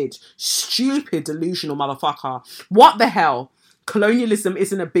stupid, stupid delusional motherfucker. What the hell? Colonialism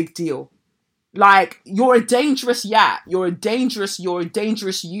isn't a big deal. Like, you're a dangerous you're a dangerous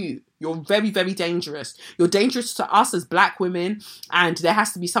you. You're very, very dangerous. You're dangerous to us as black women, and there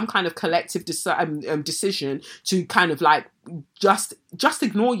has to be some kind of collective decision to kind of like just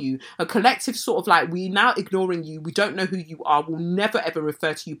ignore you. A collective sort of like, we're now ignoring you. We don't know who you are. We'll never ever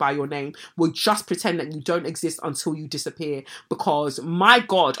refer to you by your name. We'll just pretend that you don't exist until you disappear, because my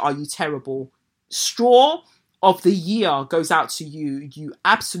God, are you terrible. Straw of the year goes out to you, you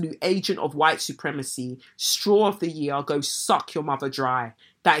absolute agent of white supremacy. Straw of the year, go suck your mother dry.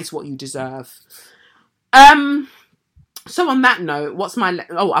 That is what you deserve. So on that note,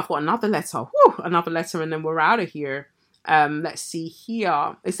 I've got another letter. Another letter, and then we're out of here. Let's see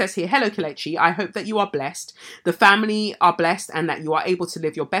here. It says here, hello Kelechi, I hope that you are blessed, the family are blessed, and that you are able to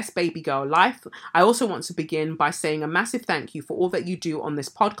live your best baby girl life. I also want to begin by saying a massive thank you for all that you do on this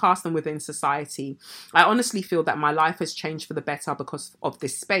podcast and within society. I honestly feel that my life has changed for the better because of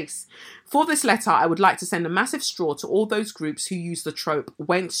this space. For this letter, I would like to send a massive straw to all those groups who use the trope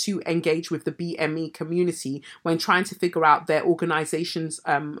went to engage with the BME community when trying to figure out their organizations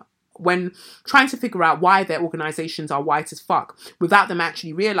why their organizations are white as fuck, without them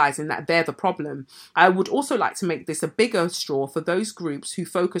actually realizing that they're the problem. I would also like to make this a bigger straw for those groups who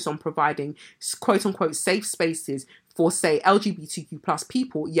focus on providing quote unquote safe spaces for, say, LGBTQ plus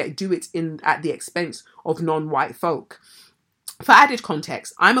people, yet do it at the expense of non-white folk. For added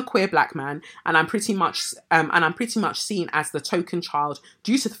context, I'm a queer black man, and I'm pretty much seen as the token child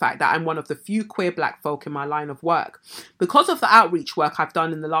due to the fact that I'm one of the few queer black folk in my line of work. Because of the outreach work I've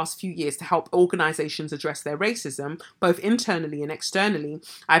done in the last few years to help organisations address their racism, both internally and externally,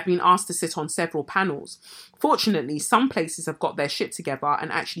 I've been asked to sit on several panels. Fortunately, some places have got their shit together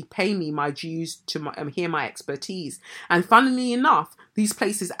and actually pay me my dues to hear my expertise. And funnily enough, these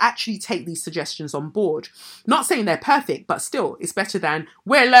places actually take these suggestions on board. Not saying they're perfect, but still, it's better than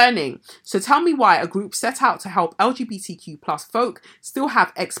we're learning. So tell me why a group set out to help LGBTQ plus folk still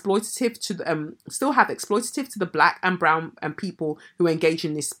have exploitative to the black and brown people who engage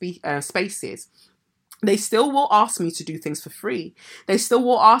in these spaces. They still will ask me to do things for free. They still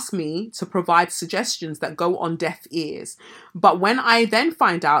will ask me to provide suggestions that go on deaf ears. But when I then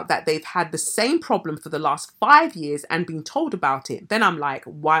find out that they've had the same problem for the last 5 years and been told about it, then I'm like,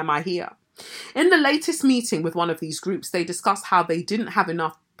 why am I here? In the latest meeting with one of these groups, they discussed how they didn't have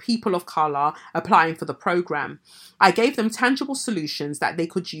enough people of colour applying for the programme. I gave them tangible solutions that they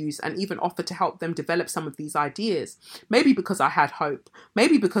could use and even offered to help them develop some of these ideas. Maybe because I had hope.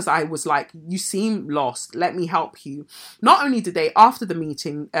 Maybe because I was like, you seem lost, let me help you. Not only did they, after the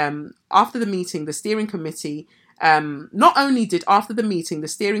meeting, the steering committee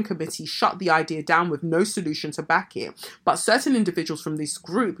shut the idea down with no solution to back it, but certain individuals from this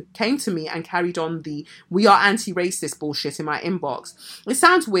group came to me and carried on the "we are anti-racist" bullshit in my inbox. It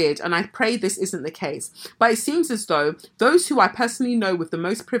sounds weird, and I pray this isn't the case, but it seems as though those who I personally know with the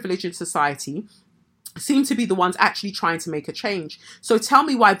most privilege in society seem to be the ones actually trying to make a change. So tell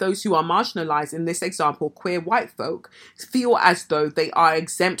me why those who are marginalized, in this example, queer white folk, feel as though they are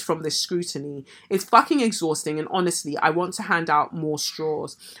exempt from this scrutiny. It's fucking exhausting, and honestly, I want to hand out more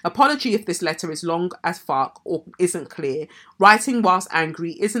straws. Apology if this letter is long as fuck or isn't clear. Writing whilst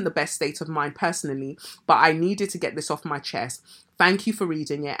angry isn't the best state of mind personally, but I needed to get this off my chest. Thank you for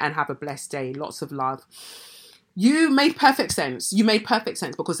reading it, and have a blessed day. Lots of love. You made perfect sense.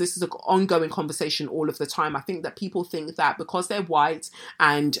 Because this is an ongoing conversation all of the time. I think that people think that because they're white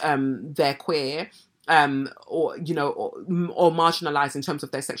and they're queer, or marginalized in terms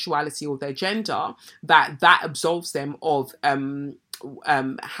of their sexuality or their gender, that absolves them of having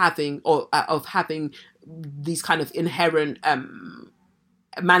these kind of inherent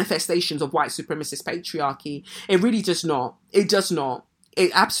manifestations of white supremacist patriarchy. It really does not. It does not.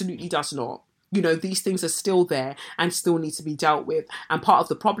 It absolutely does not. You know, these things are still there and still need to be dealt with. And part of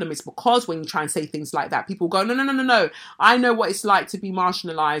the problem is because when you try and say things like that, people go, no. I know what it's like to be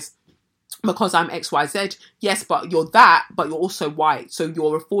marginalized. because I'm XYZ. Yes, but you're that, but you're also white. So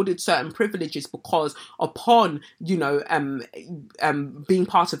you're afforded certain privileges because upon, being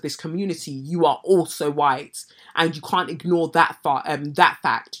part of this community, you are also white. And you can't ignore that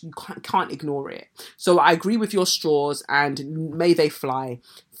fact. You can't ignore it. So I agree with your straws, and may they fly.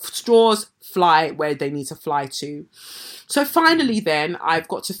 Straws fly where they need to fly to. So finally then, I've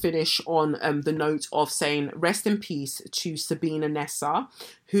got to finish on the note of saying rest in peace to Sabina Nessa,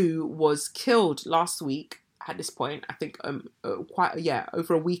 who was killed last week. At this point, I think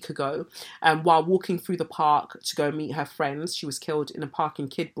over a week ago, while walking through the park to go meet her friends. She was killed in a park in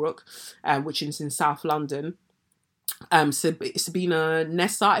Kidbrooke, which is in South London. Sabina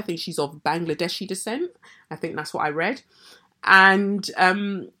Nessa, I think she's of Bangladeshi descent. I think that's what I read. And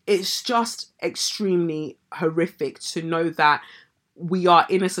it's just extremely horrific to know that we are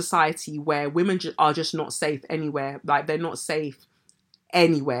in a society where women are just not safe anywhere. Like, they're not safe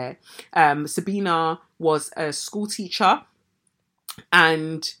anywhere. Sabina was a school teacher,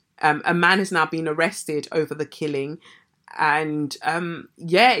 and a man has now been arrested over the killing. And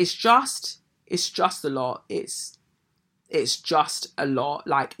it's just a lot. It's just a lot.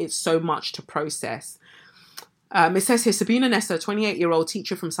 Like, it's so much to process. It says here, Sabina Nessa, a 28-year-old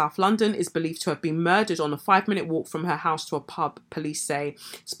teacher from South London, is believed to have been murdered on a 5-minute walk from her house to a pub, police say,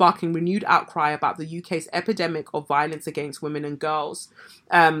 sparking renewed outcry about the UK's epidemic of violence against women and girls.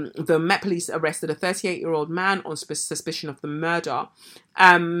 The Met Police arrested a 38-year-old man on suspicion of the murder.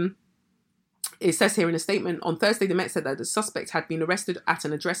 It says here in a statement, on Thursday, the Met said that the suspect had been arrested at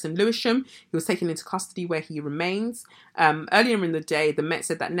an address in Lewisham. He was taken into custody where he remains. Earlier in the day, the Met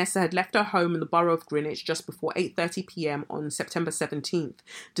said that Nessa had left her home in the borough of Greenwich just before 8:30 p.m. on September 17th.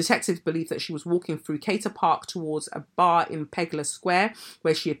 Detectives believe that she was walking through Cater Park towards a bar in Pegler Square,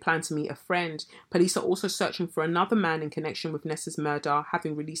 where she had planned to meet a friend. Police are also searching for another man in connection with Nessa's murder,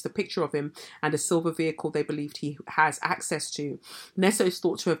 having released a picture of him and a silver vehicle they believed he has access to. Nessa is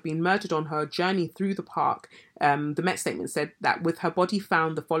thought to have been murdered on her journey through the park. The Met statement said that with her body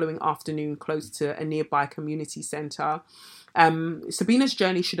found the following afternoon close to a nearby community centre. Sabina's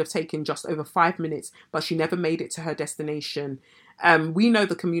journey should have taken just over 5 minutes, but she never made it to her destination. We know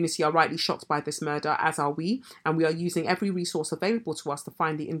the community are rightly shocked by this murder, as are we, and we are using every resource available to us to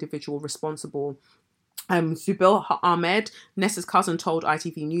find the individual responsible. Zubil Ahmed, Nessa's cousin, told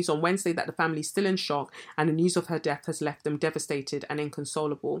ITV News on Wednesday that the family is still in shock and the news of her death has left them devastated and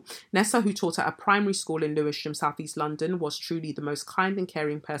inconsolable. Nessa, who taught at a primary school in Lewisham, South East London, was truly the most kind and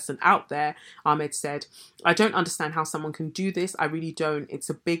caring person out there, Ahmed said. I don't understand how someone can do this. I really don't. It's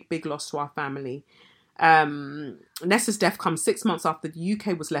a big, big loss to our family. Nessa's death comes 6 months after the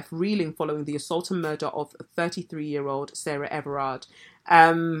UK was left reeling following the assault and murder of 33-year-old Sarah Everard.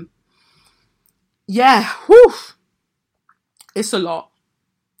 It's a lot.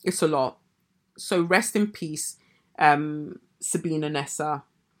 It's a lot. So rest in peace, Sabina Nessa.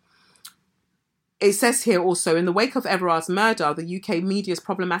 It says here also, in the wake of Everard's murder, the UK media's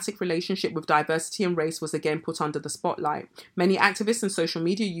problematic relationship with diversity and race was again put under the spotlight. Many activists and social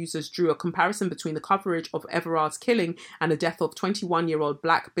media users drew a comparison between the coverage of Everard's killing and the death of 21-year-old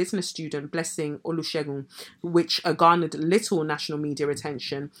black business student Blessing Olusegun, which garnered little national media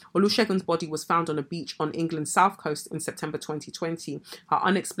attention. Olusegun's body was found on a beach on England's south coast in September 2020. Her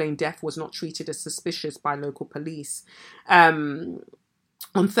unexplained death was not treated as suspicious by local police.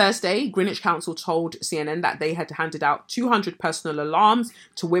 On Thursday, Greenwich Council told CNN that they had handed out 200 personal alarms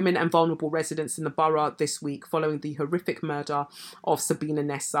to women and vulnerable residents in the borough this week following the horrific murder of Sabina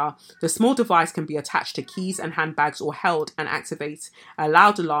Nessa. The small device can be attached to keys and handbags or held and activate a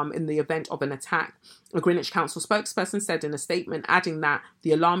loud alarm in the event of an attack. A Greenwich Council spokesperson said in a statement, adding that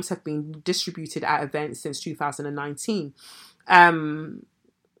the alarms have been distributed at events since 2019.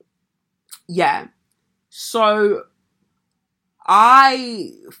 So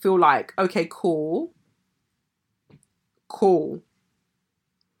I feel like, okay, cool. Sadiq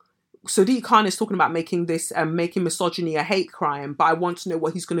Khan is talking about making misogyny a hate crime, but I want to know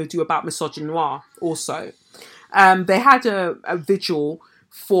what he's going to do about misogynoir also. They had a vigil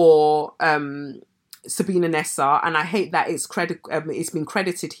for Sabina Nessa, and I hate that it's been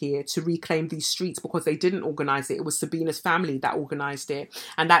credited here to reclaim these streets because they didn't organise it. It was Sabina's family that organised it,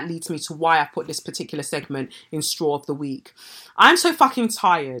 and that leads me to why I put this particular segment in Straw of the Week. I'm so fucking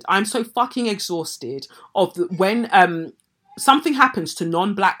tired. I'm so fucking exhausted of when something happens to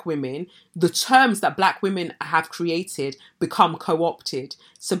non-black women, the terms that black women have created become co-opted.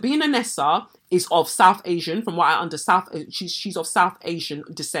 Sabina Nessa is of South Asian, from what I understand. She's of South Asian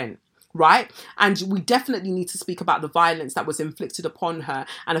descent. right? And we definitely need to speak about the violence that was inflicted upon her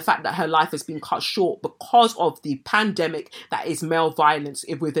and the fact that her life has been cut short because of the pandemic that is male violence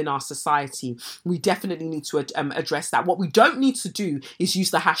within our society. We definitely need to address that. What we don't need to do is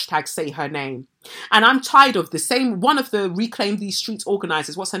use the hashtag say her name. And I'm tired of the same, one of the Reclaim These Streets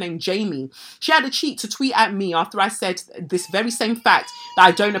organisers, what's her name, Jamie, she had a cheat to tweet at me after I said this very same fact that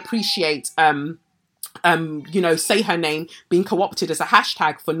I don't appreciate say her name being co-opted as a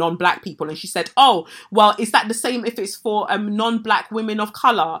hashtag for non-black people. And she said, oh, well, is that the same if it's for non-black women of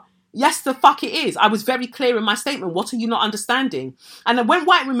colour? Yes, the fuck it is. I was very clear in my statement. What are you not understanding? And then when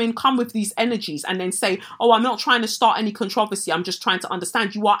white women come with these energies and then say, oh, I'm not trying to start any controversy, I'm just trying to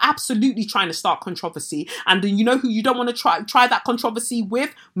understand, you are absolutely trying to start controversy. And then you know who you don't want to try that controversy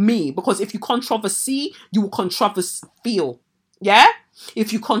with? Me. Because if you controversy, you will controverfeel. Yeah?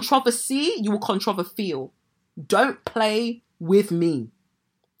 If you controversy, you will controverfeel. Don't play with me.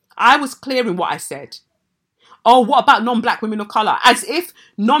 I was clear in what I said. Oh, what about non-black women of colour? As if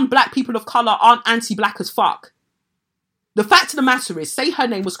non-black people of colour aren't anti-black as fuck. The fact of the matter is, say her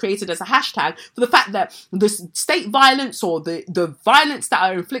name was created as a hashtag for the fact that the state violence or the violence that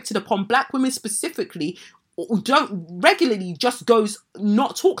are inflicted upon black women specifically don't regularly just goes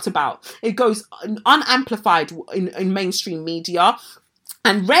not talked about. It goes unamplified in mainstream media.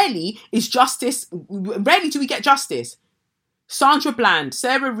 And rarely do we get justice. Sandra Bland,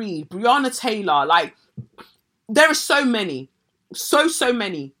 Sarah Reid, Breonna Taylor, like, there are so many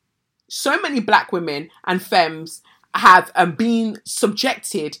black women and femmes have been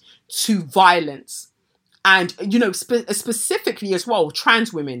subjected to violence. And, specifically as well,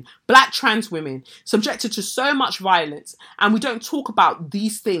 trans women, black trans women, subjected to so much violence. And we don't talk about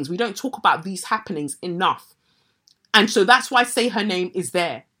these things. We don't talk about these happenings enough. And so that's why Say Her Name is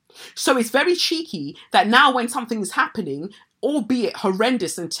there. So it's very cheeky that now when something is happening, albeit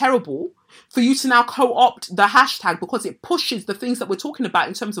horrendous and terrible, for you to now co-opt the hashtag because it pushes the things that we're talking about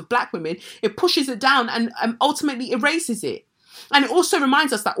in terms of black women, it pushes it down and ultimately erases it. And it also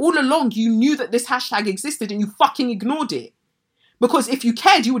reminds us that all along you knew that this hashtag existed and you fucking ignored it. Because if you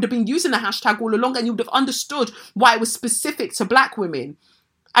cared, you would have been using the hashtag all along and you would have understood why it was specific to black women.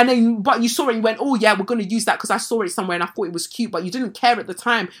 And then, but you saw it and you went, oh yeah, we're going to use that because I saw it somewhere and I thought it was cute. But you didn't care at the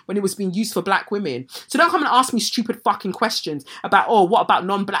time when it was being used for black women. So don't come and ask me stupid fucking questions about, oh, what about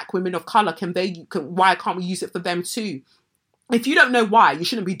non-black women of colour? Why can't we use it for them too? If you don't know why, you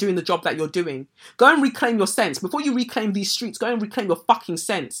shouldn't be doing the job that you're doing. Go and reclaim your sense. Before you reclaim these streets, go and reclaim your fucking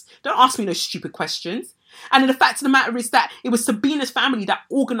sense. Don't ask me no stupid questions. And the fact of the matter is that it was Sabina's family that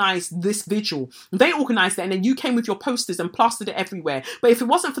organised this vigil. They organised it and then you came with your posters and plastered it everywhere. But if it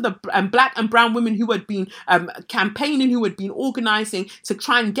wasn't for the black and brown women who had been campaigning, who had been organising to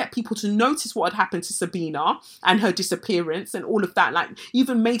try and get people to notice what had happened to Sabina and her disappearance and all of that, like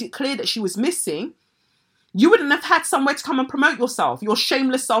even made it clear that she was missing, you wouldn't have had somewhere to come and promote yourself, your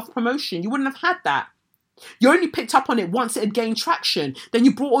shameless self-promotion. You wouldn't have had that. You only picked up on it once it had gained traction. Then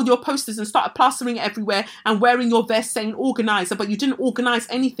you brought all your posters and started plastering it everywhere and wearing your vest saying organiser, but you didn't organise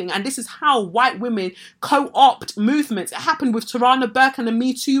anything. And this is how white women co-opt movements. It happened with Tarana Burke and the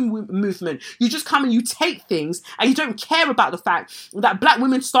Me Too movement. You just come and you take things and you don't care about the fact that black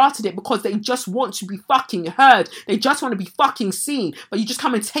women started it because they just want to be fucking heard. They just want to be fucking seen. But you just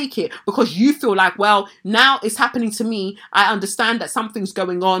come and take it because you feel like, well, now it's happening to me. I understand that something's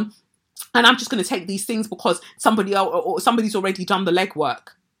going on. And I'm just going to take these things because somebody else or somebody's already done the legwork.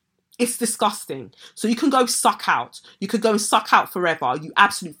 It's disgusting. So you can go suck out. You could go and suck out forever. You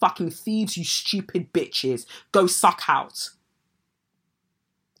absolute fucking thieves, you stupid bitches. Go suck out.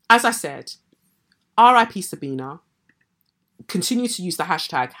 As I said, R.I.P. Sabina. Continue to use the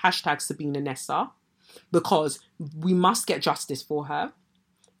hashtag Sabina Nessa, because we must get justice for her.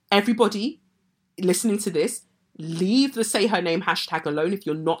 Everybody listening to this, leave the Say Her Name hashtag alone if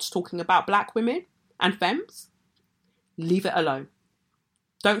you're not talking about black women and femmes. Leave it alone.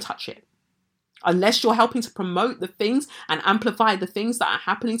 Don't touch it. Unless you're helping to promote the things and amplify the things that are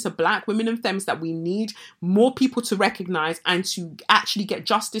happening to black women and femmes that we need more people to recognise and to actually get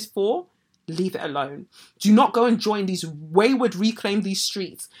justice for, leave it alone. Do not go and join these wayward Reclaim These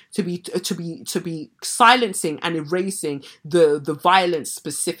Streets to be silencing and erasing the violence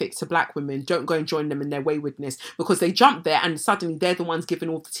specific to black women. Don't go and join them in their waywardness, because they jump there and suddenly they're the ones giving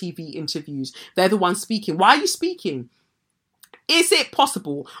all the TV interviews. They're the ones speaking. Why are you speaking? Is it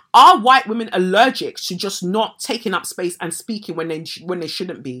possible? Are white women allergic to just not taking up space and speaking when they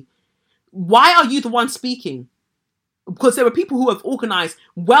shouldn't be? Why are you the one speaking? because there are people who have organized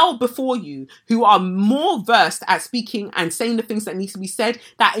well before you who are more versed at speaking and saying the things that need to be said.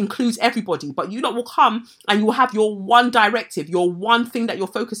 That includes everybody. But you lot will come and you will have your one directive, your one thing that you're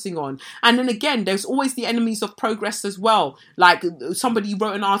focusing on. And then again, there's always the enemies of progress as well. Like somebody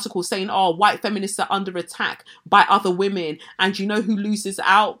wrote an article saying, oh, white feminists are under attack by other women. And you know who loses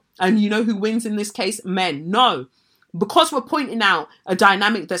out? And you know who wins in this case? Men. No. Because we're pointing out a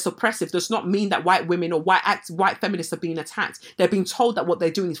dynamic that's oppressive does not mean that white women or white feminists are being attacked. They're being told that what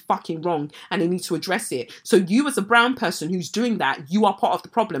they're doing is fucking wrong and they need to address it. So you as a brown person who's doing that, you are part of the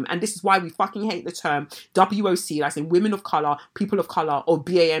problem. And this is why we fucking hate the term WOC, as in women of colour, people of colour, or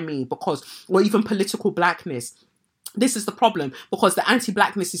BAME, or even political blackness. This is the problem, because the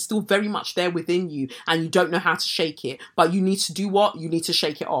anti-blackness is still very much there within you and you don't know how to shake it. But you need to do what? You need to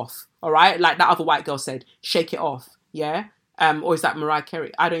shake it off. All right? Like that other white girl said, shake it off. Yeah? Or is that Mariah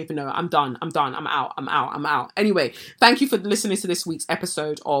Carey? I don't even know. I'm done. I'm out. Anyway, thank you for listening to this week's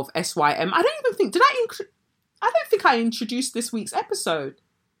episode of SYM. I don't think I introduced this week's episode.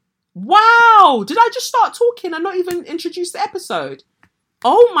 Wow. Did I just start talking and not even introduce the episode?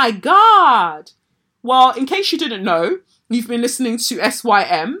 Oh my God. Well, in case you didn't know, you've been listening to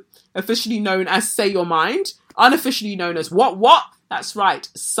SYM, officially known as Say Your Mind, unofficially known as what? That's right,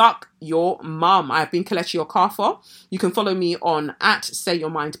 Suck Your Mum. I've been Kelechi Okafor. You can follow me on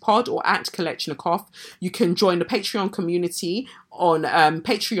 @SayYourMindPod or @KelechiOkafor. You can join the Patreon community on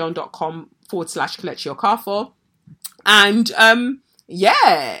patreon.com/Kelechi Okafor. And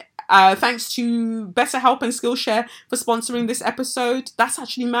thanks to BetterHelp and Skillshare for sponsoring this episode. That's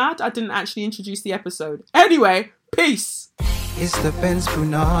actually mad. I didn't actually introduce the episode. Anyway, peace. It's the Benz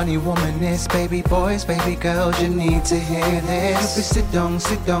Brunani womanist, baby boys, baby girls, you need to hear this. You sit down,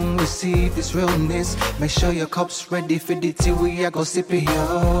 receive this realness. Make sure your cup's ready for the tea, we are go sip it,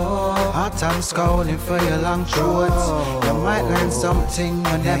 yo. Hard time scrolling for your long throats. You might learn something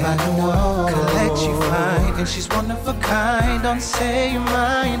you never know. Collect you fine, and she's one of a kind. Don't say your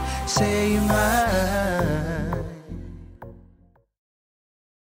mind, say your mind.